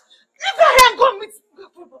her here and go meet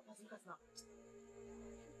Lucas now.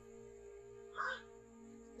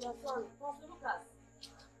 Your son, Pastor Lucas.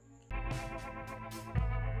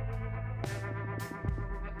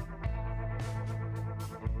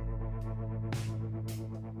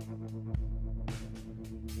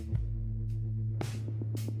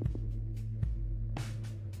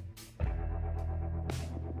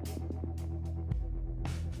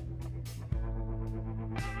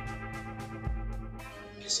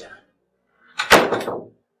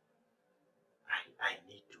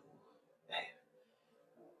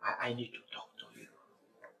 I need to talk to you.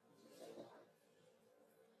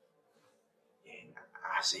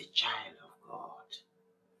 As a child of God,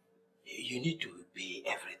 you need to obey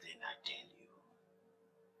everything I tell you.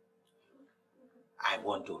 I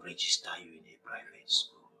want to register you in a private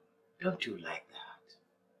school. Don't you like that?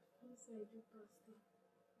 Yes, I do, Pastor.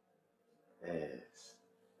 Yes.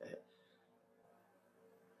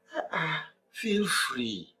 Feel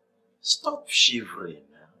free. Stop shivering.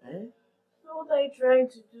 Eh? What are you trying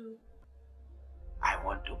to do? I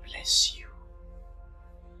want to bless you.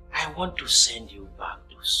 I want to send you back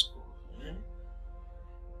to school. Eh?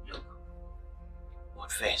 Look,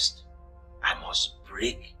 but first, I must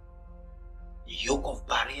break the yoke of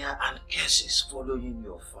barrier and curses following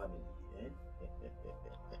your family. Eh?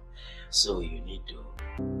 So you need to...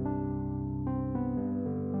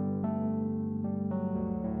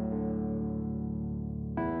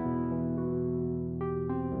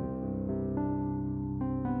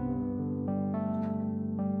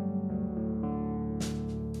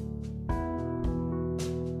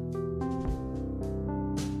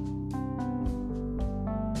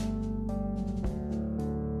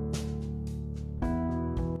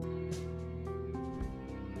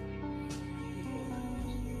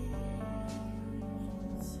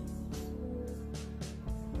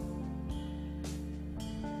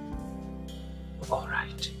 All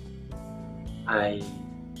right.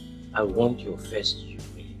 I want your first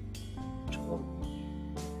urine tomorrow.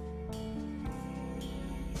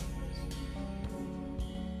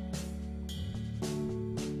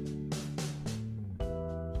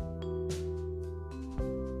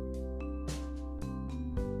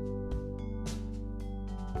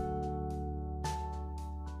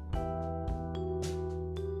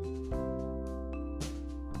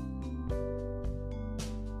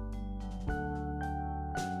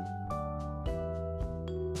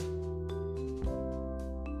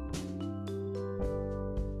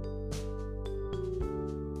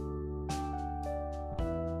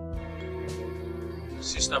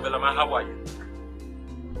 Sister Belama, how are you?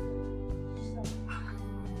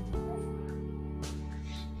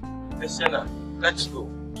 Listen, let's go.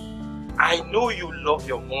 I know you love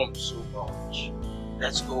your mom so much.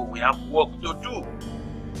 Let's go, we have work to do.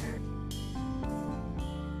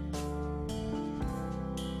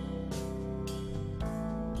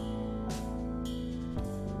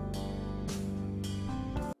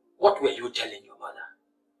 What were you telling your mother?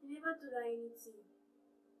 I never told her anything.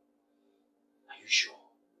 Are you sure?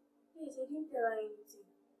 Yes, I didn't tell her anything.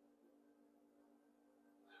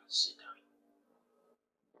 Sit down.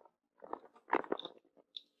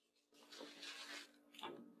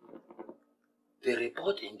 The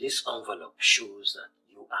report in this envelope shows that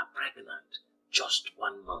you are pregnant just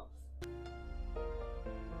 1 month.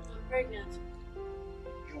 I'm pregnant.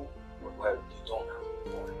 Well, you don't have a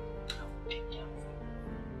boy. I will take care of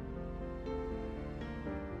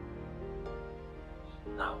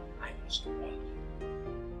you. Now, I must warn you.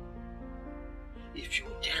 If you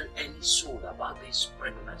tell any soul about this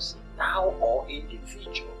pregnancy, now or in the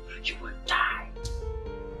future, you will die.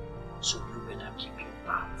 So you better keep your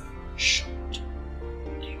mouth shut.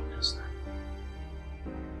 Do you understand?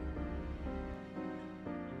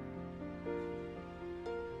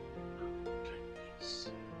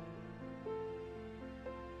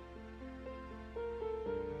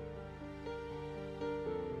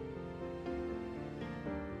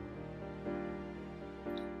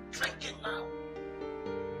 Drink it now.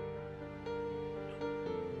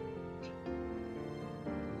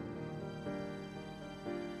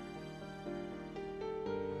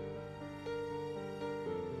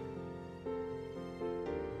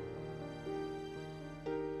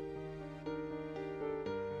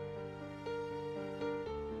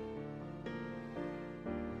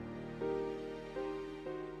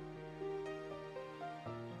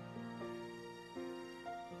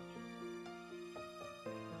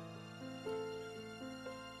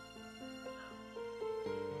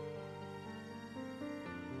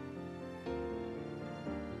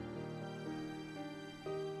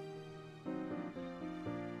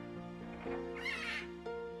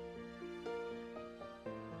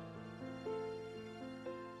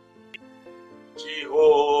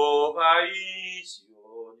 Jehovah is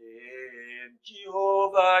your name.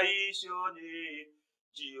 Jehovah is your name.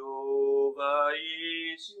 Jehovah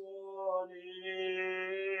is your name.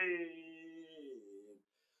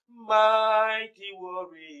 Mighty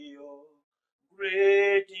warrior,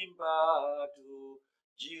 great in battle.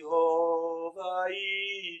 Jehovah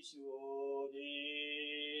is your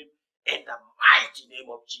name. In the mighty name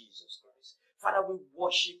of Jesus Christ. Father, we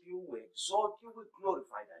worship you, we exalt you, we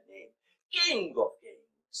glorify thy name. King of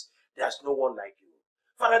kings, there's no one like you.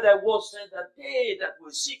 Father, thy word says that they that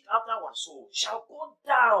will seek after our soul shall go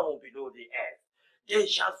down below the earth. They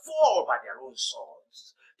shall fall by their own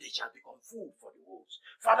swords. They shall become food for the wolves.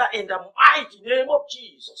 Father, in the mighty name of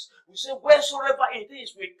Jesus, we say wheresoever it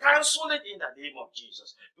is, we cancel it in the name of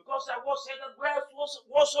Jesus. Because thy word said that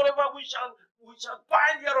whatsoever we shall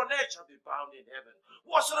bind here on earth shall be bound in heaven.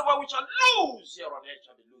 Whatsoever we shall lose here on earth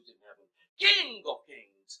shall be loosed in heaven. King of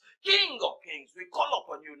kings, we call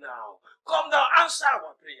upon you now. Come down, answer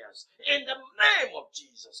our prayers in the name of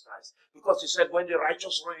Jesus Christ. Because you said when the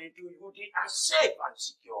righteous run into you, they are safe and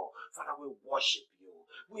secure. Father, we worship you.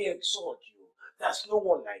 We exalt you. There's no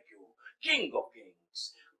one like you. King of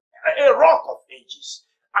kings, a rock of ages.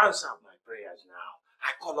 Answer my prayers now.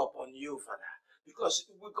 I call upon you, Father. Because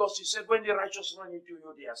you said when the righteous run into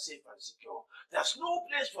you, they are safe and secure. There's no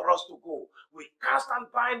place for us to go. We cast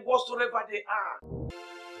and bind whatsoever they are.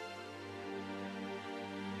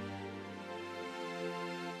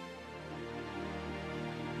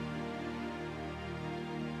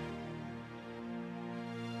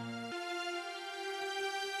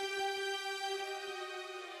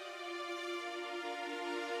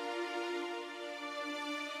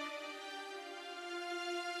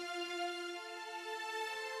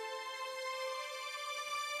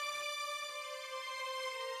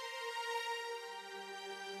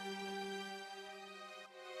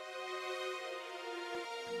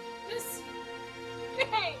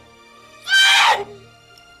 Hey!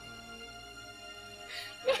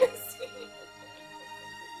 Yes,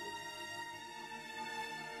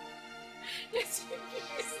 yes,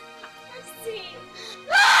 see.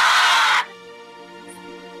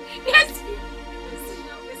 Yes,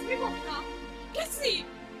 now, let's pick up now. Cassie!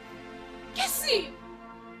 Cassie!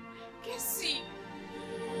 Cassie!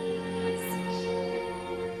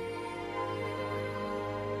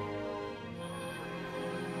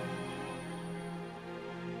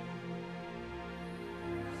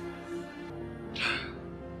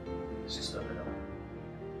 Sister Bella,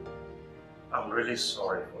 I'm really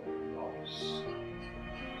sorry for your loss.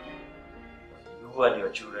 You and your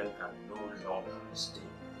children can no longer stay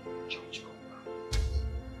in the church compound.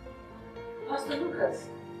 Pastor Lucas,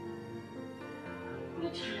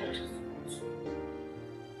 where did you want us to go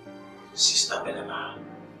to? Sister Belema,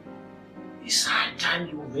 it's high time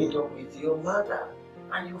you made up with your mother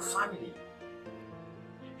and your family.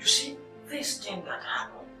 You see, this thing that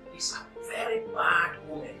happened is a very bad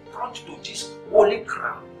woman brought to this holy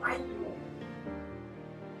ground by you.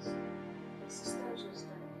 Sister just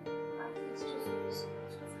died. It's just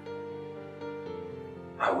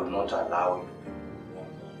I will not allow you to walk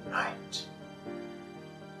all night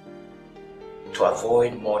to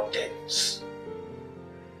avoid more deaths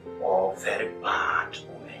or very bad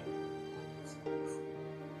women.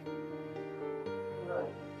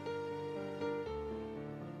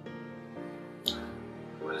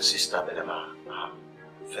 Well, Sister Belema, I'm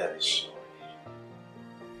very sorry.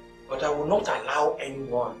 But I will not allow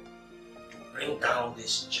anyone to bring down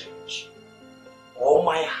this church or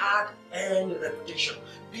my hard-earned reputation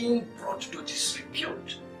being brought to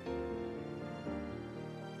disrepute.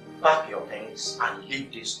 Pack your things and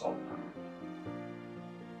leave this compound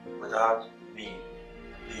without me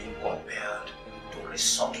being compelled to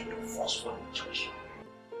resort to forceful injunction.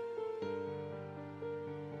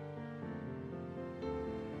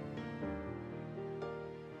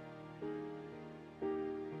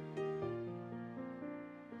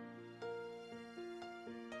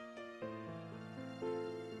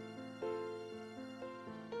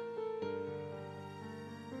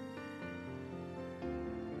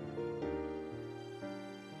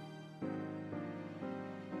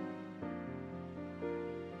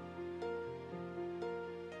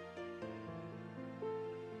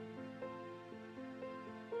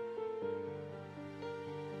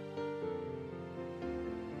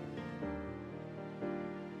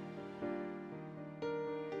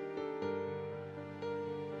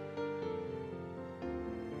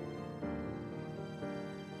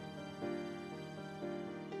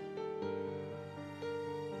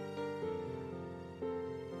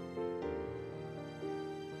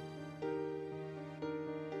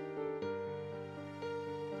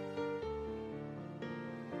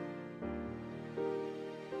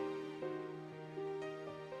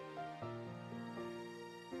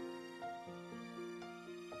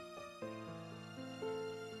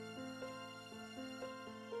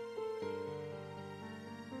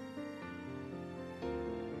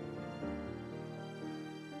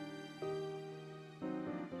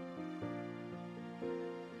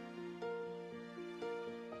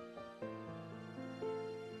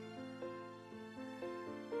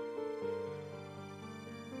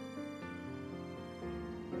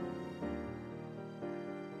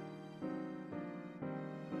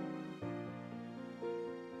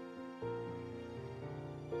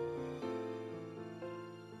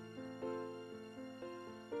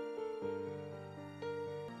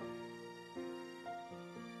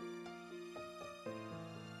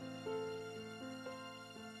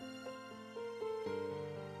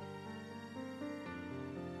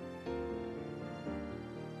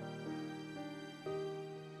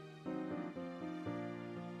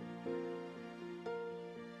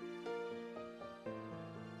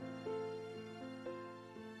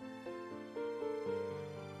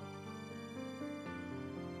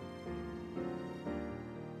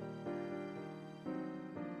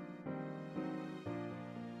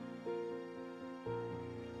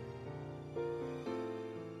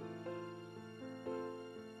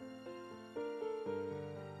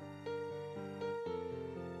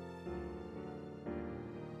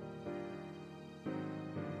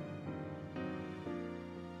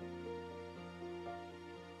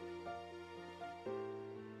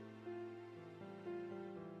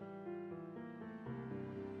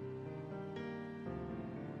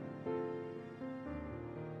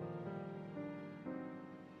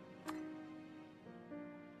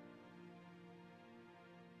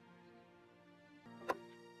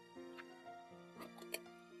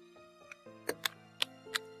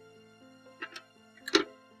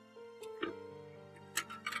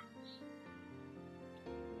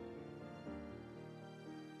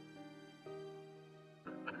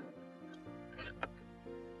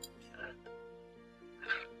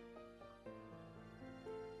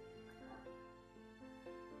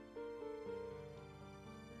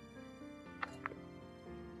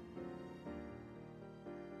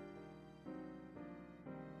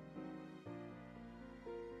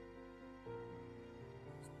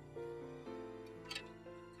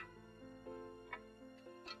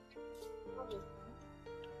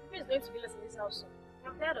 Who is going to kill us in this house?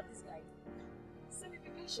 I'm tired of this guy. Send me,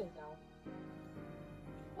 patient now.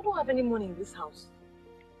 I don't have any money in this house.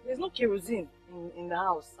 There's no kerosene in the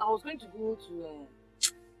house. I was going to go to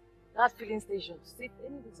that filling station to see if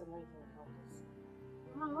anything's American will help us.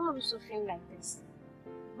 Mama, why are you so feeling like this?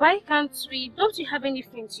 Why can't we? Don't you have any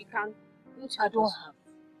friends you can? I don't have.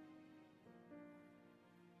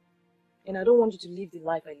 And I don't want you to live the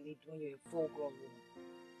life I lived when you're a full-grown woman.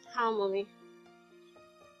 How, Mommy?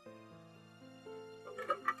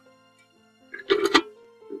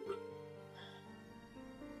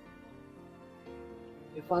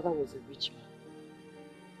 Your father was a rich man.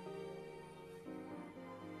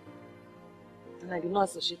 And I did not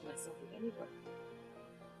associate myself with anybody.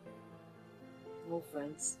 No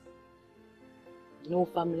friends. No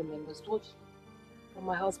family members, told you. From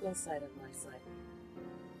my husband's side and my side.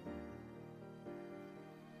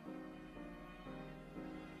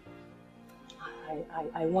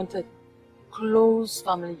 I wanted close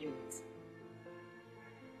family units.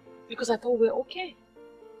 Because I thought we were okay.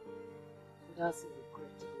 So that's a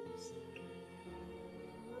regrettable mistake.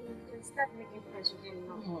 You can start making friends with him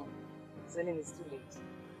now. Selling is too late.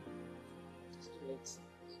 It's too late.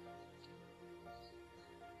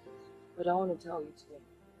 But I want to tell you today.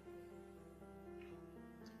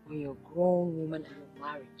 When you're a grown woman and you're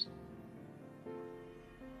married,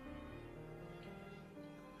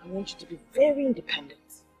 I want you to be very independent.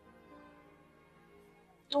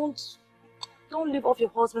 Don't live off your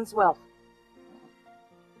husband's wealth.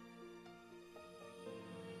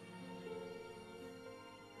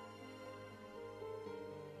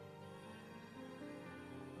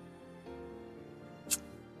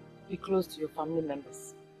 Be close to your family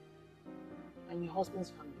members and your husband's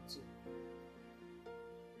family too.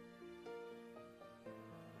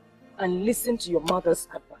 And listen to your mother's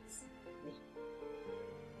advice.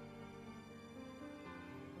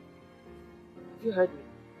 Have you heard me?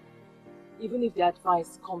 Even if the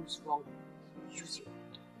advice comes wrong, use your head.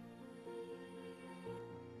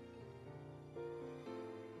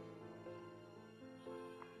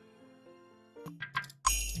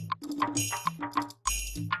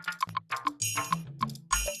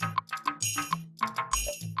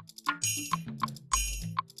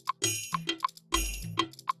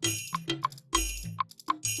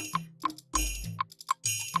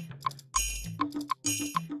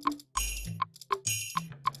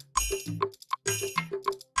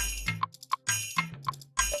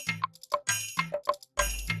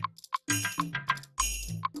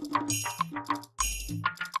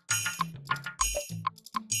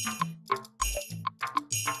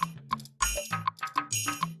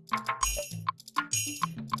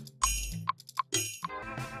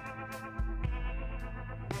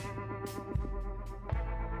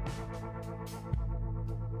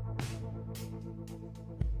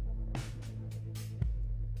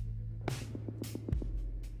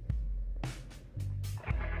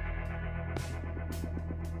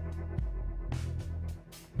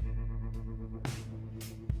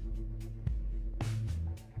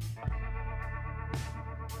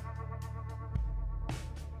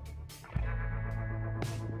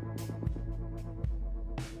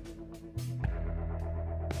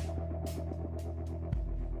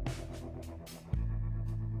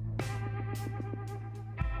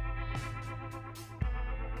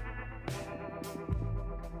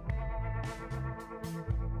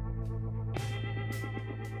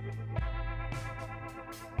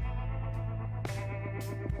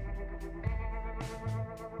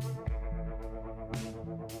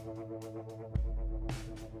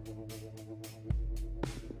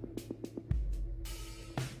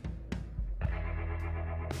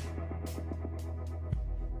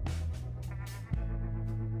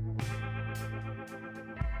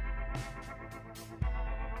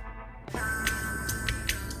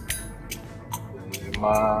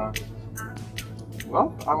 Ma,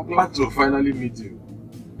 well, I'm glad to finally meet you.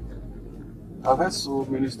 I've heard so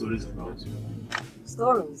many stories about you.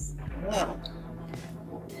 Stories? Yeah.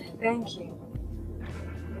 Thank you.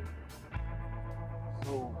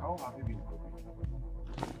 So, how have you been coping?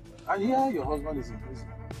 I hear your husband is in prison.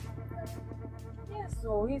 Yes,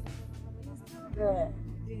 so he's still there.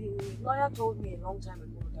 The lawyer told me a long time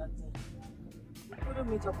ago that he couldn't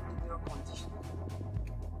meet up with the bail condition.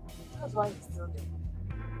 That's why he's still there.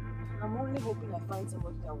 I'm only hoping I find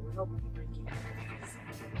somebody that will help me bring him out of prison.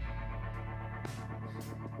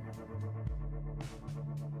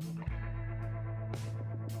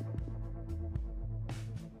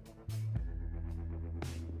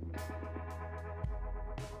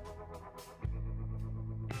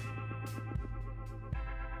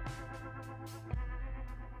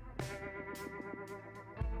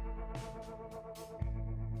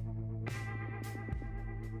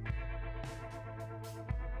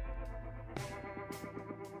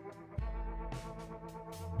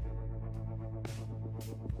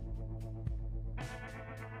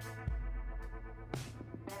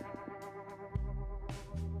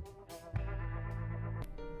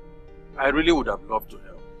 I really would have loved to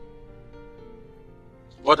help.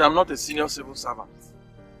 But I'm not a senior civil servant.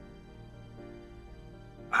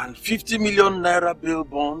 And 50 million naira bail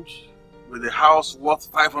bond with a house worth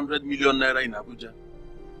 500 million naira in Abuja.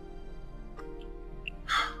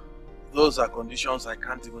 Those are conditions I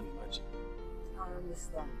can't even imagine. I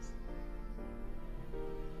understand.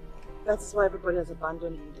 That is why everybody has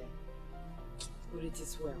abandoned you then. But it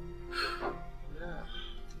is well.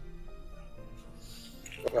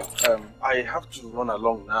 Well, I have to run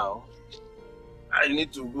along now. I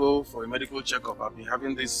need to go for a medical checkup. I've been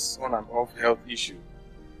having this on and off health issue.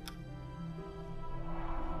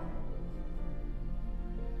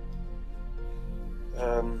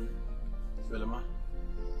 Belema,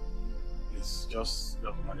 please just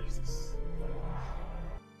manage this.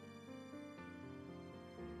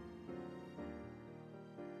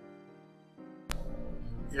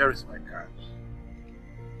 Here is my card.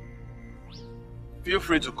 Feel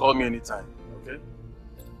free to call me anytime, okay?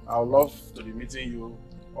 I would love to be meeting you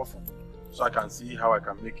often so I can see how I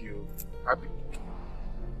can make you happy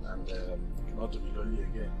and not to be lonely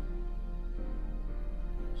again.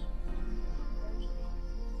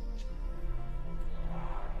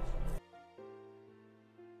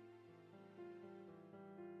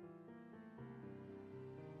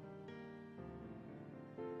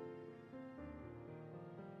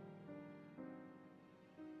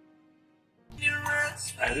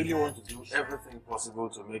 I really want to do everything possible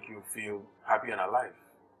to make you feel happy and alive.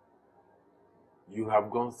 You have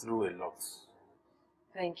gone through a lot.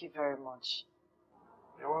 Thank you very much.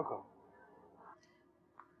 You're welcome.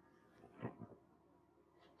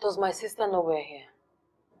 Does my sister know we're here?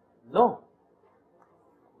 No.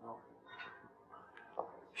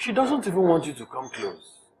 She doesn't even want you to come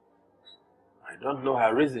close. I don't know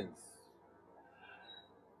her reasons.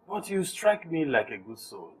 But you strike me like a good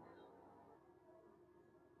soul.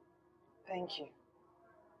 Thank you.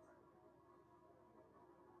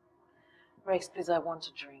 Rex, please, I want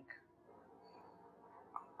to drink.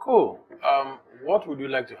 Cool. What would you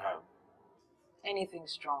like to have? Anything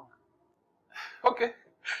strong. Okay.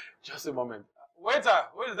 Just a moment. Waiter,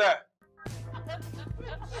 who is there?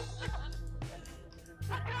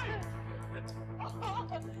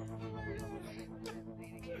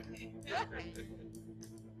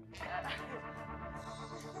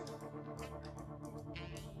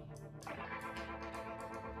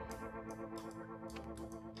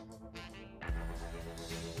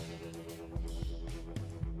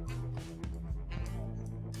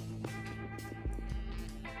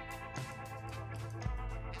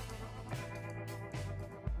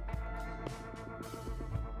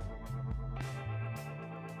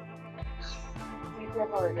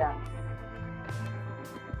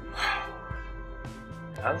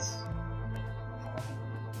 Dance?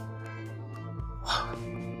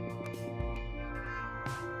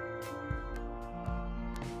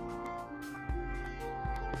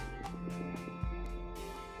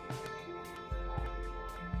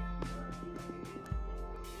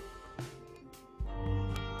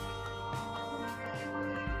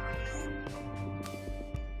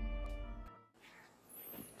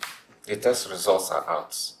 The test results are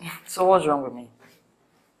out. So what's wrong with me?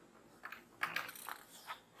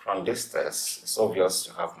 From this test, it's obvious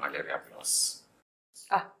you have malaria plus.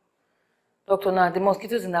 Doctor, now the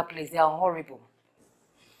mosquitoes in that place, they are horrible.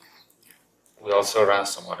 We also ran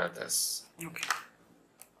some other tests. Okay.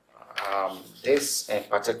 This in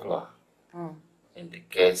particular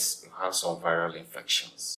indicates you have some viral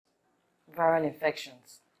infections. Viral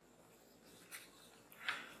infections?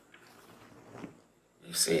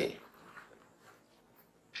 You see,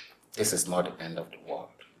 this is not the end of the world.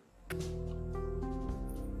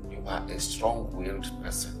 You are a strong-willed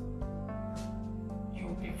person. You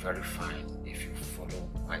will be very fine if you follow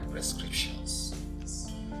my prescriptions.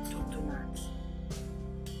 Dr. Nat,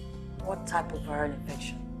 what type of viral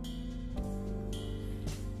infection?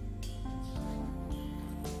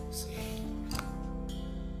 See,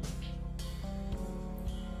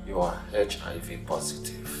 you are HIV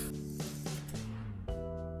positive.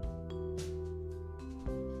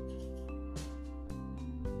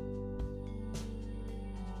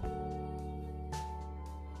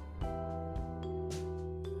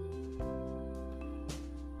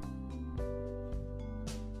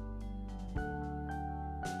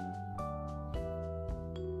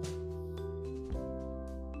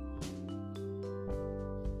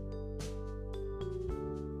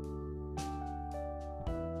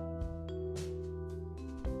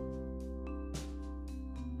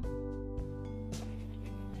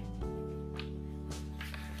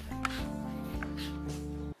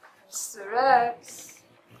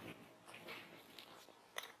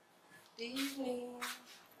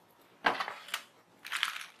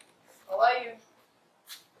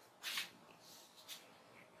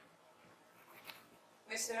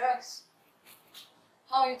 Mr. X,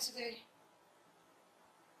 how are you today?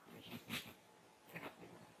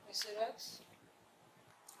 Mr. X?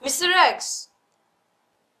 Mr. X!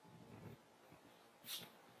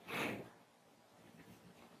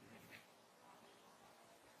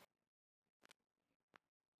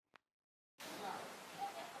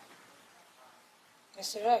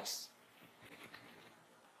 Mr. X?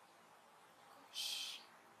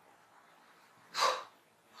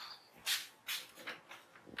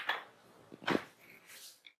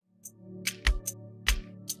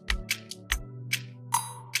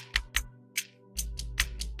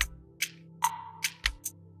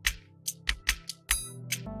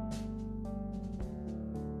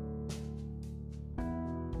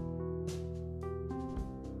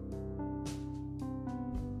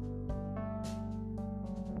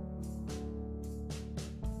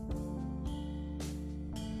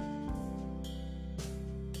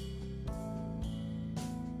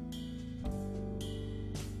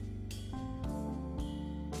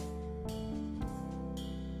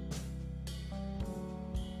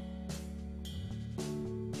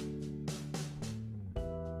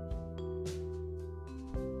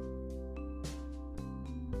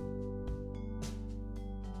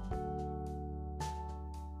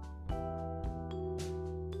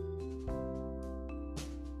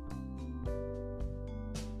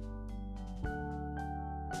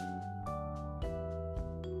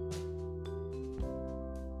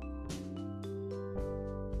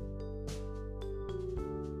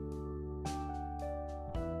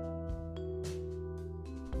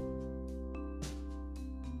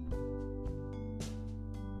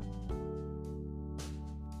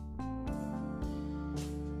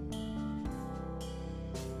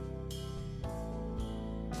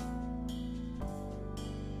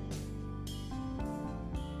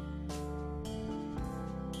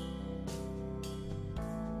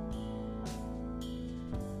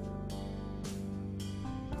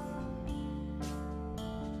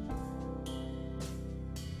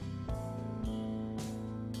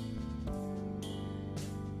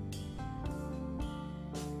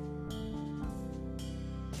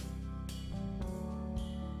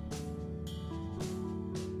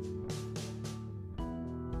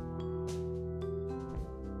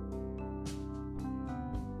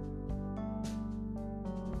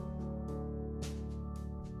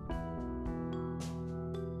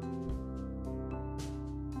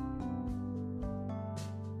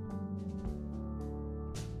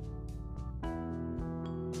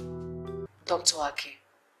 Dr. Ake,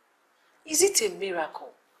 is it a miracle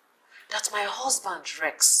that my husband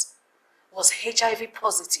Rex was HIV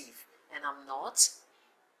positive and I'm not?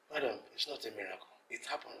 Madam, it's not a miracle. It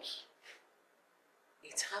happens.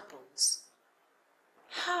 It happens?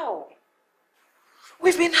 How?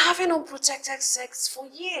 We've been having unprotected sex for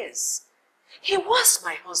years. He was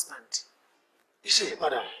my husband. You see,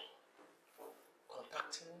 madam,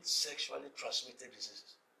 contacting sexually transmitted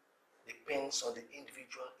diseases depends on the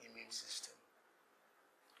individual immune system.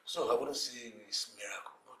 So I wouldn't say it's a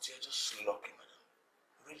miracle, but you're just lucky, madam.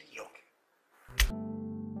 Really lucky.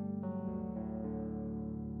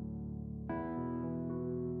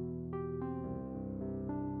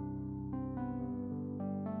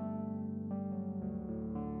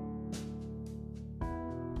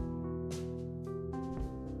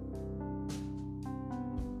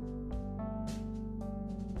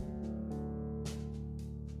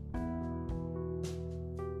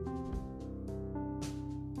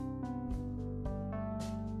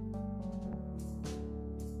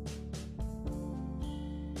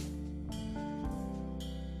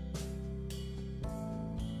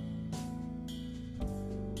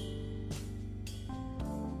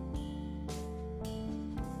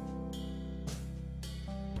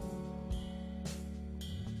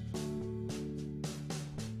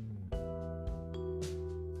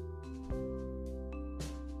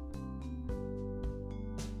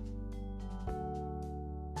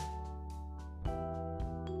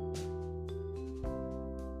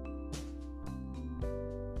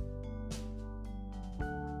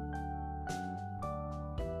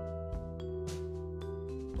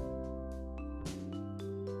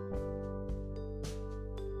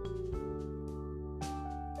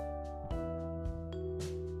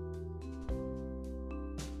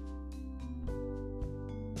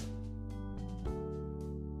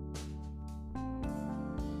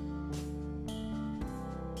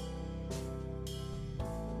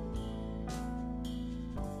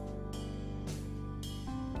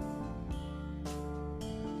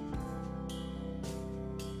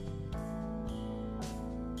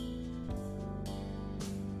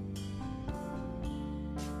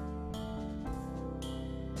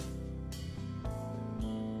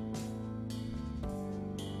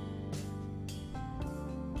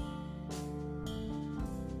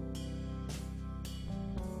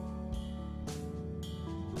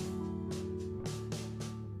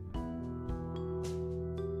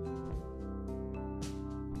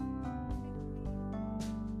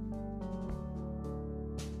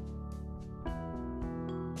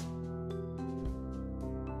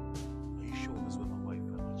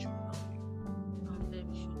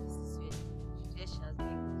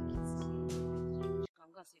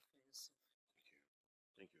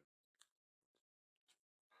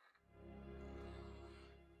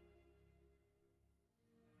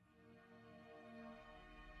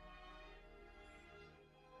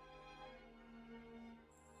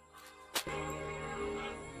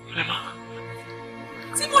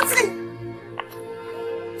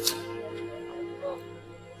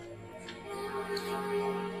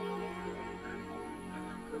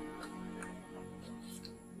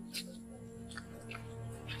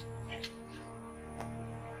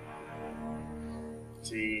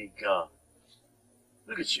 Tika,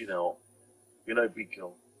 look at you now. You're not a big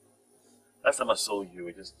girl. Last time I saw you, you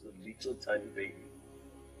were just a little tiny baby.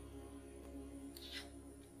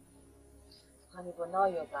 Honey, but now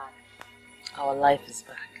you're back. Our life is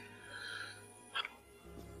back.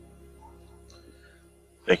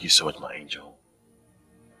 Thank you so much, my angel.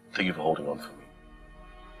 Thank you for holding on for me.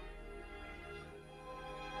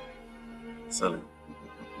 Sally,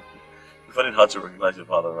 you find it hard to recognize your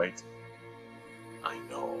father, right? I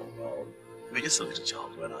know, well, you were just a little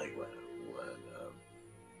child when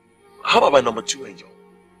how about my number 2 angel?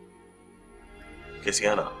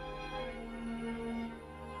 Kesiana.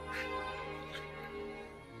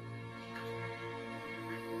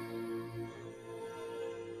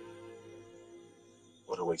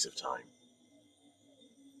 What a waste of time.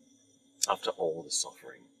 After all the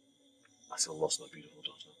suffering, I still lost my beautiful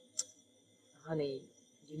daughter. Honey,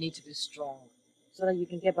 you need to be strong so that you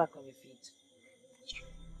can get back on your feet. It's true.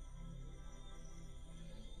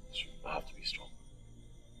 It's true. I have to be strong.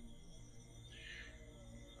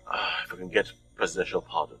 If I can get presidential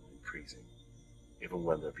pardon in prison, even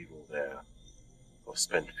when there are people there who have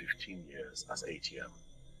spent 15 years as ATM,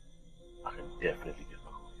 I can definitely get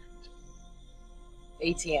back on my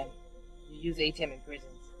feet. ATM? You use ATM in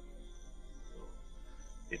prisons?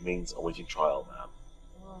 It means awaiting trial, ma'am.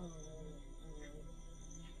 Oh.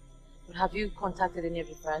 But have you contacted any of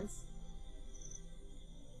your friends?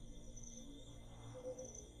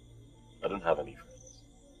 I don't have any friends.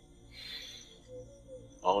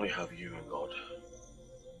 I only have you and God.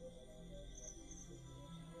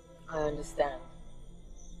 I understand.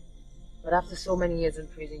 But after so many years in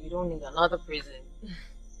prison, you don't need another prison.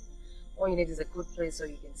 All you need is a good place so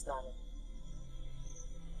you can start it.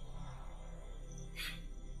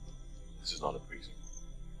 This is not a prison.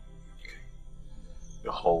 Okay.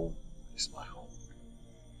 Your home is my home.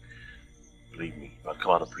 Believe me, if I'd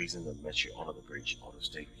come out of prison and met you under the bridge, I would have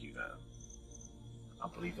stayed with you there. I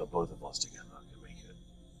believe that both of us together can make it.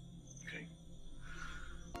 Okay?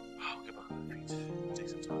 I'll get back on my feet. Take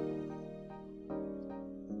some time.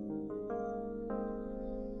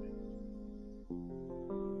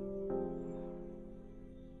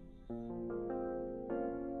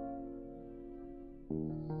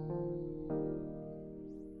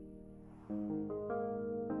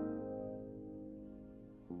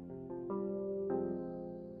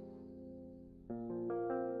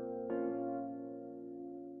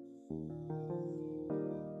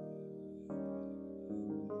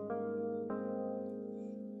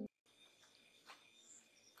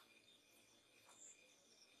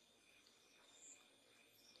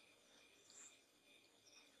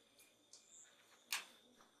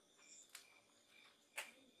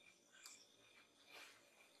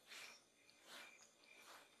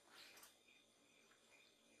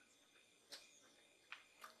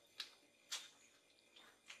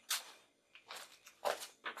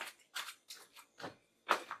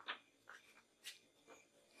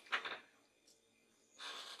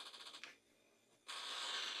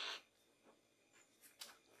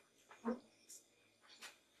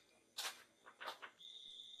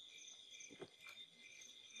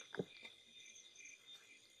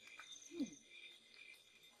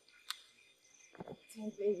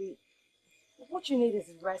 Baby, what you need is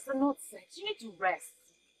rest and not sex. You need to rest.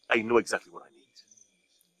 I know exactly what I need.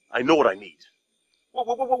 I know what I need.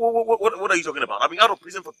 What are you talking about? I've been out of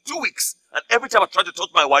prison for 2 weeks, and every time I try to talk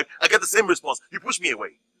to my wife, I get the same response. You push me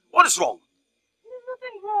away. What is wrong? There's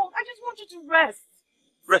nothing wrong. I just want you to rest.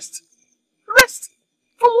 Rest? Rest?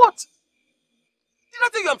 From what? Did I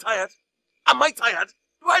tell you I'm tired? Am I tired?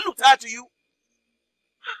 Do I look tired to you?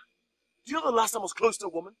 Do you know the last time I was close to a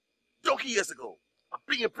woman? Donkey years ago. I've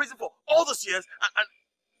been in prison for all those years and...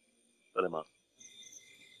 Belema,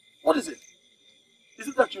 what is it? Is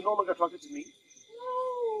it that you're no longer attracted to me?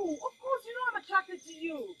 No, of course you know I'm attracted to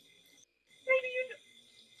you. Baby, you know...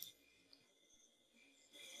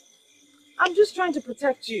 I'm just trying to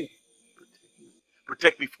protect you.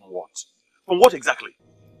 Protect me from what? From what exactly?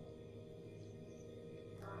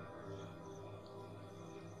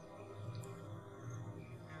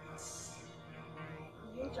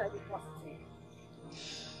 The HIV positive.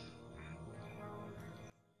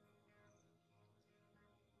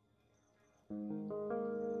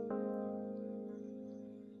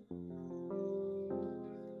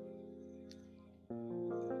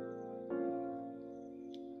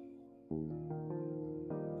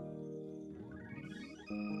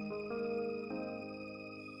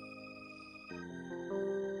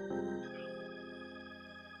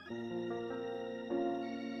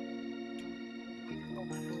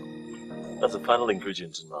 That's the final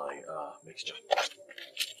ingredient in my mixture.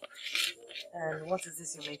 And what is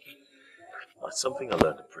this you're making? That's something I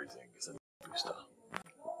learned in prison. It's a booster.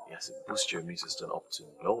 Yes, it boosts your immune system up to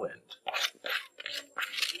low end.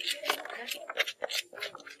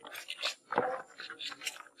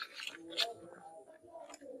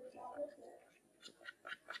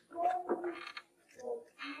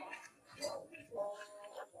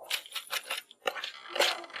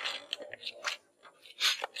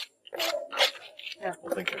 Yeah.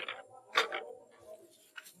 Well, thank you.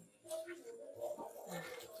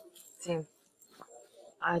 Tim,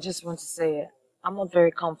 I just want to say I'm not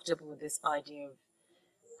very comfortable with this idea of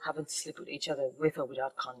having to sleep with each other with or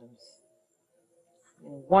without condoms. I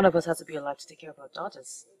mean, one of us has to be alive to take care of our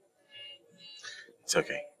daughters. It's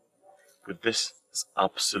okay. With this, there's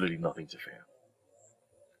absolutely nothing to fear.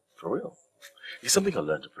 For real. It's something I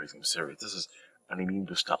learned in prison. I'm serious. This is an immune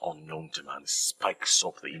booster unknown to man. It spikes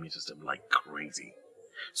up the immune system like crazy.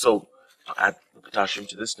 So, I'll add the potassium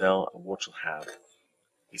to this now, and what you'll have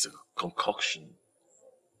is a concoction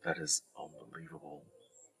that is unbelievable.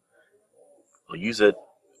 I'll use it,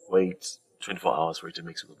 wait 24 hours for it to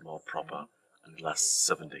mix with the blood proper, and it lasts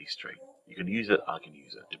 7 days straight. You can use it, I can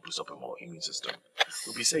use it to boost up our immune system.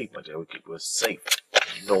 We'll be safe, my dear. We're safe.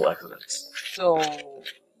 No accidents. So,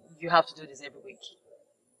 you have to do this every week?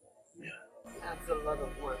 Yeah. That's a lot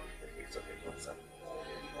of work. It's okay, don't stop.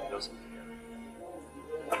 No something here.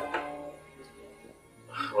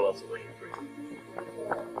 What else are you for?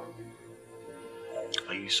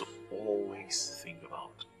 I used to always think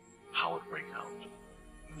about how it break out.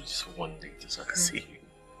 Even just for one day, just so I could see you.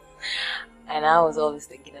 And I was always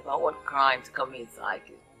thinking about what crime to commit so I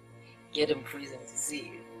could get in prison to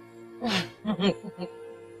see you. I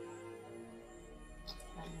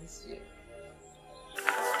miss you.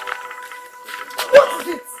 What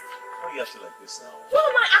is it? Why are you acting like this now? What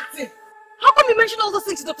am I acting? How come you mention all those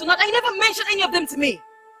things to Dr. Nat and you never mentioned any of them to me?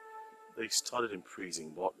 They started in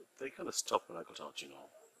prison, but they kind of stopped when I got out, you know.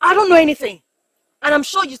 I don't know anything. And I'm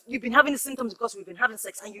sure you've been having the symptoms because we've been having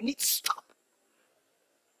sex and you need to stop.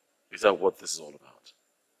 Is that what this is all about?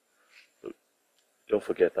 Look, don't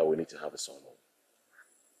forget that we need to have a son.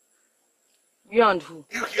 You and who?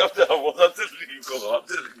 You have to have one. I'm telling you, come on, I'm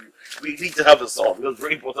telling you. We need to have a son. It's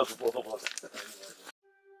very important for both of us.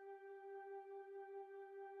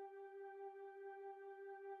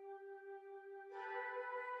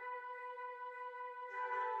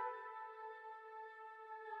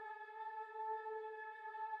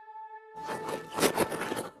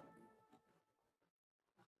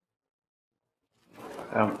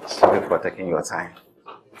 Sorry for taking your time.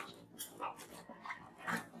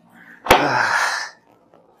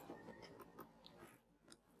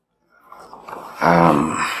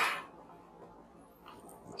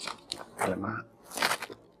 Alema,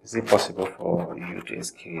 is it possible for you to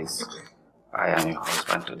excuse I and your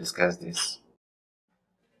husband to discuss this?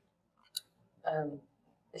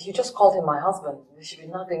 You just called him my husband. There should be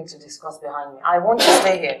nothing to discuss behind me. I want to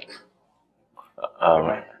stay here.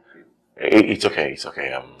 It's okay. It's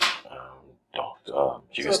okay. Doctor,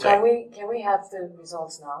 you can So stay. can we have the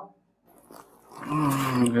results now?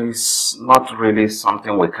 It's not really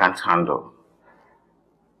something we can't handle.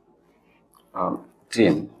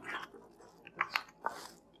 Tim,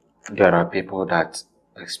 there are people that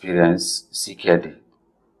experience CKD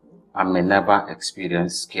and may never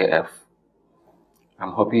experience KF.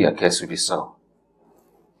 I'm hoping your case will be so.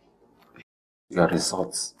 Your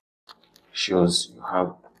results shows you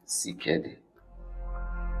have CKD.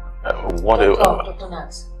 Dr.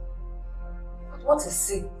 Nat, what is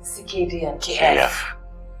CKD and KF?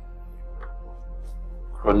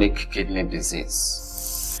 Chronic kidney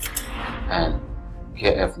disease. And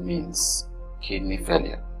KF means kidney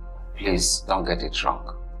failure. Please don't get it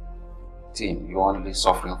wrong. Tim, you're only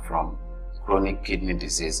suffering from chronic kidney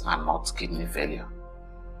disease and not kidney failure.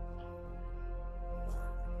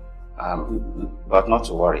 But not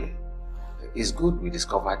to worry. It's good we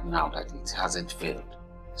discovered now that it hasn't failed.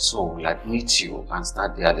 So we'll admit you and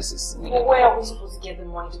start dialysis immediately. Well, where are we supposed to get the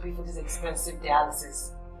money to pay for this expensive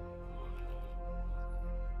dialysis?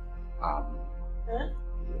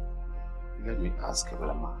 Let me ask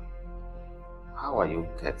Evelema, how are you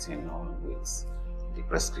getting on with the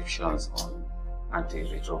prescriptions on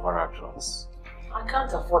antiretroviral drugs? I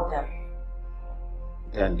can't afford them.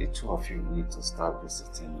 Then the two of you need to start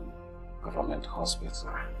visiting government hospital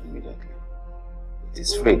immediately. It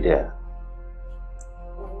is free there.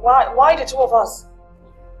 Why the two of us?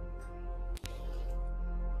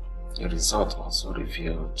 The result also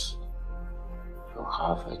revealed you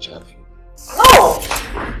have HIV. No!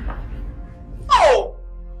 No!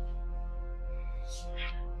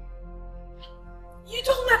 You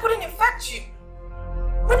told me I couldn't infect you.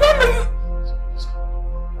 Remember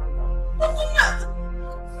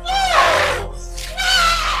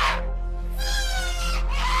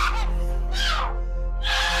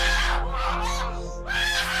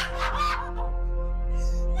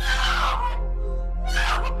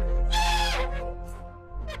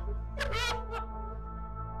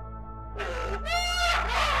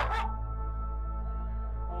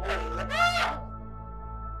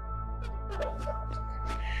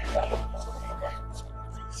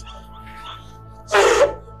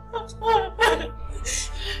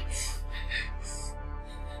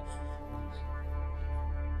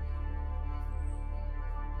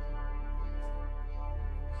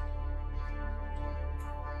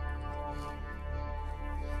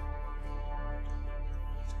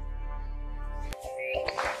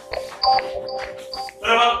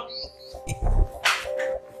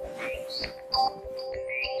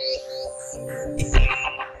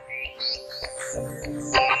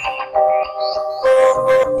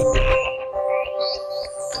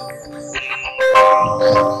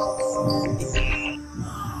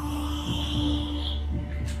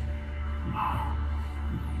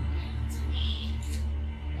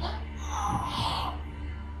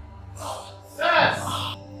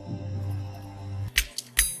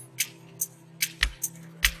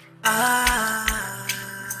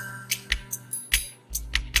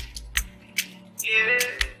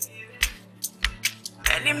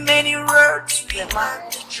Many roads we have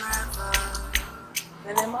to travel.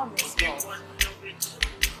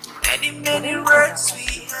 Many roads we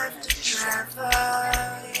have to travel.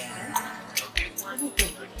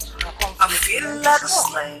 I feel like a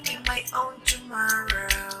slave in my own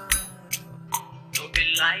tomorrow.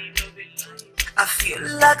 I feel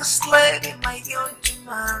like a slave in my own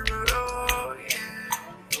tomorrow.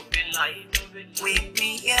 Wake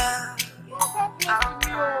me up.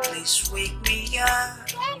 Please wake me up.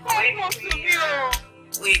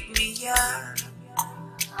 Wake me up.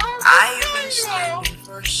 I've been sleeping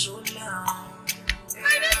for so long.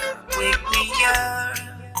 Wake me up.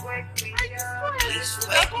 Please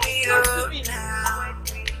wake me up now.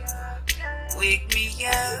 Wake me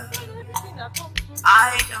up.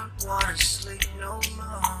 I don't wanna sleep no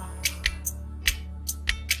more.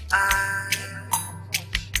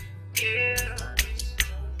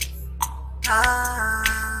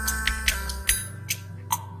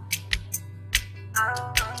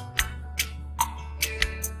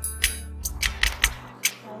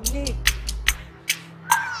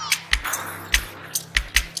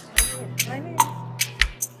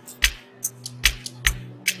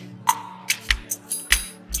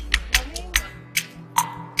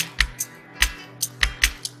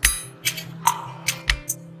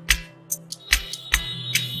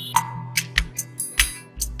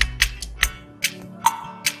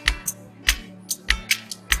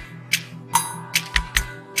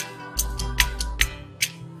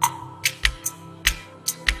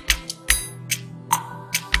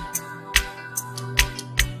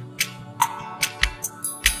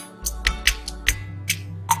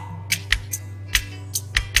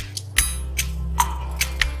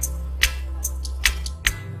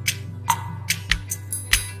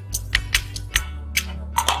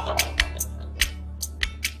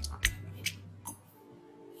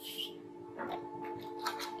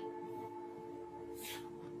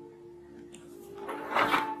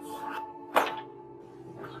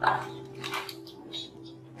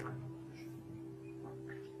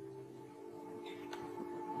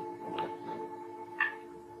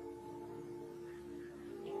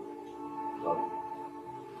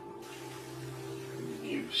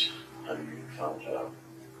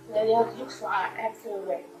 They have looked for her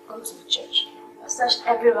everywhere. I've gone to the church. I've searched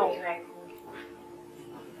everywhere in my room.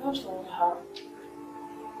 I don't find her.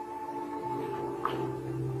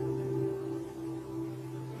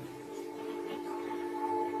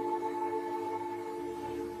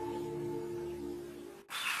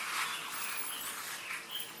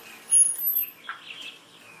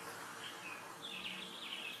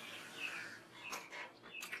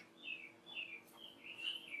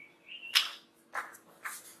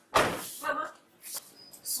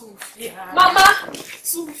 Sophia. Mama!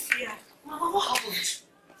 Sophia. Mama, what happened?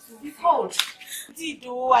 You called.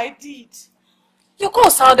 I did. Your call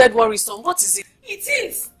sounded worrisome. What is it? It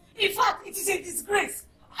is. In fact, it is a disgrace.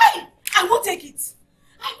 Hey, I won't take it.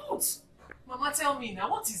 I won't. Mama, tell me now,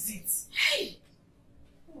 what is it? Hey.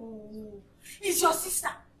 Oh, it's your sister.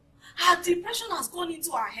 Her depression has gone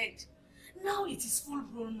into her head. Now it is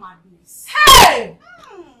full-blown madness. Hey!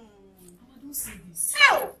 Mama, don't say this.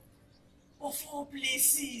 Hell! Of all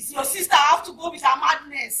places, your sister have to go with her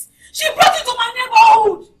madness. She brought it to my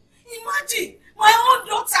neighborhood. Imagine, my own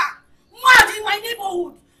daughter, mad in my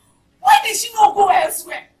neighborhood. Why did she not go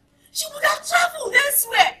elsewhere? She would have traveled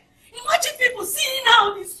elsewhere. Imagine people seeing her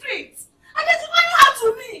on the streets. Identifying her to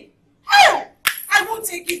me. Hell! I won't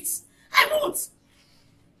take it. I won't.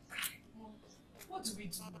 What do we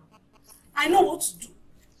do now? I know what to do.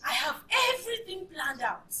 I have everything planned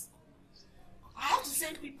out.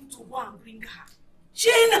 send people to go and bring her.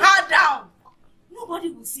 Chain her down. Nobody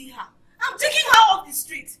will see her. I'm taking her off the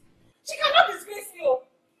street. She cannot disgrace me. Oh.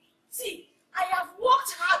 See, I have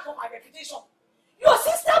worked hard for my reputation. Your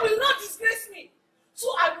sister will not disgrace me. So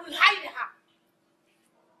I will hide her.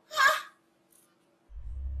 Huh?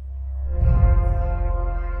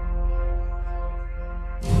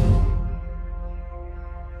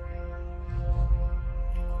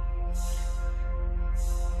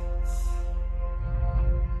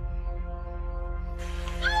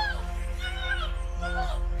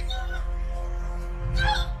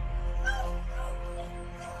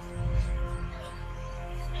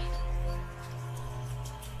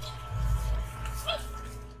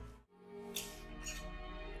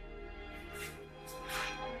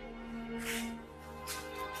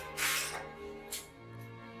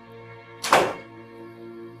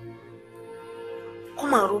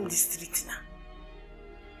 Come and roam the street now.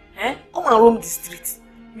 Eh? Come and roam the street.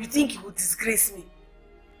 You think you will disgrace me?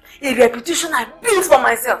 A reputation I built for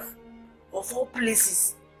myself. Of all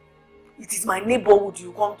places, it is my neighborhood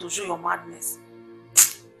you come to show your madness.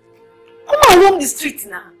 Come and roam the street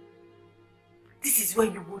now. This is where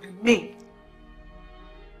you will remain.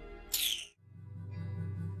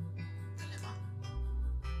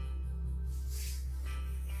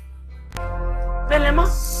 Belema?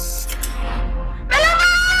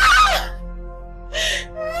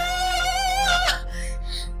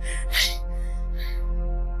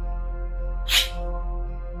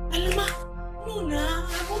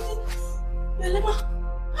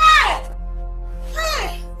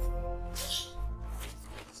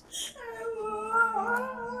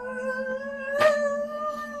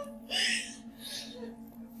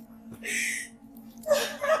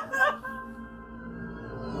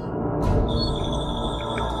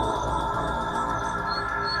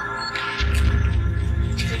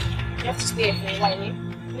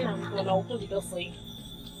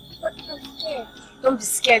 Don't be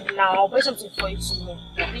scared now. I'll buy something for you tomorrow.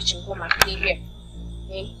 Reach and come and play here.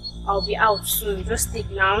 Okay? I'll be out soon. Just take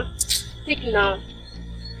now. Take now.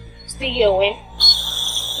 Stay here, eh? Don't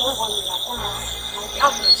worry, come on. I'll be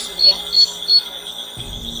out soon, yeah?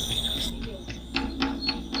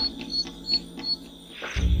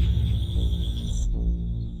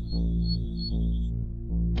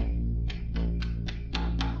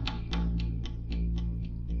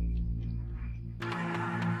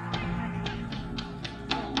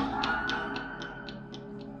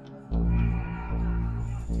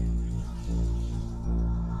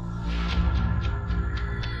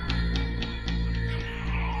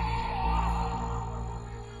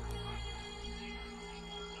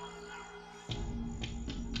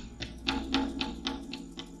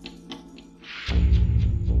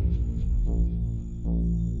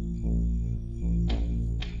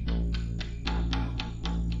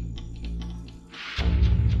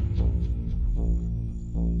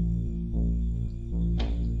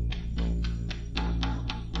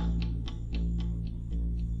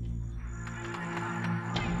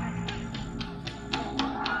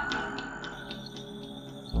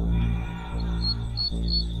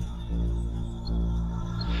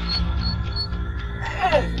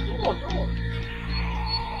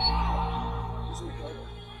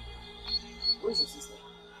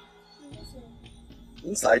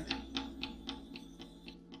 Inside.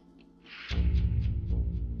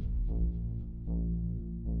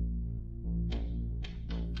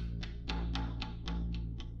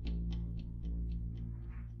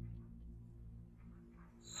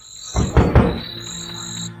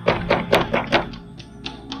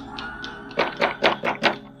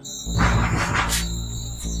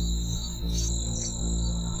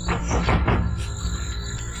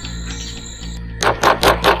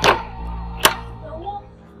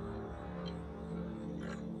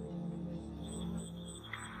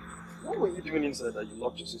 Inside that you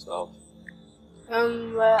locked your sister out?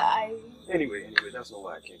 Anyway, that's not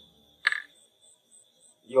why I came.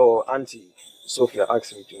 Your auntie, Sophia,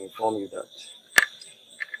 asked me to inform you that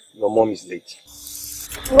your mom is late.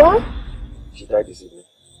 What? She died this evening.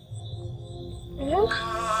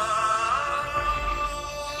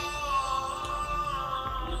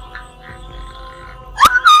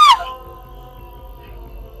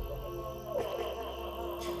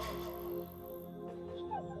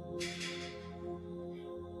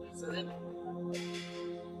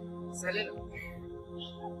 Selena.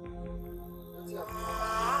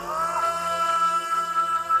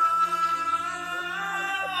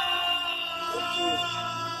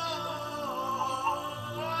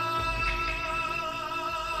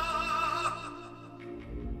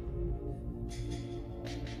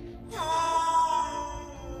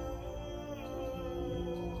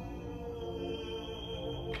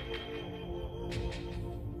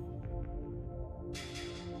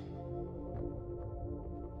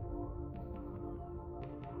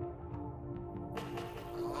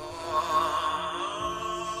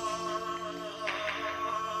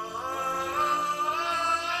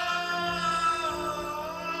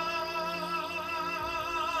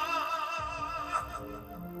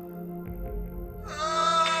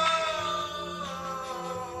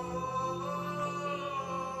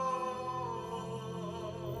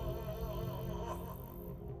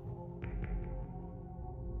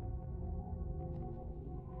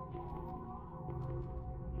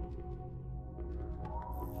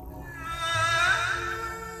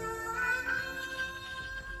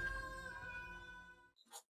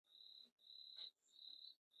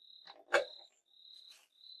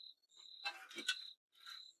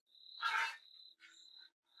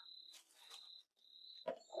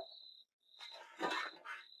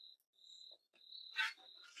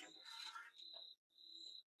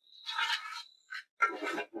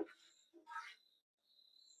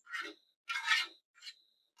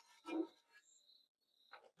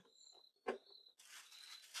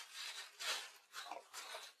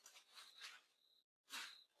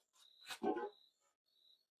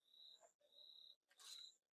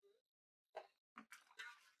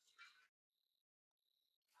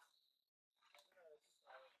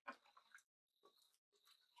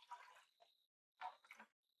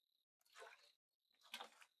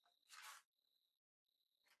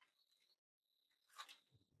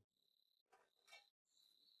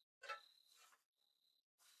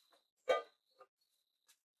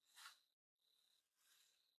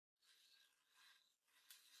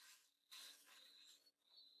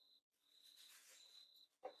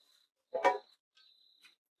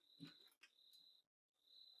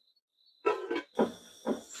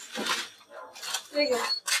 There you go.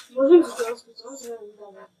 You're going to the hospital.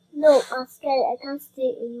 No, I'm scared. I can't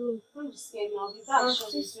stay alone. Don't be scared now. I'm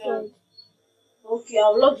too scared. Okay,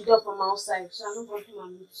 I'll lock the door from outside so I don't come to my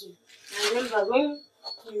meet you. And remember, when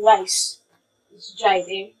the rice is dry,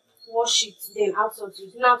 then wash it, then outside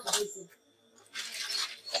you. Now to this.